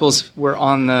our principals were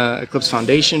on the Eclipse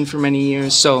Foundation for many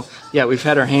years. So, yeah, we've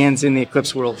had our hands in the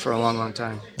Eclipse world for a long, long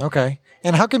time. Okay.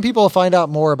 And how can people find out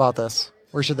more about this?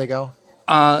 Where should they go?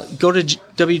 Go to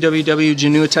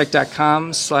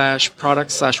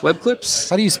www.genuitech.com/product/webclips.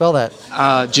 How do you spell that?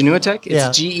 Genuitech.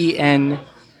 It's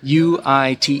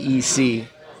GENUITEC.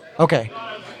 Okay.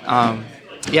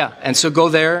 Yeah, and so go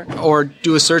there or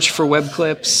do a search for web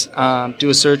clips, do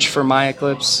a search for Maya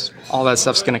clips. All that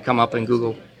stuff's going to come up in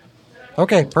Google.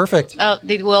 Okay, perfect.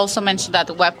 Did we also mention that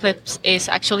the web clips is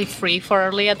actually free for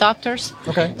early adopters?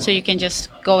 Okay. So you can just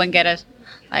go and get it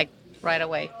like right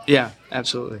away. Yeah,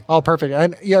 absolutely. Oh, perfect.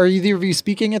 And are either of you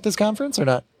speaking at this conference or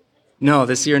not? No,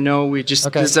 this year, no. We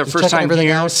just this is our first time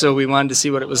here, so we wanted to see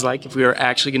what it was like if we were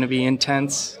actually going to be in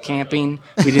tents camping.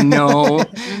 We didn't know,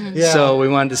 so we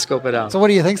wanted to scope it out. So what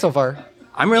do you think so far?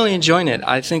 I'm really enjoying it.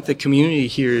 I think the community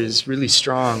here is really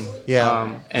strong.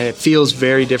 Yeah. And it feels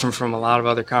very different from a lot of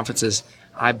other conferences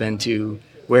I've been to,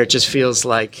 where it just feels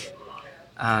like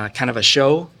kind of a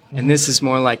show. Mm-hmm. And this is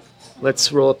more like,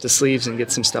 let's roll up the sleeves and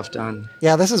get some stuff done.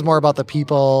 Yeah, this is more about the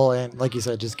people and, like you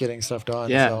said, just getting stuff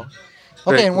done. Yeah. So.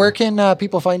 Okay, and where can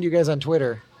people find you guys on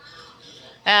Twitter?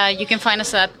 You can find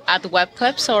us at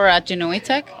WebClips or at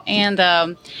Genuitech.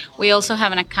 And we also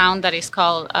have an account that is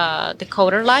called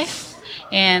Decoder Life.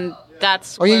 And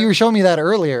that's yeah, you were showing me that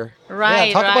earlier. Right,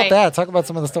 yeah, talk about that. Talk about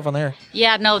some of the stuff on there.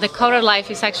 Yeah, no, Decoder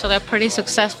Life is actually a pretty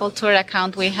successful Twitter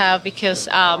account we have because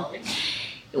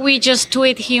we just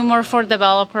tweet humor for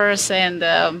developers and,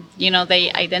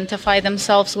 they identify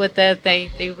themselves with it.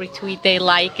 They retweet, they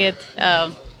like it.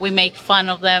 We make fun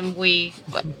of them. We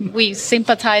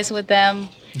sympathize with them.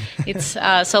 It's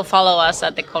so follow us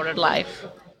at Decoder Life.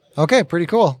 Okay, pretty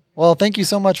cool. Well, thank you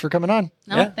so much for coming on.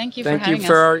 No, thank you for having us. Thank you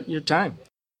for your time.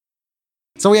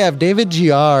 So we have David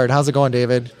Giard. How's it going,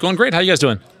 David? Going great. How you guys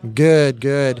doing?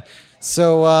 Good.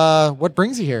 So what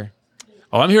brings you here?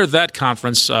 Oh, I'm here at that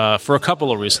conference for a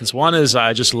couple of reasons. One is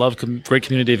I just love great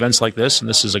community events like this, and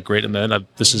this is a great event.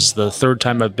 This is the third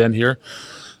time I've been here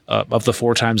of the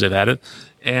 4 times they've had it.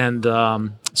 And so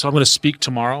I'm going to speak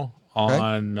tomorrow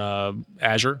on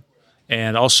Azure.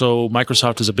 And also,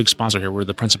 Microsoft is a big sponsor here. We're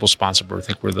the principal sponsor. I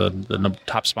think we're the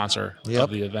top sponsor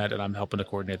of the event, and I'm helping to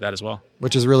coordinate that as well.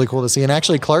 Which is really cool to see. And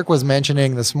actually, Clark was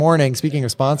mentioning this morning, speaking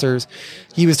of sponsors,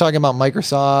 he was talking about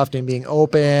Microsoft and being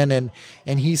open,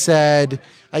 and he said,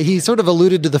 he sort of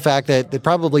alluded to the fact that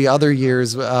probably other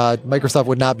years Microsoft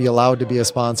would not be allowed to be a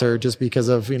sponsor just because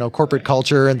of corporate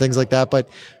culture and things like that. But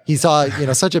he saw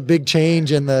such a big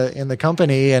change in the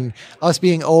company and us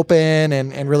being open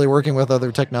and really working with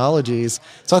other technologies.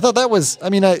 So I thought that was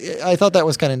I thought that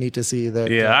was kind of neat to see that.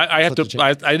 Yeah, I have to.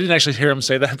 I didn't actually hear him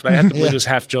say that, but I have to believe he was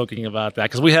half joking about that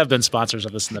because we have been sponsors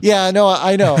of this in the past. Yeah, no,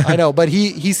 I know. But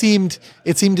it seemed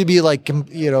to be like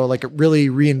like really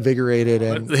reinvigorated.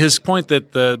 And his point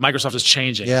that Microsoft is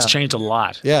changing. It's changed a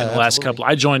lot in the last couple.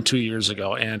 I joined 2 years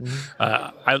ago, and so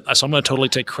I'm going to totally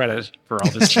take credit for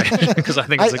all this change because I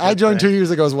think it's I joined 2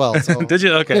 years ago as well. So did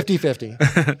you? Okay.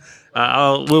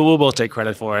 50-50. We'll both take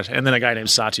credit for it. And then a guy named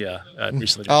Satya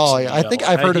recently. I think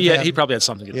I've heard of him. He probably had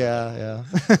something to do with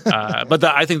it. Yeah. But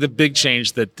I think the big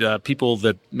change that people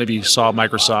that maybe saw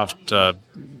Microsoft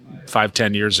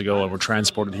 5-10 years ago and were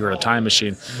transported here in a time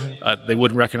machine, they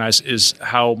wouldn't recognize is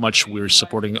how much we're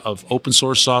supporting of open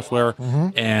source software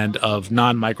and of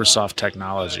non-Microsoft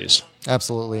technologies.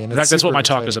 Absolutely. And in fact, that's what my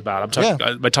talk is about.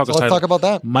 My talk is titled, let's talk about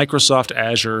that. Microsoft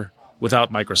Azure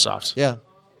without Microsoft. Yeah.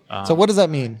 So what does that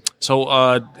mean?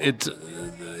 So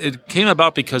it came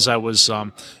about because I was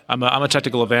I'm a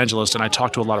technical evangelist and I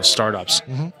talk to a lot of startups.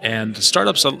 And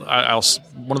startups,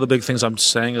 one of the big things I'm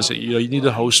saying is that you need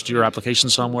to host your application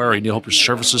somewhere, or you need to host your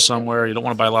services somewhere. You don't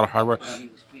want to buy a lot of hardware.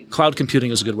 Cloud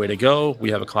computing is a good way to go.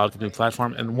 We have a cloud computing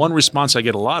platform, and one response I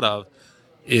get a lot of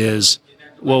is,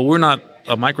 "Well, we're not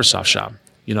a Microsoft shop.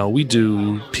 We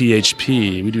do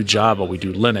PHP, we do Java, we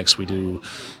do Linux, we do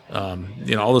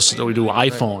all this. We do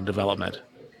iPhone development.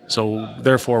 So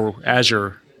therefore,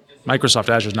 Microsoft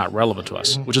Azure is not relevant to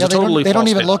us, which is totally false. They don't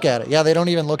even look at it. Yeah, they don't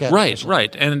even look at it.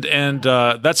 Right. And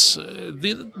that's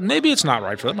maybe it's not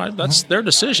right for them. That's their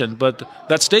decision. But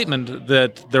that statement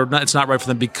that it's not right for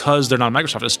them because they're not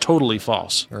Microsoft is totally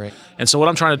false. Right. And so what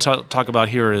I'm trying to talk about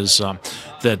here is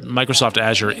that Microsoft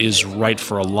Azure is right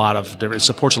for it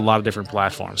supports a lot of different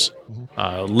platforms,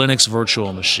 Linux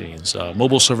virtual machines,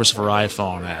 mobile service for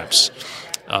iPhone apps.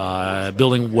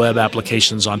 Building web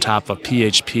applications on top of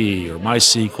PHP or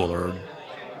MySQL or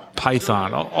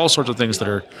Python, all sorts of things that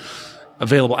are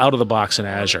available out of the box in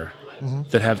Azure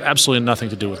that have absolutely nothing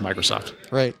to do with Microsoft.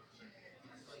 Right.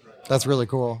 That's really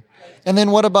cool. And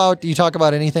then what about, do you talk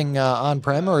about anything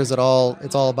on-prem, or is it's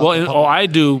all about? Well, I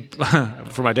do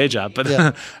for my day job, but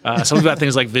so we've got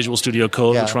things like Visual Studio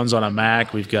Code, which runs on a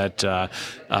Mac. We've got,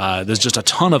 there's just a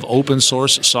ton of open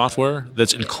source software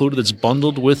that's included, that's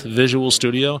bundled with Visual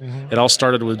Studio. It all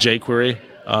started with jQuery.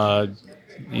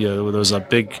 There was a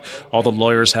big, all the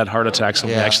lawyers had heart attacks,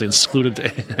 and we actually included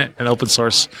an open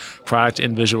source product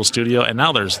in Visual Studio. And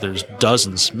now there's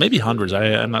dozens, maybe hundreds,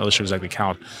 I'm not really sure exactly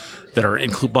count, that are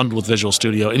bundled with Visual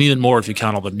Studio, and even more if you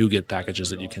count all the NuGet packages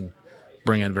that you can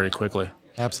bring in very quickly.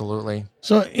 Absolutely.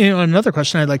 So, another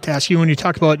question I'd like to ask you, when you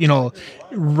talk about,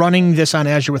 running this on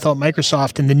Azure without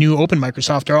Microsoft and the new open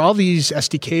Microsoft, are all these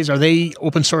SDKs, are they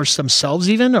open source themselves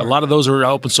even? Or? A lot of those are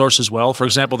open source as well. For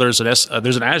example, there's an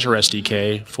Azure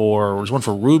SDK there's one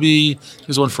for Ruby,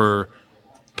 there's one for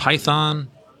Python.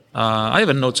 I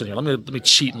have notes in here. Let me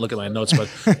cheat and look at my notes, but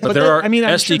there are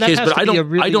SDKs, but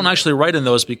I don't actually write in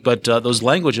those, but those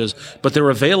languages. But they're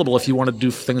available if you want to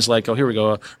do things like here we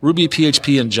go, Ruby,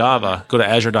 PHP, and Java. Go to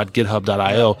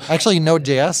azure.github.io. Actually,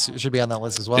 Node.js should be on that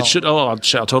list as well. It should. I'll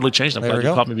totally change them. Glad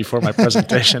you caught me before my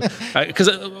presentation,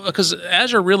 because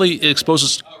Azure really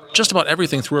exposes just about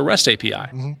everything through a REST API.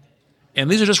 Mm-hmm. And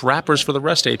these are just wrappers for the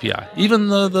REST API. Even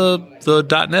the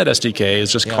 .NET SDK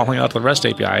is just calling out the REST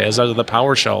API, as are the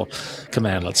PowerShell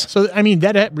commandlets. So,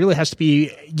 that really has to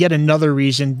be yet another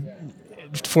reason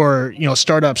for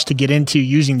startups to get into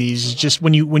using these. Is just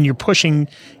when you're pushing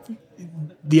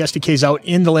the SDKs out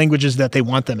in the languages that they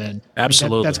want them in.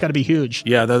 Absolutely, that's got to be huge.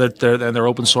 Yeah, they're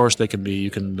open source. They can be.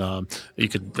 You can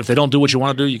if they don't do what you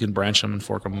want to do, you can branch them and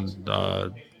fork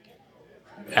them.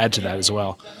 Add to that as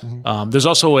well. Mm-hmm. There's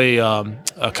also a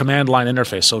command line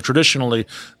interface. So traditionally,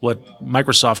 what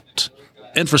Microsoft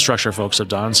infrastructure folks have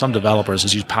done, some developers,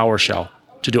 is use PowerShell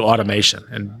to do automation.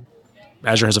 And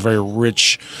Azure has a very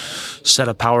rich set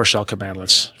of PowerShell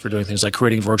commandlets for doing things like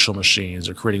creating virtual machines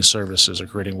or creating services or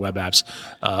creating web apps.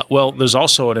 There's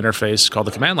also an interface called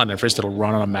the command line interface that'll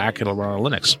run on a Mac, it'll run on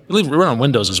Linux. It'll run on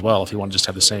Windows as well if you want to just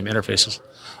have the same interfaces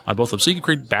on both of them. So you can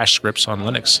create bash scripts on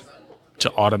Linux to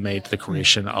automate the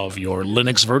creation of your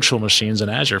Linux virtual machines in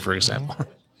Azure, for example.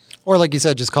 Or like you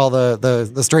said, just call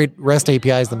the straight REST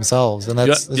APIs themselves, and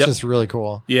that's just really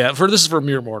cool. Yeah, this is for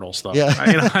mere mortals, though.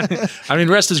 Yeah.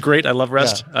 REST is great. I love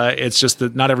REST. Yeah. It's just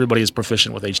that not everybody is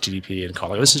proficient with HTTP and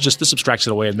calling. This abstracts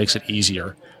it away and makes it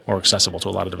easier, more accessible to a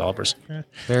lot of developers. Yeah.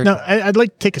 Now, I'd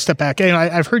like to take a step back.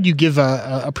 I've heard you give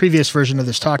a previous version of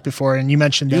this talk before, and you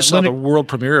mentioned you saw the world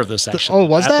premiere of this. Actually,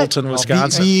 was that Appleton,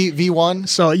 Wisconsin? V1.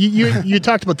 So you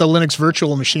talked about the Linux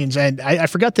virtual machines, and I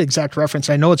forgot the exact reference.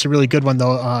 I know it's a really good one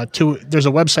though. There's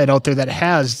a website out there that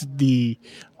has the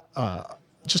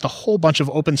just a whole bunch of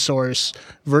open source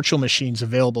virtual machines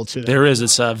available to them. There is.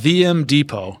 It's VM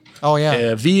Depot. Oh,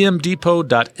 yeah.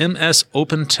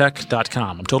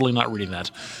 vmdepot.msopentech.com. I'm totally not reading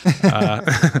that.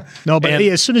 No, but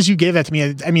as soon as you gave that to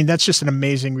me, that's just an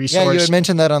amazing resource. Yeah, you had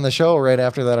mentioned that on the show right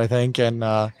after that, I think. And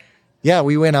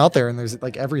we went out there, and there's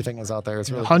everything is out there.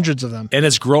 It's really hundreds of them. And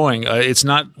it's growing.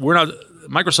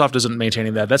 Microsoft isn't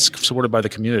maintaining that. That's supported by the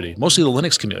community, mostly the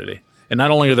Linux community. And not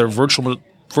only are there virtual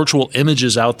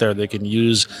images out there they can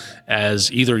use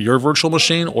as either your virtual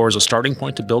machine or as a starting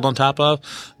point to build on top of,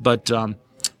 but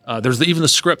there's even the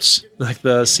scripts, like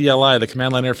the CLI, the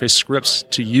command line interface scripts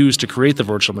to use to create the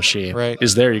virtual machine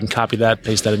is there. You can copy that,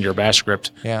 paste that into your bash script,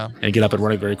 and get up and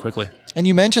running very quickly. And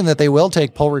you mentioned that they will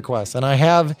take pull requests, and I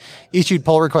have issued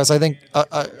pull requests. I think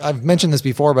I've mentioned this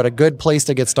before, but a good place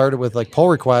to get started with like pull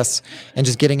requests and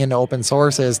just getting into open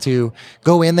source is to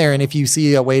go in there, and if you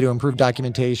see a way to improve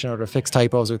documentation or to fix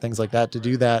typos or things like that, to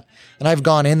do that. And I've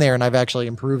gone in there and I've actually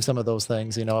improved some of those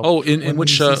things. In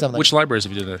which libraries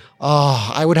have you done that?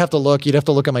 I would have to look. You'd have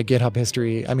to look at my GitHub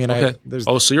history. I mean, okay.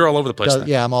 So you're all over the place.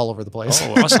 Yeah, I'm all over the place.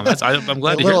 Oh, awesome! I'm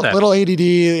glad to hear that. Little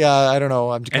ADD. I don't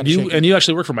know. And you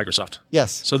actually work for Microsoft.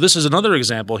 Yes. So this is another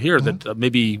example here that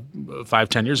maybe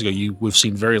 5-10 years ago we've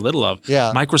seen very little of.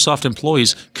 Yeah. Microsoft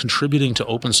employees contributing to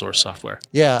open source software.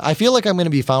 Yeah, I feel like I'm going to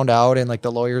be found out, and like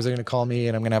the lawyers are going to call me,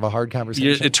 and I'm going to have a hard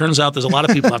conversation. It turns out there's a lot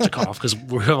of people have to call off because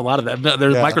we have a lot of that.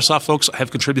 Microsoft folks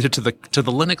have contributed to the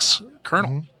Linux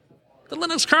kernel. Mm-hmm. The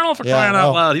Linux kernel, for crying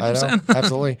out loud. You know what I'm saying?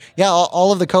 Absolutely. Yeah,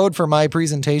 all of the code for my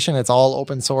presentation, it's all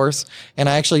open source, and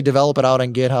I actually develop it out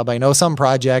on GitHub. I know some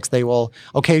projects, they will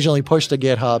occasionally push to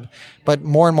GitHub, but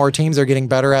more and more teams are getting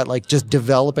better at like just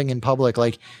developing in public.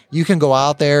 Like you can go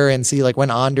out there and see like when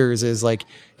Anders is like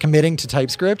committing to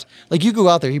TypeScript, like you go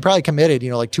out there, he probably committed,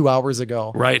 like 2 hours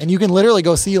ago. Right. And you can literally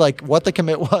go see like what the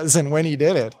commit was and when he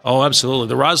did it. Oh, absolutely.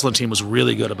 The Roslyn team was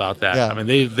really good about that. Yeah. I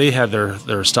mean, they had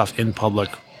their stuff in public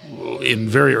in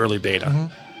very early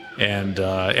beta, and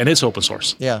it's open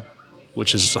source. Yeah.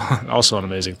 which is also an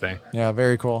amazing thing. Yeah,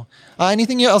 very cool.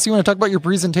 Anything else you want to talk about your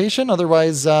presentation?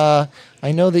 Otherwise, I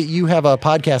know that you have a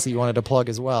podcast that you wanted to plug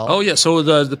as well. Oh, yeah. So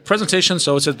the presentation,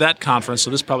 so it's at that conference.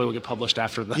 So this probably will get published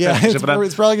after the it's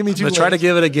probably going to be too late. Try to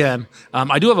give it again.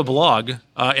 I do have a blog,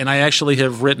 and I actually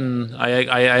have written,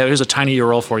 here's a tiny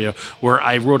URL for you, where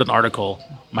I wrote an article,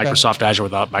 Microsoft Azure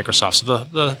without Microsoft. So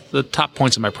the top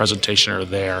points of my presentation are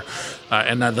there.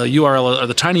 And the URL, or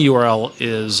the tiny URL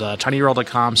is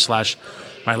tinyurl.com/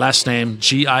 my last name,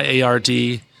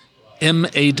 GIARD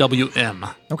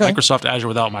MAWM. Okay. Microsoft Azure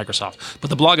without Microsoft. But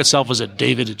the blog itself is at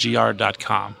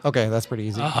davidgr.com. Okay, that's pretty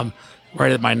easy.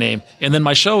 Right at my name. And then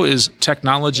my show is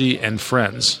Technology and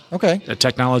Friends. Okay. At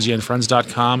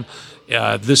technologyandfriends.com.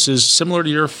 This is similar to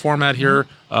your format here,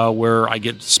 where I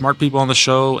get smart people on the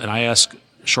show and I ask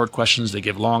short questions. They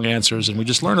give long answers, and we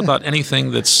just learn about anything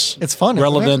that's fun,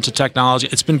 relevant to technology.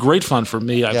 It's been great fun for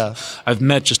me. I've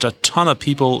met just a ton of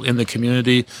people in the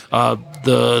community.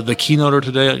 The keynoter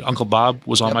today, Uncle Bob,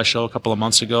 was on my show a couple of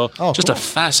months ago. Oh, just cool. a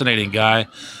fascinating guy.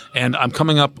 And I'm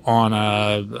coming up on,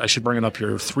 I should bring it up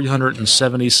here,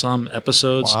 370 some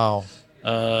episodes. Wow.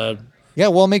 Yeah,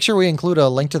 we'll make sure we include a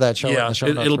link to that show. In the show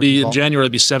notes it'll for be people. in January.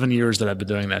 It'll be 7 years that I've been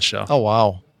doing that show. Oh,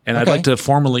 wow. And I'd like to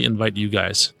formally invite you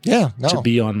guys to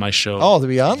be on my show. Oh, to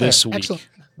be on this there. week. Excellent.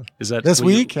 Is that this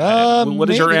week?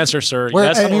 What is your answer, sir? We're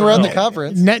Yes anywhere or on no? the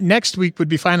conference. Next week would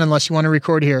be fine unless you want to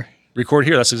record here. Record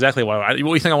here. That's exactly why. What do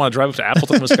you think? I want to drive up to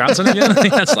Appleton, Wisconsin again?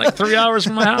 That's like 3 hours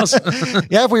from my house.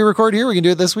 Yeah, if we record here, we can do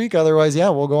it this week. Otherwise,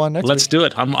 we'll go on next week. Let's do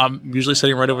it. I'm usually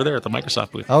sitting right over there at the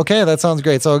Microsoft booth. Okay, that sounds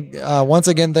great. So once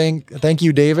again, thank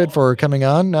you, David, for coming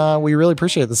on. We really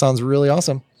appreciate it. This sounds really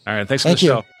awesome. All right, thanks for the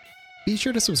show. Be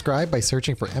sure to subscribe by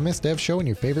searching for MS Dev Show in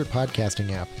your favorite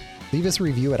podcasting app. Leave us a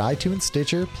review at iTunes,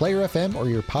 Stitcher, Player FM, or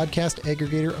your podcast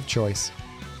aggregator of choice.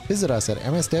 Visit us at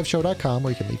msdevshow.com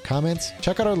where you can leave comments,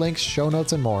 check out our links, show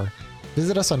notes, and more.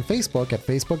 Visit us on Facebook at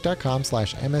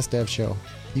facebook.com/msdevshow.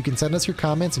 You can send us your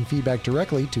comments and feedback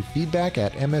directly to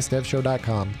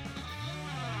feedback@msdevshow.com.